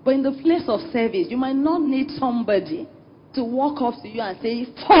 But in the place of service, you might not need somebody to walk up to you and say,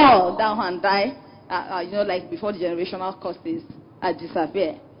 fall down and die, like before the generational curses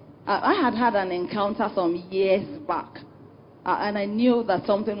disappear. I had an encounter some years back, and I knew that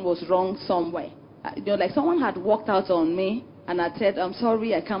something was wrong somewhere. Like someone had walked out on me and had said, I'm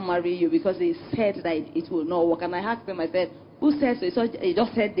sorry, I can't marry you because they said that it will not work. And I asked them, I said, who said so? He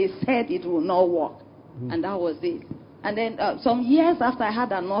just said, they said it will not work. Mm-hmm. And that was it. And then some years after, I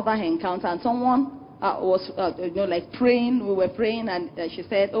had another encounter, and someone was like praying. We were praying, and she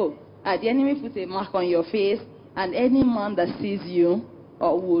said, the enemy put a mark on your face, and any man that sees you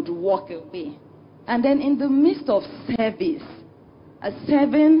would walk away. And then in the midst of service,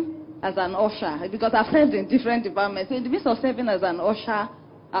 serving as an usher, because I've served in different departments, so in the midst of serving as an usher,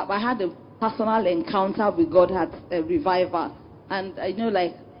 I had a personal encounter with God at a revival. And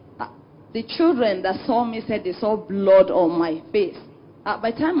the children that saw me said they saw blood on my face. By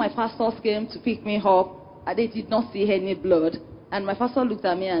the time my pastors came to pick me up, they did not see any blood. And my pastor looked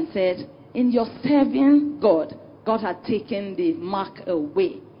at me and said, in your serving God, God had taken the mark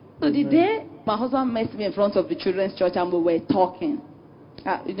away. So the day my husband met me in front of the children's church and we were talking,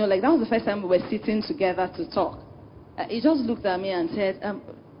 that was the first time we were sitting together to talk. He just looked at me and said,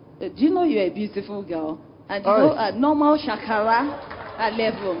 do you know you're a beautiful girl? And at normal shakara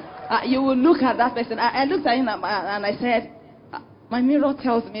level, you will look at that person. I looked at him and I said, my mirror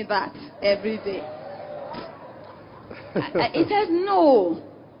tells me that every day. He said, no.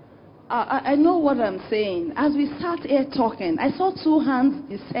 I know what I'm saying. As we sat here talking, I saw 2 hands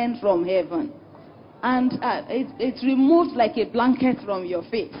descend from heaven. And it removed like a blanket from your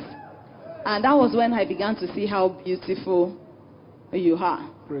face. And that was when I began to see how beautiful you are.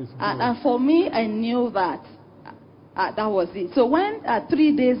 And for me, I knew that that was it. So when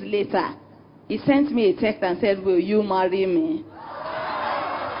 3 days later, he sent me a text and said, will you marry me?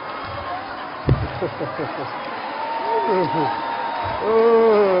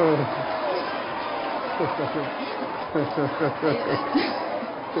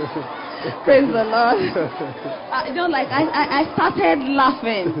 Praise the Lord. I started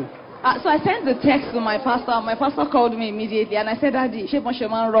laughing. So I sent the text to my pastor. My pastor called me immediately, and I said, Daddy,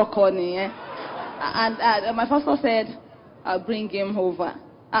 Sheman rock on it. And my pastor said, I'll bring him over.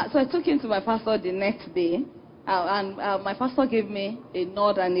 So I took him to my pastor the next day, and my pastor gave me a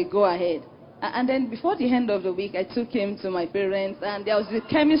nod and a go ahead. And then before the end of the week, I took him to my parents, and there was the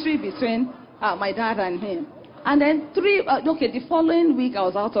chemistry between my dad and him. And then the following week I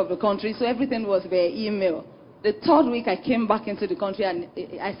was out of the country, so everything was via email. The third week I came back into the country, and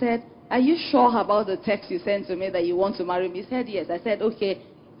I said, are you sure about the text you sent to me that you want to marry me? He said, yes. I said, okay,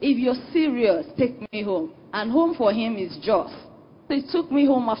 if you're serious, take me home. And home for him is Jos. So he took me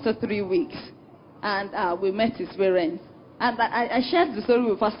home after 3 weeks, and we met his parents. And I shared the story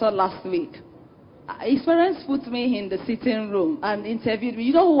with Pastor last week. His parents put me in the sitting room and interviewed me.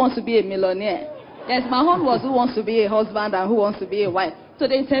 You know who wants to be a millionaire? Yes, my own was who wants to be a husband and who wants to be a wife. So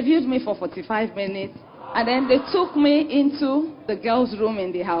they interviewed me for 45 minutes. And then they took me into the girls' room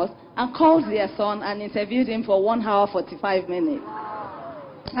in the house and called their son and interviewed him for 1 hour, 45 minutes.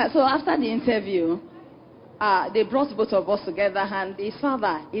 So after the interview, they brought both of us together, and his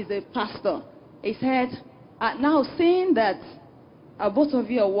father is a pastor. He said, now seeing that both of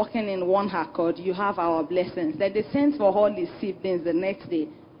you are walking in one accord, you have our blessings. That they sent for all his siblings the next day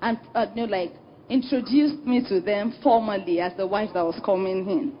and introduced me to them formally as the wife that was coming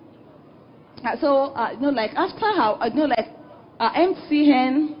in. So after how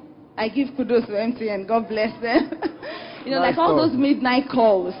MTN, I give kudos to MTN, God bless them. Nice all those midnight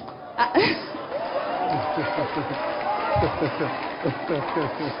calls.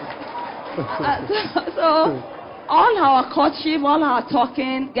 So all our courtship, all our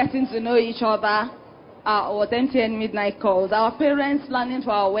talking, getting to know each other was MTN midnight calls. Our parents planning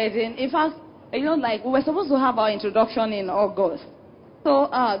for our wedding. In fact, we were supposed to have our introduction in August. So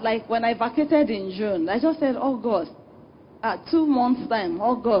when I vacated in June, I just said August. 2 months time,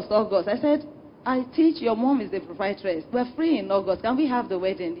 August. I said, I teach, your mom is the proprietress. We're free in August. Can we have the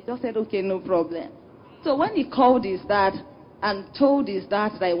wedding? He just said, okay, no problem. So when he called his dad and told his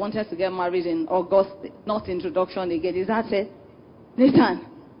dad that I wanted to get married in August, not introduction again, his dad said, Nathan,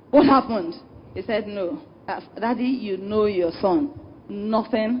 what happened? He said, no. Daddy, you know your son.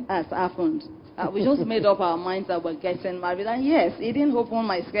 Nothing has happened. We just made up our minds that we're getting married. And yes, he didn't open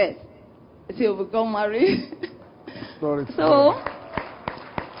my skirt until we got married. So,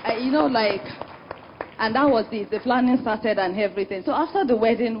 and that was it. The planning started and everything. So after the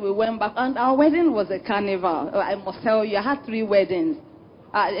wedding, we went back. And our wedding was a carnival. I must tell you, I had 3 weddings.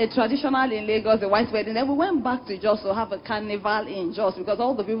 A traditional in Lagos, a white wedding. Then we went back to Jos to have a carnival in Jos because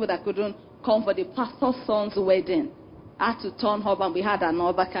all the people that couldn't come for the pastor's son's wedding had to turn up, and we had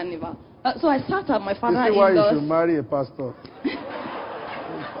another carnival. So I sat at my father-in-law's. You see why you should marry a pastor?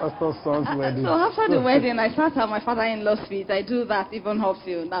 Pastor's son's wedding. So after the wedding, I sat at my father-in-law's feet. I do that even up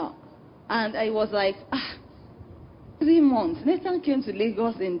till now. And I was like, 3 months. Nathan came to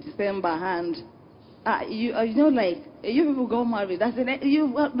Lagos in December, and you people got married. I said, you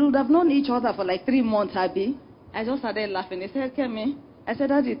would have known each other for 3 months, Abby. I just started laughing. He said, Kemi. I said,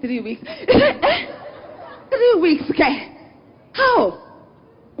 Daddy, 3 weeks. 3 weeks, Ke? How?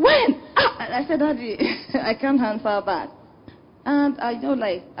 When? I said, Daddy, I can't answer that. And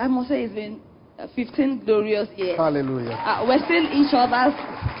I must say it's been 15 glorious years. Hallelujah. We're still each other's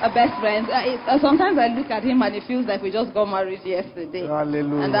best friends. Sometimes I look at him and it feels like we just got married yesterday.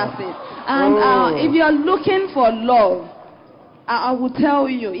 Hallelujah. And that's it. And if you're looking for love, I will tell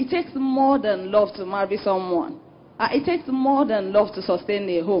you, it takes more than love to marry someone. It takes more than love to sustain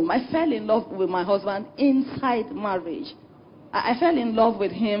a home. I fell in love with my husband inside marriage. I fell in love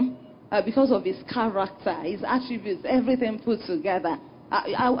with him because of his character, his attributes, everything put together.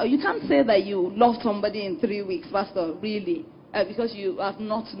 You can't say that you love somebody in 3 weeks, Pastor, really, because you have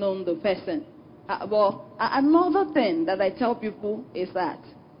not known the person. But another thing that I tell people is that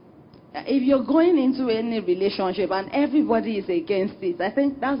if you're going into any relationship and everybody is against it, I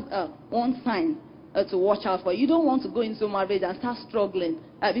think that's one sign to watch out for. You don't want to go into marriage and start struggling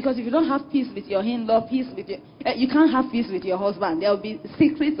because if you don't have peace with your in-law, you can't have peace with your husband. There will be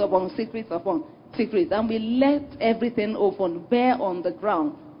secrets upon secrets upon secrets, and we let everything open, bare on the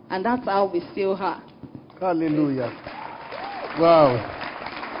ground, and that's how we still are. Hallelujah. Wow.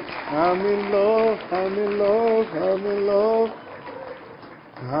 I'm in love, I'm in love, I'm in love,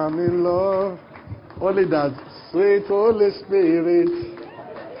 I'm in love. Only that sweet Holy Spirit.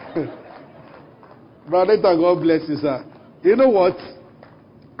 Brother, God bless you, sir. You know what?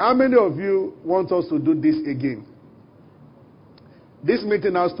 How many of you want us to do this again? This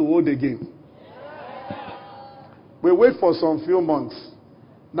meeting has to hold again. We wait for some few months.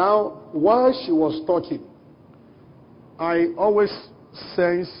 Now, while she was talking, I always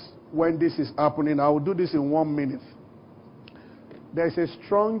sense when this is happening. I will do this in 1 minute. There's a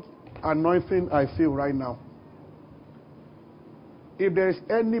strong anointing I feel right now. If there is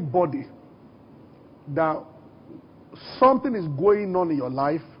anybody that something is going on in your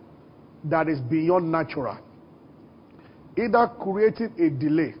life that is beyond natural, either creating a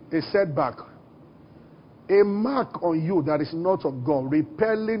delay, a setback, a mark on you that is not of God,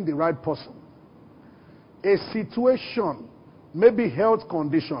 repelling the right person, a situation, maybe health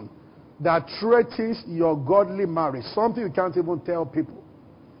condition that threatens your godly marriage, something you can't even tell people.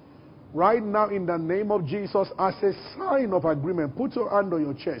 Right now, in the name of Jesus, as a sign of agreement, put your hand on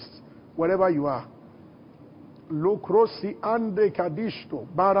your chest, wherever you are. Lukrosi ande kadisto,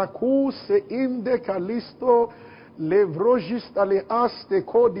 barakuse inde kalisto, levrojis tale aste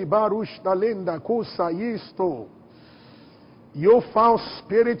kodi barush talenda kusayisto. You foul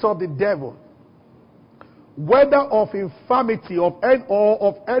spirit of the devil, whether of infirmity or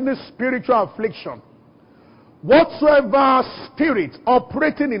of any spiritual affliction, whatsoever spirit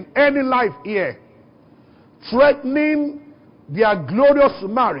operating in any life here, threatening their glorious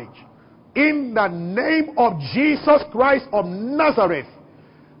marriage, in the name of Jesus Christ of Nazareth,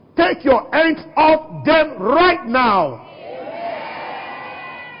 take your hands off them right now.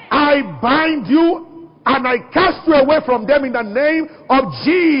 I bind you and I cast you away from them in the name of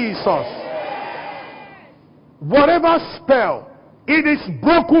Jesus. Whatever spell, it is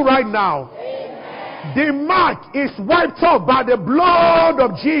broken right now. The mark is wiped off by the blood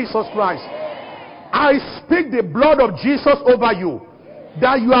of Jesus Christ. I speak the blood of Jesus over you,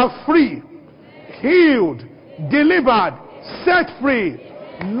 that you are free, healed, delivered, set free.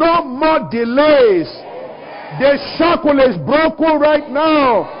 No more delays. The shackle is broken right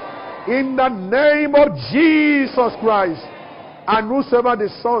now in the name of Jesus Christ. And whosoever the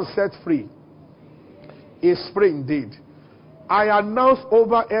Son set free is free indeed. I announce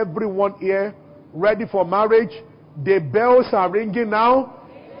over everyone here ready for marriage. The bells are ringing now.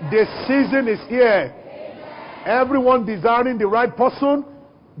 The season is here. Everyone desiring the right person,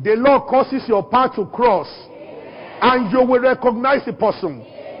 the Lord causes your path to cross, and you will recognize the person.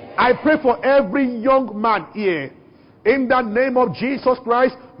 I pray for every young man here. In the name of Jesus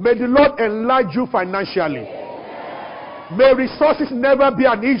Christ, may the Lord enlarge you financially. May resources never be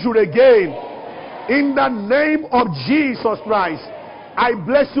an issue again. In the name of Jesus Christ, I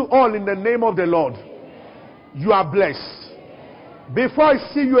bless you all in the name of the Lord. You are blessed. Before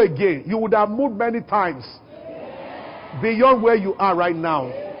I see you again, you would have moved many times beyond where you are right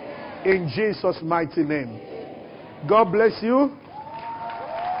now. In Jesus' mighty name. God bless you.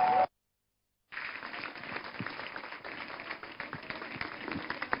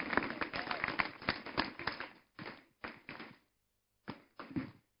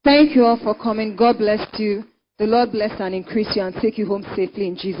 Thank you all for coming. God bless you. The Lord bless and increase you and take you home safely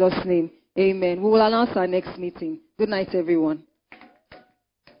in Jesus' name. Amen. We will announce our next meeting. Good night, everyone.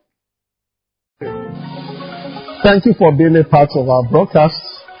 Thank you for being a part of our broadcast.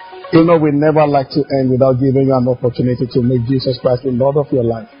 You know, we never like to end without giving you an opportunity to make Jesus Christ the Lord of your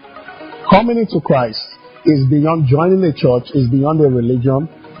life. Coming into Christ is beyond joining a church, is beyond a religion.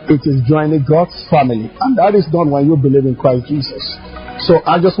 It is joining God's family. And that is done when you believe in Christ Jesus. So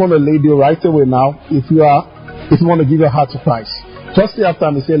I just want to lead you right away now. If you want to give your heart to Christ, just say after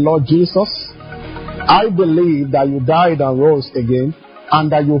me, say, Lord Jesus, I believe that you died and rose again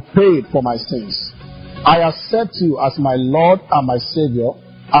and that you paid for my sins. I accept you as my Lord and my Savior,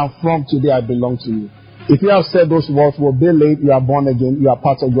 and from today I belong to you. If you have said those words, will be late, you are born again, you are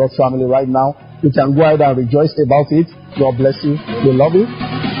part of God's family right now. You can go ahead and rejoice about it. God bless you. We love you.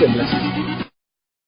 God bless you.